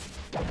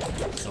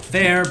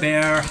 fair,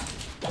 bear.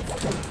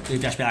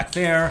 Leave dash back,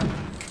 fair.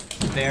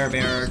 Bear,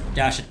 bear,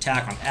 dash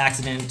attack on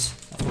accident.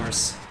 Of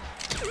course,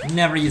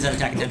 never use that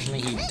attack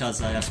intentionally. He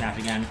does F smash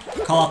again.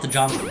 Call out the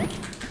jump.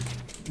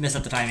 Miss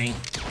up the timing.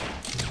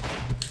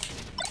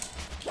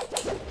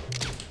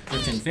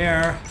 Lift in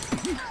fair.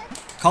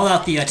 Called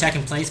out the tech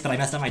in place, but I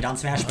messed up my down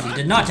smash, but he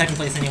did not tech in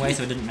place anyway,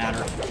 so it didn't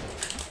matter.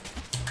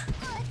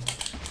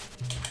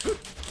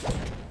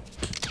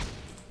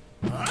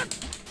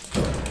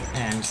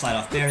 And slide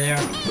off bear there.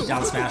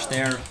 Down smash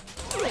there.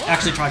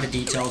 Actually tried to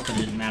detail, but it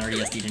didn't matter. He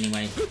SD'd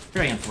anyway.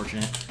 Very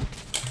unfortunate.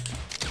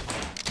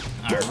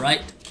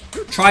 Alright.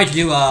 Tried to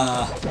do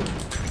a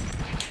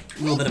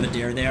little bit of a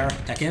dare there.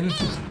 Tech in.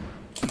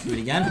 Do it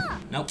again.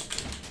 Nope.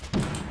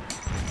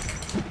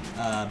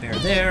 Bear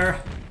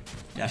there.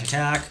 Dash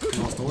attack.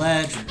 Go off the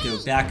ledge. Do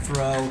a back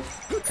throw.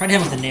 Tried to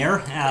hit him with a nair.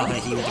 But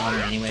he would have done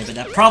it anyway, but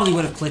that probably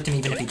would have clicked him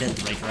even if he did it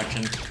the right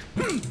direction.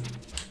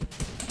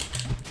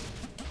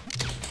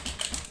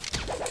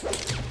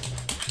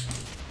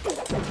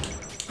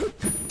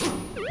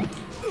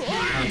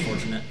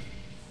 Unfortunate.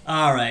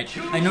 Alright,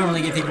 I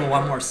normally give people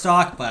one more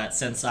stock, but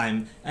since I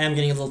am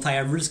getting a little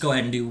tired, we'll just go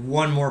ahead and do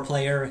one more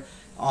player,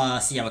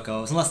 see how it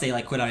goes. Unless they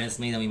like quit out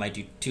instantly, then we might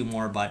do two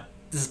more, but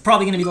this is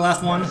probably going to be the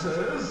last one.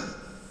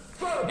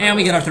 And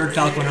we get our third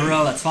Falco in a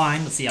row, that's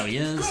fine. Let's see how he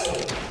is.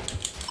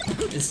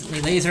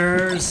 Instantly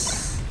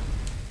lasers.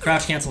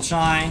 Crouch cancel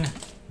shine.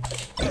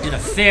 He did a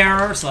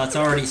fair, so that's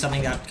already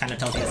something that kind of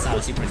tells me it's not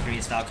a super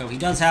experienced Falco. He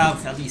does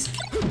have at least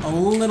a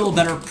little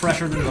better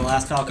pressure than the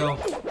last Falco.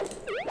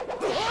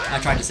 I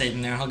tried to save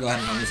him there. I'll go ahead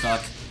and run this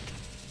stock.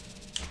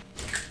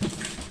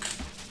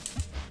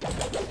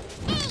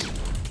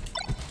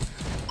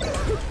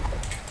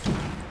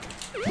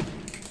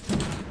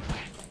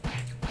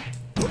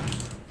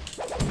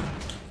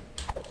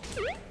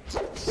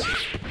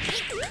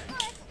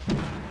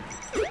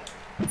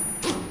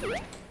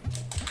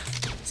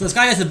 So this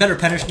guy has a better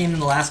punish game than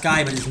the last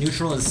guy, but his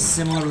neutral is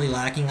similarly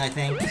lacking, I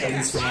think. At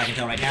least from what I can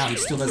tell right now. He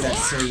still does that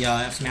silly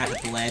F smash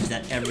at the ledge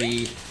that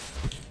every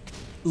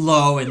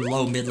low and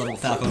low mid-level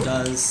Falco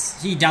does.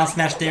 He down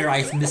smashed there,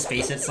 I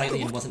misspaced it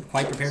slightly and wasn't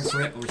quite prepared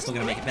for it, but we're still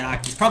gonna make it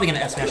back. He's probably gonna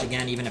F smash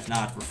again, even if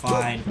not, we're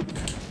fine.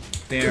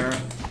 Bear.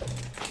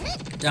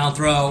 Down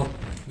throw.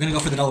 We're gonna go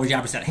for the double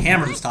jabber set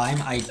hammer this time.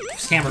 I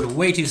hammered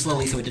way too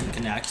slowly so it didn't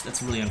connect.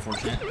 That's really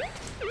unfortunate.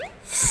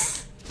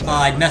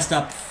 I messed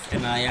up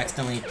and I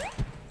accidentally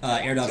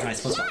air dodge when I was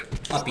supposed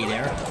to up B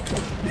there.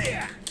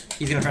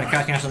 He's gonna try to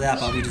crouch cancel that,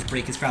 but we just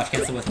break his crouch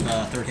cancel with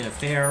the third hit of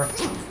fair.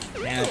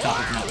 And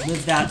Falco cannot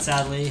live that,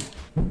 sadly.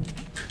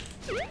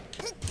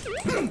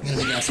 I'm gonna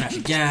do that smash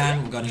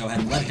again. We're gonna go ahead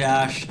and ledge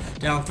dash.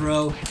 Down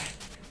throw.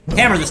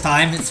 Hammer this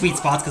time in sweet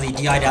spots because he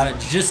DI'd out at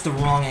just the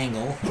wrong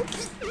angle.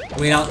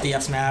 Wait out the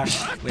F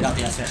smash. Wait out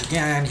the F smash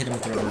again. Hit him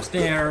with the reverse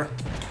bear.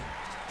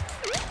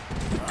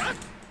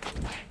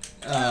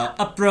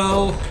 Up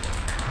throw.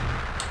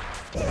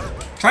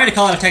 Try to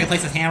call out a tech in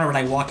place with hammer, but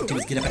I walked into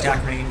his get up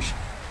attack range.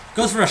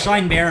 Goes for a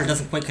shine bear,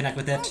 doesn't quite connect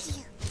with it.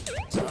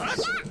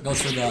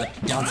 Goes for the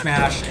down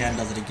smash and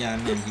does it again,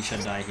 and he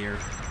should die here.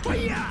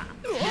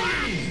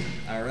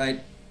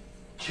 Alright.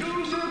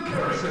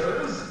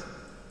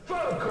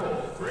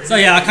 So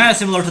yeah, kind of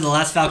similar to the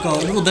last Falco.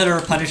 A little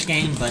better punish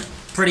game, but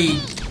pretty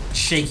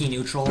shaky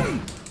neutral.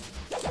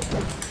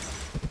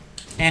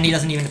 And he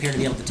doesn't even appear to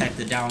be able to tech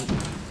the down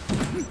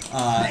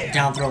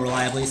throw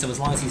reliably, so as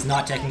long as he's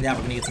not teching that,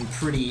 we're gonna get some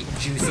pretty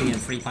juicy and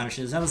free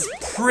punishes. That was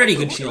pretty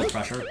good shield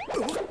pressure.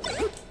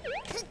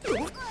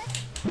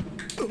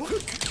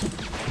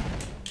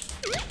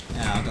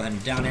 Now I'll go ahead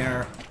and down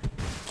air,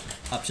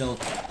 up tilt,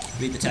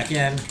 read the tech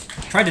in.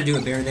 Tried to do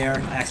a bear there,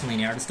 I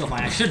accidentally aired. It's still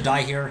fine. I should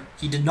die here.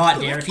 He did not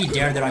dare. If he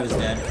dared there, I was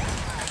dead.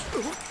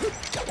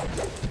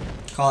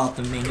 Call out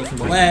the mango from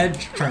the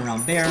ledge, turn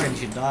around bear, and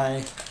he should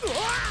die.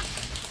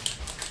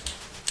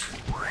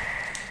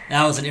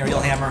 That was an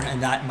aerial hammer,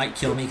 and that might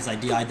kill me because I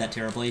DI'd that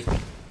terribly.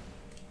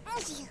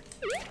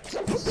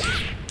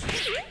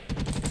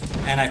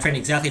 And I trained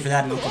exactly for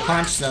that in Uncle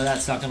Punch, so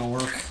that's not going to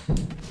work.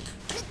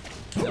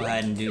 Go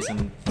ahead and do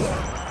some...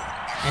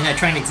 And I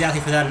trained exactly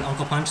for that in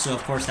Uncle Punch, so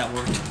of course that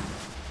worked.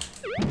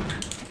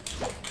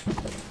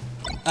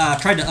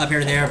 Tried to up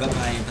air there, but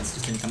my inputs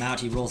just didn't come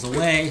out. He rolls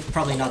away.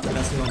 Probably not the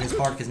best move on his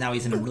part, because now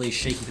he's in a really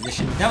shaky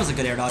position. That was a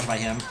good air dodge by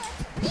him.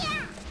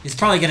 He's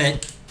probably going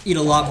to eat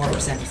a lot more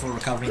percent before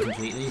recovering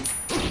completely.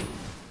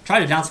 Tried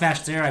to down smash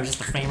there, I was just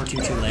a frame or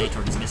two too late,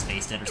 or just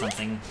misspaced it or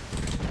something.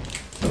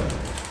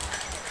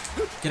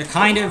 Get a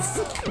kind of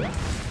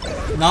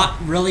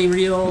not really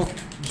real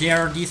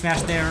dare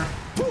D-smash there.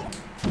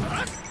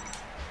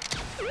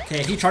 Okay,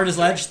 if he charges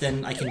ledge,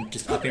 then I can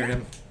just up air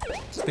him.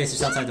 Space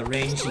just outside the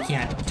range, he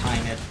can't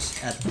time it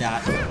at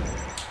that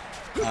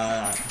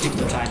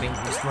particular timing.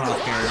 Just run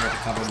off barrier to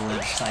cover the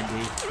ledge side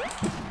B.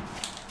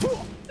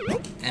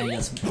 And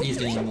he's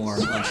doing more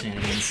ledge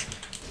shenanigans.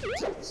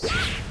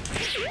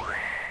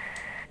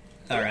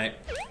 Alright.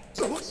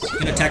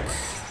 Gonna tech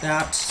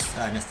that.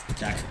 I missed the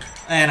tech.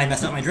 And I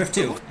messed up my drift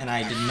too. And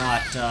I did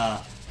not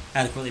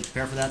adequately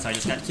prepare for that, so I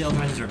just got killed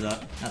and I deserve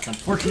that. That's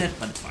unfortunate,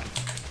 but it's fine.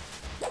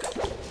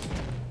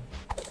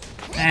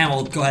 And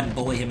we'll go ahead and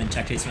bully him and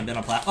tech chase him a bit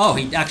on platform. Oh,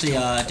 he actually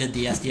did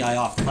the SDI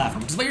off the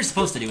platform, which is what you're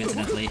supposed to do,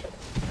 incidentally.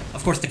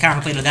 Of course, the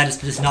counterplay to that is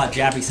to just not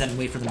jab reset and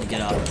wait for them to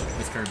get up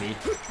with Kirby.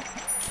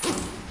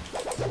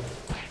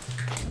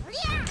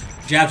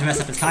 Jab to mess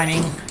up his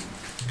timing.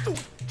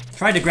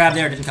 Tried to grab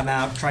there, didn't come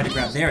out. Tried to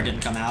grab there,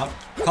 didn't come out.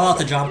 Call out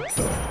the jump.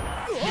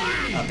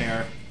 Up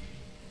air.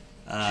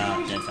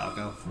 Dead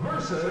Falco.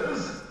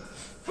 Versus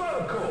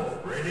Falco.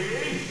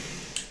 Ready?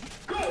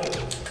 Go!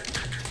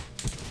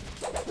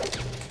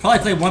 Probably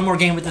play one more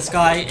game with this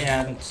guy,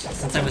 and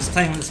since I was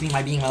planning on this being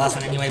my last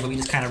one anyway, but we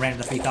just kind of ran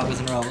into 3 Falcos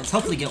in a row, let's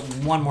hopefully get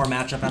one more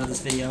matchup out of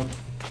this video.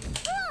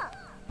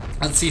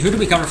 Let's see, who did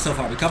we cover so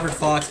far? We covered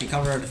Fox, we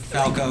covered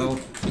Falco,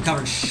 we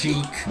covered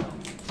Sheik,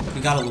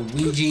 we got a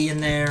Luigi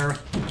in there.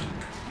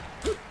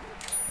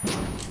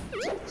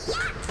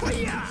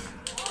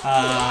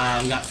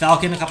 We got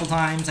Falcon a couple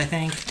times, I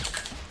think.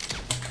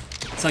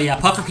 So yeah,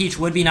 Puffer Peach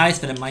would be nice,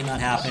 but it might not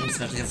happen,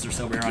 especially since they're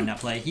so rare on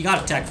Netplay. He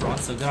got a tech for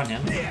once, so good on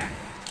him.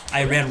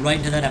 I ran right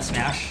into that F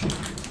smash.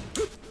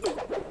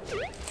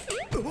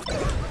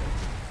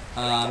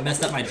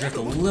 Messed up my drift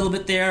a little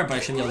bit there, but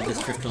I should be able to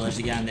just drift the ledge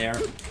again there.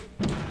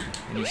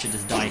 And he should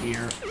just die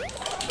here.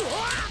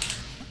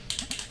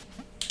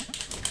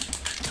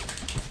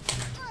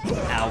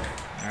 Ow.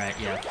 Alright,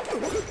 yeah.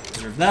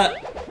 Deserve that.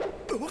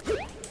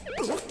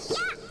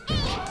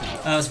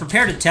 I was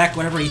prepared to tech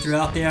whatever he threw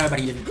out there, but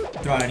he didn't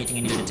throw out anything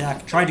he needed to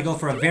tech. Tried to go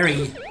for a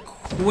very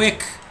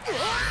quick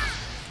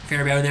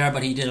fair bear there,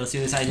 but he did a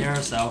suicide there,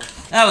 so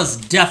that was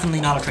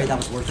definitely not a trade that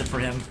was worth it for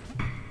him.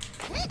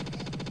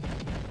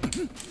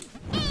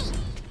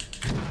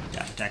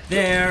 Dash attack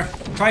there.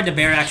 Tried to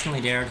bear,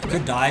 accidentally dared.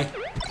 Could die.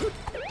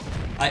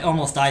 I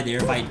almost died there.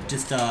 If I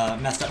just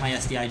messed up my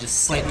SDI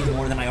just slightly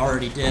more than I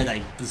already did,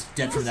 I was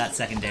dead from that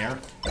second dare.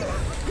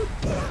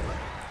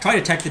 Tried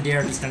to tech the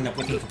dare, just ended up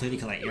whipping completely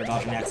because I air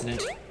dodged an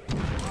accident.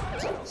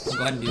 So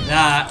go ahead and do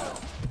that.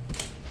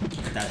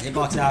 Get that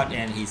hitbox out,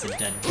 and he's a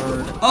dead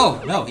bird.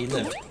 Oh, no, he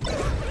lived.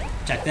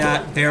 Check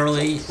that,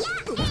 barely.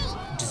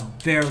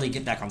 Just barely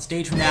get back on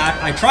stage from that.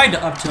 I tried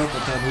to up tilt,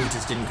 but the move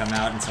just didn't come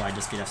out, and so I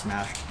just get F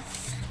smash.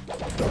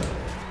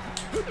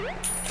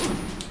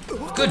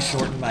 Good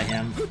shorten by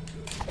him.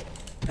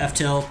 F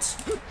tilt,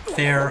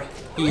 fair.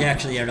 He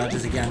actually air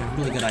dodges again.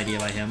 Really good idea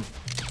by him.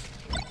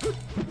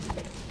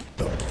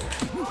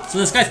 So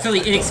this guy's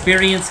clearly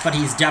inexperienced, but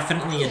he's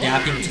definitely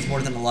adapting, which is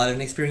more than a lot of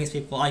inexperienced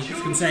people I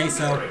can say,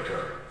 so...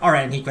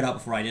 Alright, and he quit out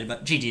before I did,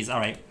 but GG's,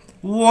 alright.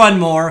 One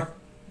more.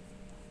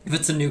 If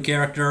it's a new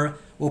character,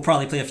 we'll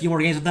probably play a few more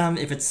games with them.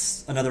 If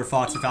it's another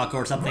Fox or Falco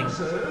or something,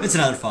 it's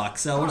another Fox.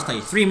 So we'll just play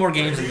 3 more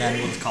games, and then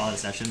we'll just call it a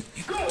session.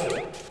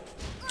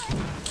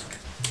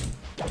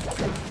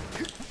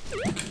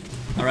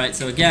 Alright,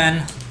 so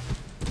again...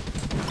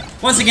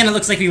 Once again, it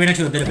looks like we ran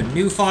into a bit of a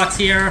new Fox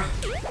here.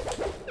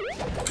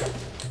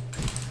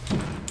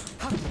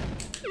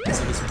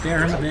 So just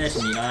bear him a bit,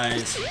 and he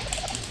dies.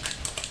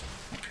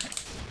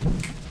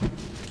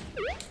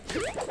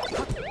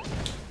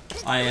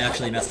 I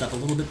actually messed up a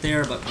little bit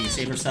there, but we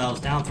saved ourselves.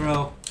 Down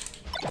throw.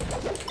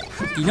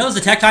 He knows the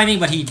tech timing,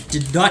 but he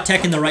did not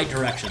tech in the right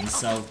direction,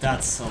 so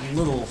that's a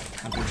little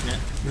unfortunate.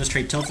 We'll just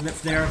trade tilts a bit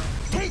there.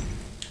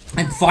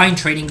 I'm fine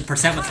trading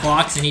percent with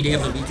Fox any day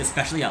of the week,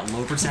 especially at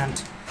low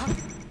percent.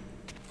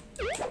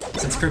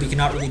 Since Kirby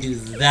cannot really do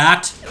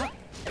that.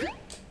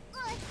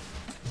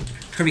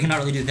 Kirby cannot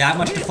really do that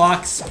much to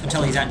Fox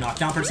until he's at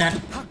knockdown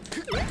percent.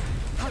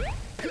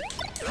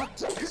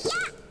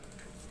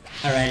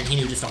 Alright, and he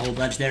knew just a whole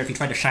ledge there. If he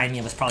tried to shine me,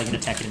 I was probably going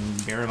to tech it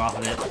and bear him off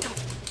of it.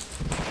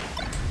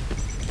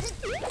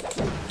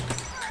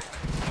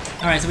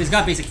 Alright, so he's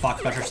got basic Fox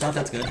pressure stuff.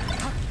 That's good.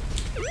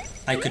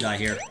 I could die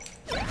here.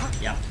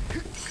 Yeah.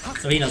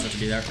 So he knows what to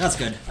do there. That's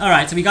good.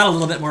 Alright, so we got a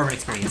little bit more of an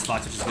experienced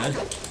Fox, which is good.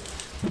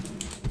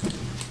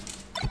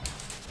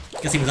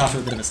 Guess he was off to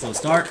a bit of a slow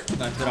start,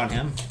 but good on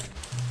him.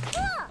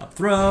 Up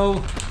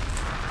throw.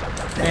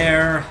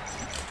 There.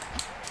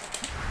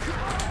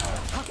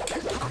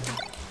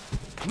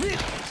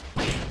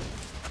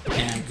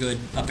 And good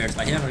up airs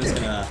by him. We're just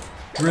gonna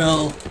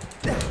drill.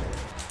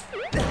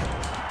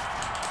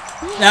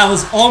 That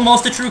was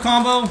almost a true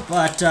combo,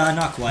 but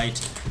not quite.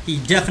 He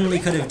definitely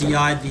could have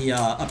DI'd the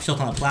up tilt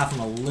on the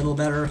platform a little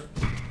better.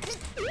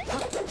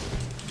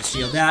 Just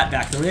shield that,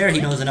 back through there. He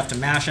knows enough to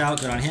mash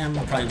out. Good on him.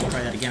 Probably will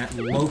try that again at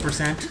low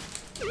percent.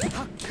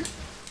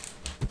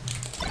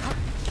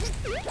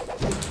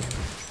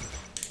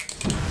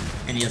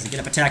 And he doesn't get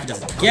up attack. He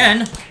does it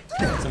again.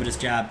 So we just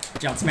jab,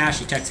 smash.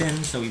 He techs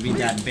in, so we read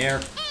that and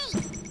bear.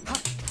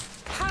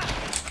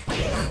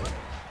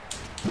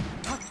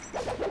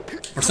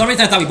 For some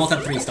reason, I thought we both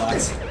had 3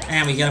 stocks,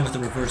 and we get him with the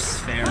reverse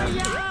fair.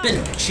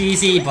 Bit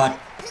cheesy, but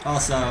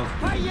also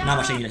not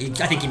much. I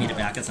think he made it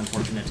back. That's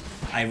unfortunate.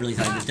 I really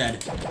thought he was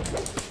dead.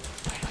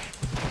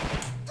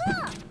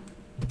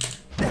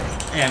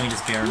 And we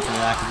just bear him for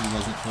that because he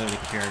wasn't totally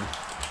prepared.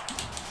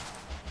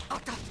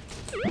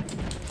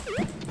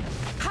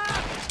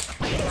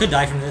 Could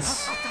die from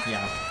this.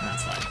 Yeah,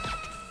 that's fine.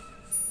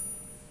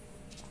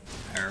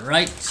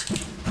 Alright.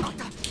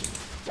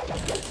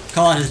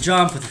 Call out his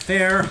jump with a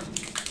fair.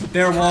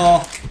 Bear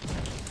wall.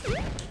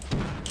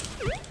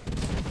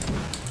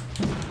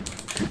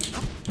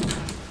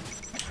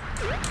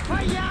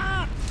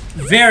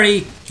 Very,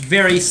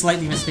 very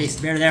slightly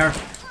misspaced bear there.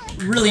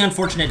 Really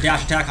unfortunate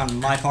dash attack on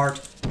my part.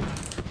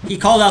 He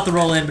called out the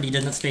roll in, but he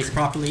didn't space it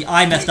properly.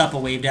 I messed up a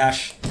wave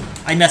dash.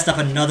 I messed up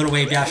another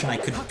wave dash, and I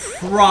could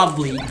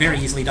probably very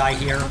easily die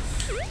here.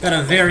 Got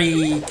a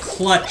very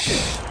clutch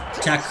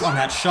tech on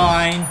that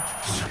shine.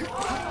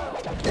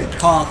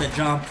 Call out the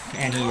jump,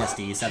 and he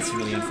SDs. That's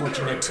really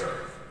unfortunate.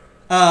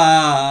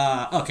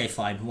 Okay,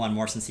 fine. One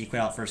more since he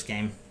quit out first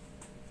game.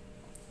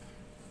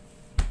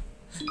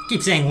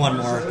 Keep saying one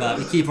more, but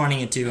we keep running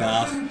into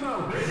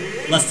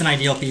less than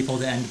ideal people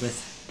to end with.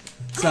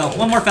 So,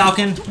 one more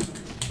Falcon.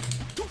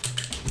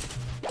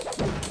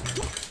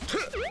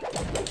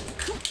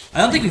 I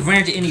don't think we've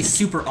ran into any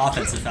super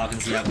offensive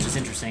Falcons yet, which is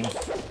interesting.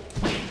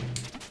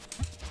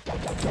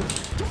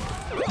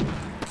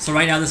 So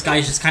right now this guy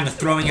is just kind of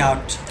throwing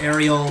out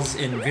aerials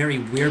in very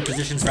weird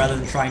positions rather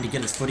than trying to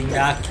get his footing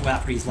back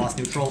after he's lost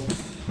neutral.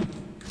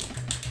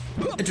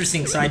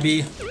 Interesting side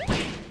B.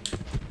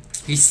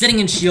 He's sitting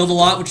in shield a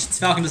lot, which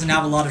Falcon doesn't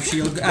have a lot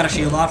of out of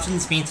shield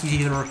options. Means he's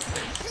either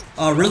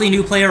a really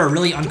new player or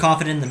really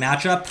unconfident in the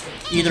matchup.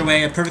 Either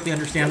way, perfectly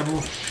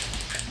understandable.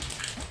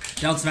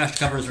 Down smash to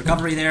cover his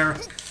recovery there.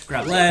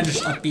 Grab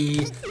ledge, up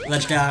B,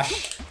 ledge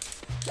dash.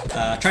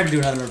 Tried to do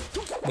another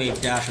wave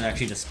dash, and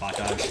actually just spot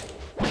dodge.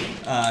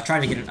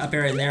 Tried to get an up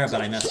air in there,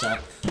 but I messed up.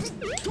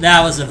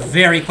 That was a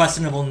very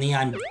questionable knee.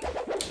 I'm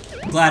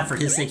glad for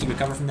his sake he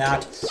recovered from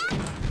that.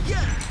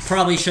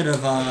 Probably should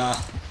have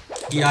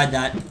DI'd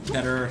that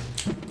better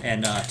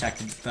and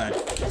attacked it, but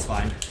it's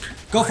fine.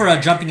 Go for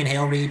a jumping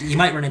inhale read. He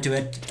might run into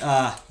it.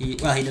 Well, he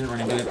didn't run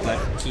into it,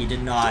 but he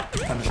did not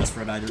punish us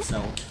for it either,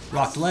 so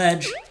rock the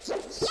ledge.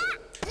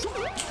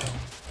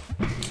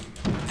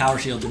 Power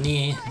shield the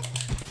knee.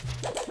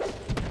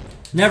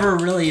 Never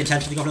really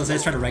intentionally go for those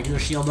guys, try to regular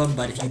shield them,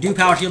 but if you do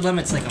power shield them,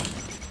 it's like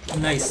a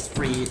nice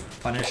free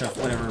punish of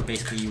whatever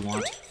basically you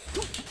want.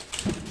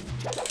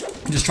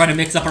 Just try to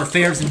mix up our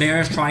fairs and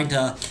bears, trying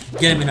to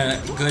get him in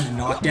a good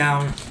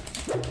knockdown,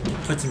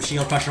 put some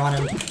shield pressure on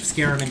him,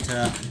 scare him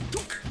into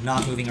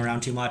not moving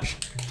around too much.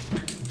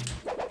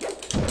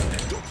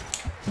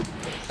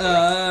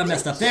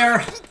 Messed up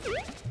there.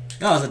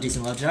 That was a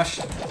decent ledge dash.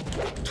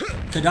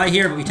 Could die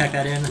here, but we tech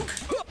that in.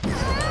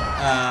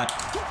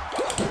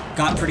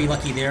 Got pretty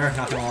lucky there,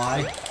 not gonna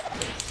lie.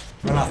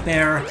 Run off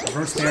bear,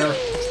 reverse bear.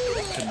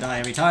 Could die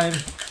every time.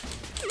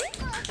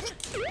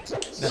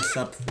 Messed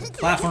up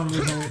platform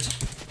movement.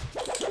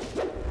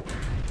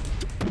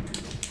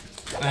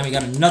 And we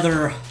got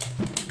another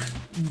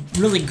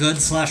really good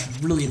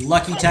 / really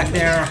lucky tech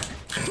there.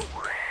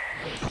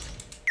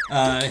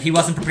 If he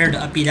wasn't prepared to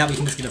up B that, we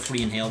can just get a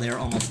free inhale there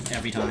almost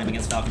every time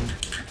against Falcon.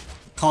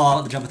 Call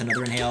out the jump with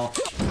another inhale.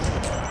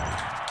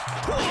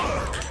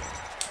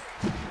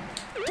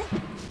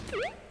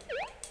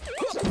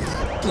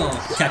 We'll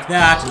tech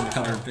that and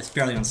recover just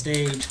barely on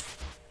stage.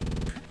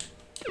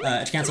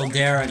 Cancel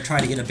dare and try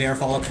to get a bear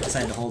follow-up,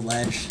 decided to hold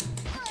ledge,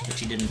 which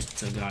he didn't,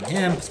 so good on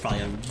him. It's probably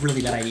a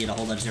really bad idea to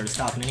hold ledge there to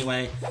stop him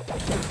anyway.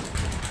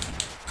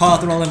 Call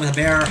out the roll in with a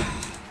bear.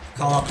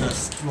 Call out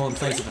the roll in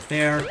place with a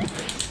fair.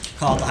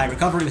 Call out the high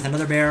recovery with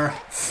another bear.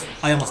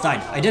 I almost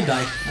died. I did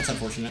die. That's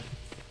unfortunate.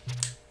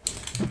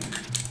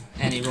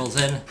 And he rolls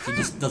in. He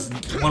just does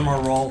one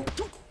more roll.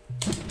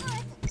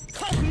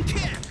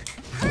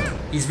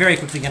 He's very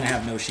quickly going to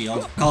have no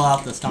shield. Call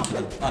out the stomp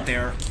with the up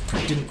air.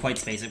 Didn't quite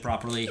space it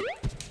properly.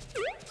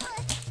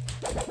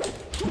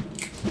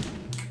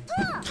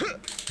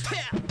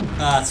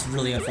 It's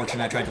really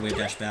unfortunate. I tried to wave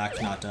dash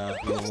back, not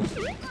roll.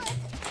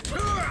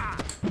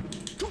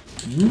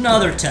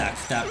 Another tech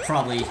that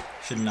probably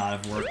should not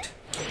have worked.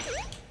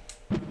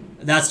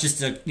 That's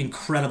just an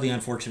incredibly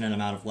unfortunate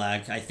amount of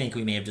lag. I think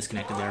we may have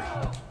disconnected there.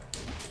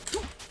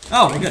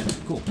 Oh, we're good.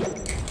 Cool.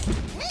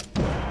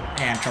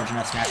 And charge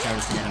enough smash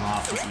powers to get him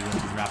off since he went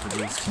his wrap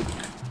reduced.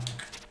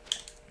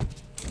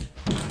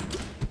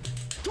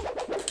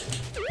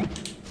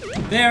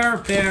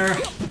 Bear.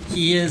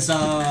 He is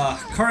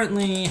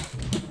currently...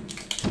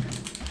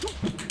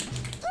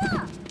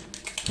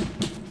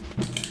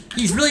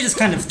 He's really just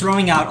kind of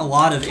throwing out a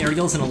lot of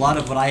aerials in a lot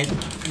of what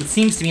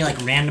seems to me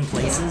like random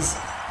places.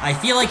 I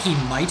feel like he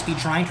might be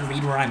trying to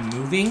read where I'm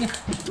moving,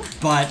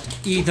 but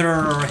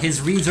either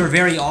his reads are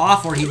very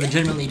off or he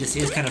legitimately just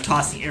is kind of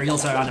tossing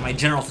aerials around in my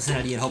general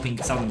vicinity and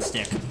hoping some of them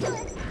stick.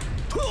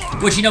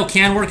 Which, you know,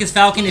 can work as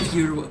Falcon if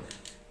you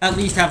at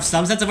least have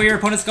some sense of where your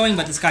opponent's going,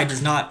 but this guy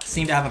does not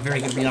seem to have a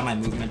very good read on my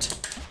movement.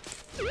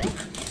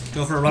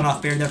 Go for a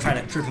run-off bear there, try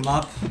to trip him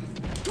up.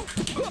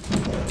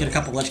 Get a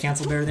couple ledge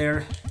cancel bear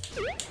there.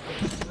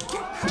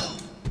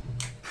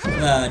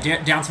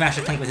 Down smash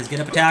the Clink with his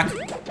get-up attack.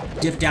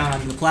 Dip down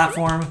onto the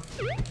platform.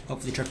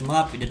 Hopefully trip him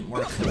up. It didn't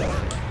work.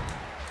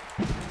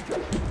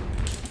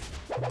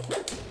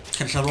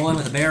 Catch a roll in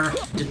with a bear.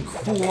 Didn't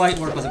quite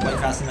work. Wasn't quite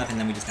fast enough, and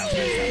then we just down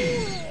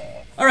smash.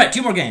 Alright,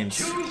 2 more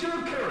games.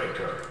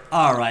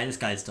 Alright, this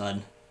guy's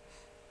done.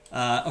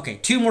 Okay,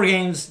 2 more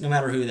games, no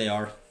matter who they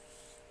are.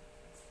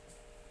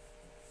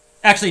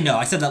 Actually, no,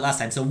 I said that last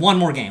time. So one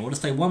more game. We'll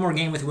just play one more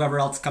game with whoever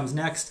else comes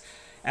next,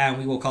 and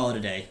we will call it a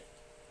day.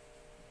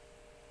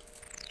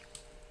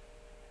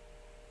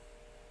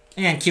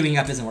 And queuing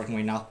up isn't working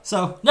right now.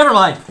 So, never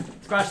mind.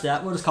 Scratch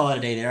that. We'll just call it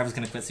a day there. I was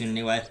going to quit soon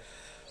anyway.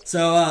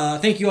 So,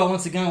 thank you all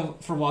once again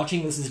for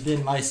watching. This has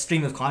been my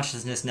Stream of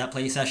Consciousness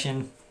Netplay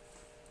session.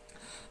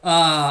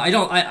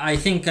 I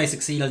think I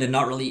succeeded in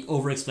not really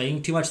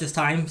over-explaining too much this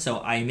time, so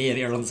I may have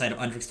erred on the side of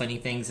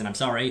under-explaining things, and I'm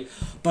sorry.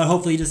 But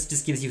hopefully this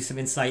just gives you some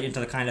insight into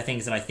the kind of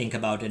things that I think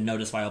about and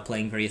notice while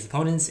playing various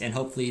opponents, and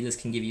hopefully this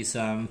can give you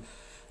some,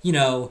 you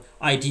know,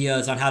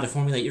 ideas on how to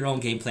formulate your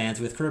own game plans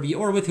with Kirby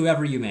or with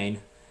whoever you main.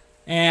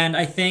 And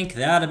I think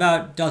that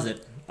about does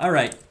it.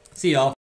 Alright, see y'all.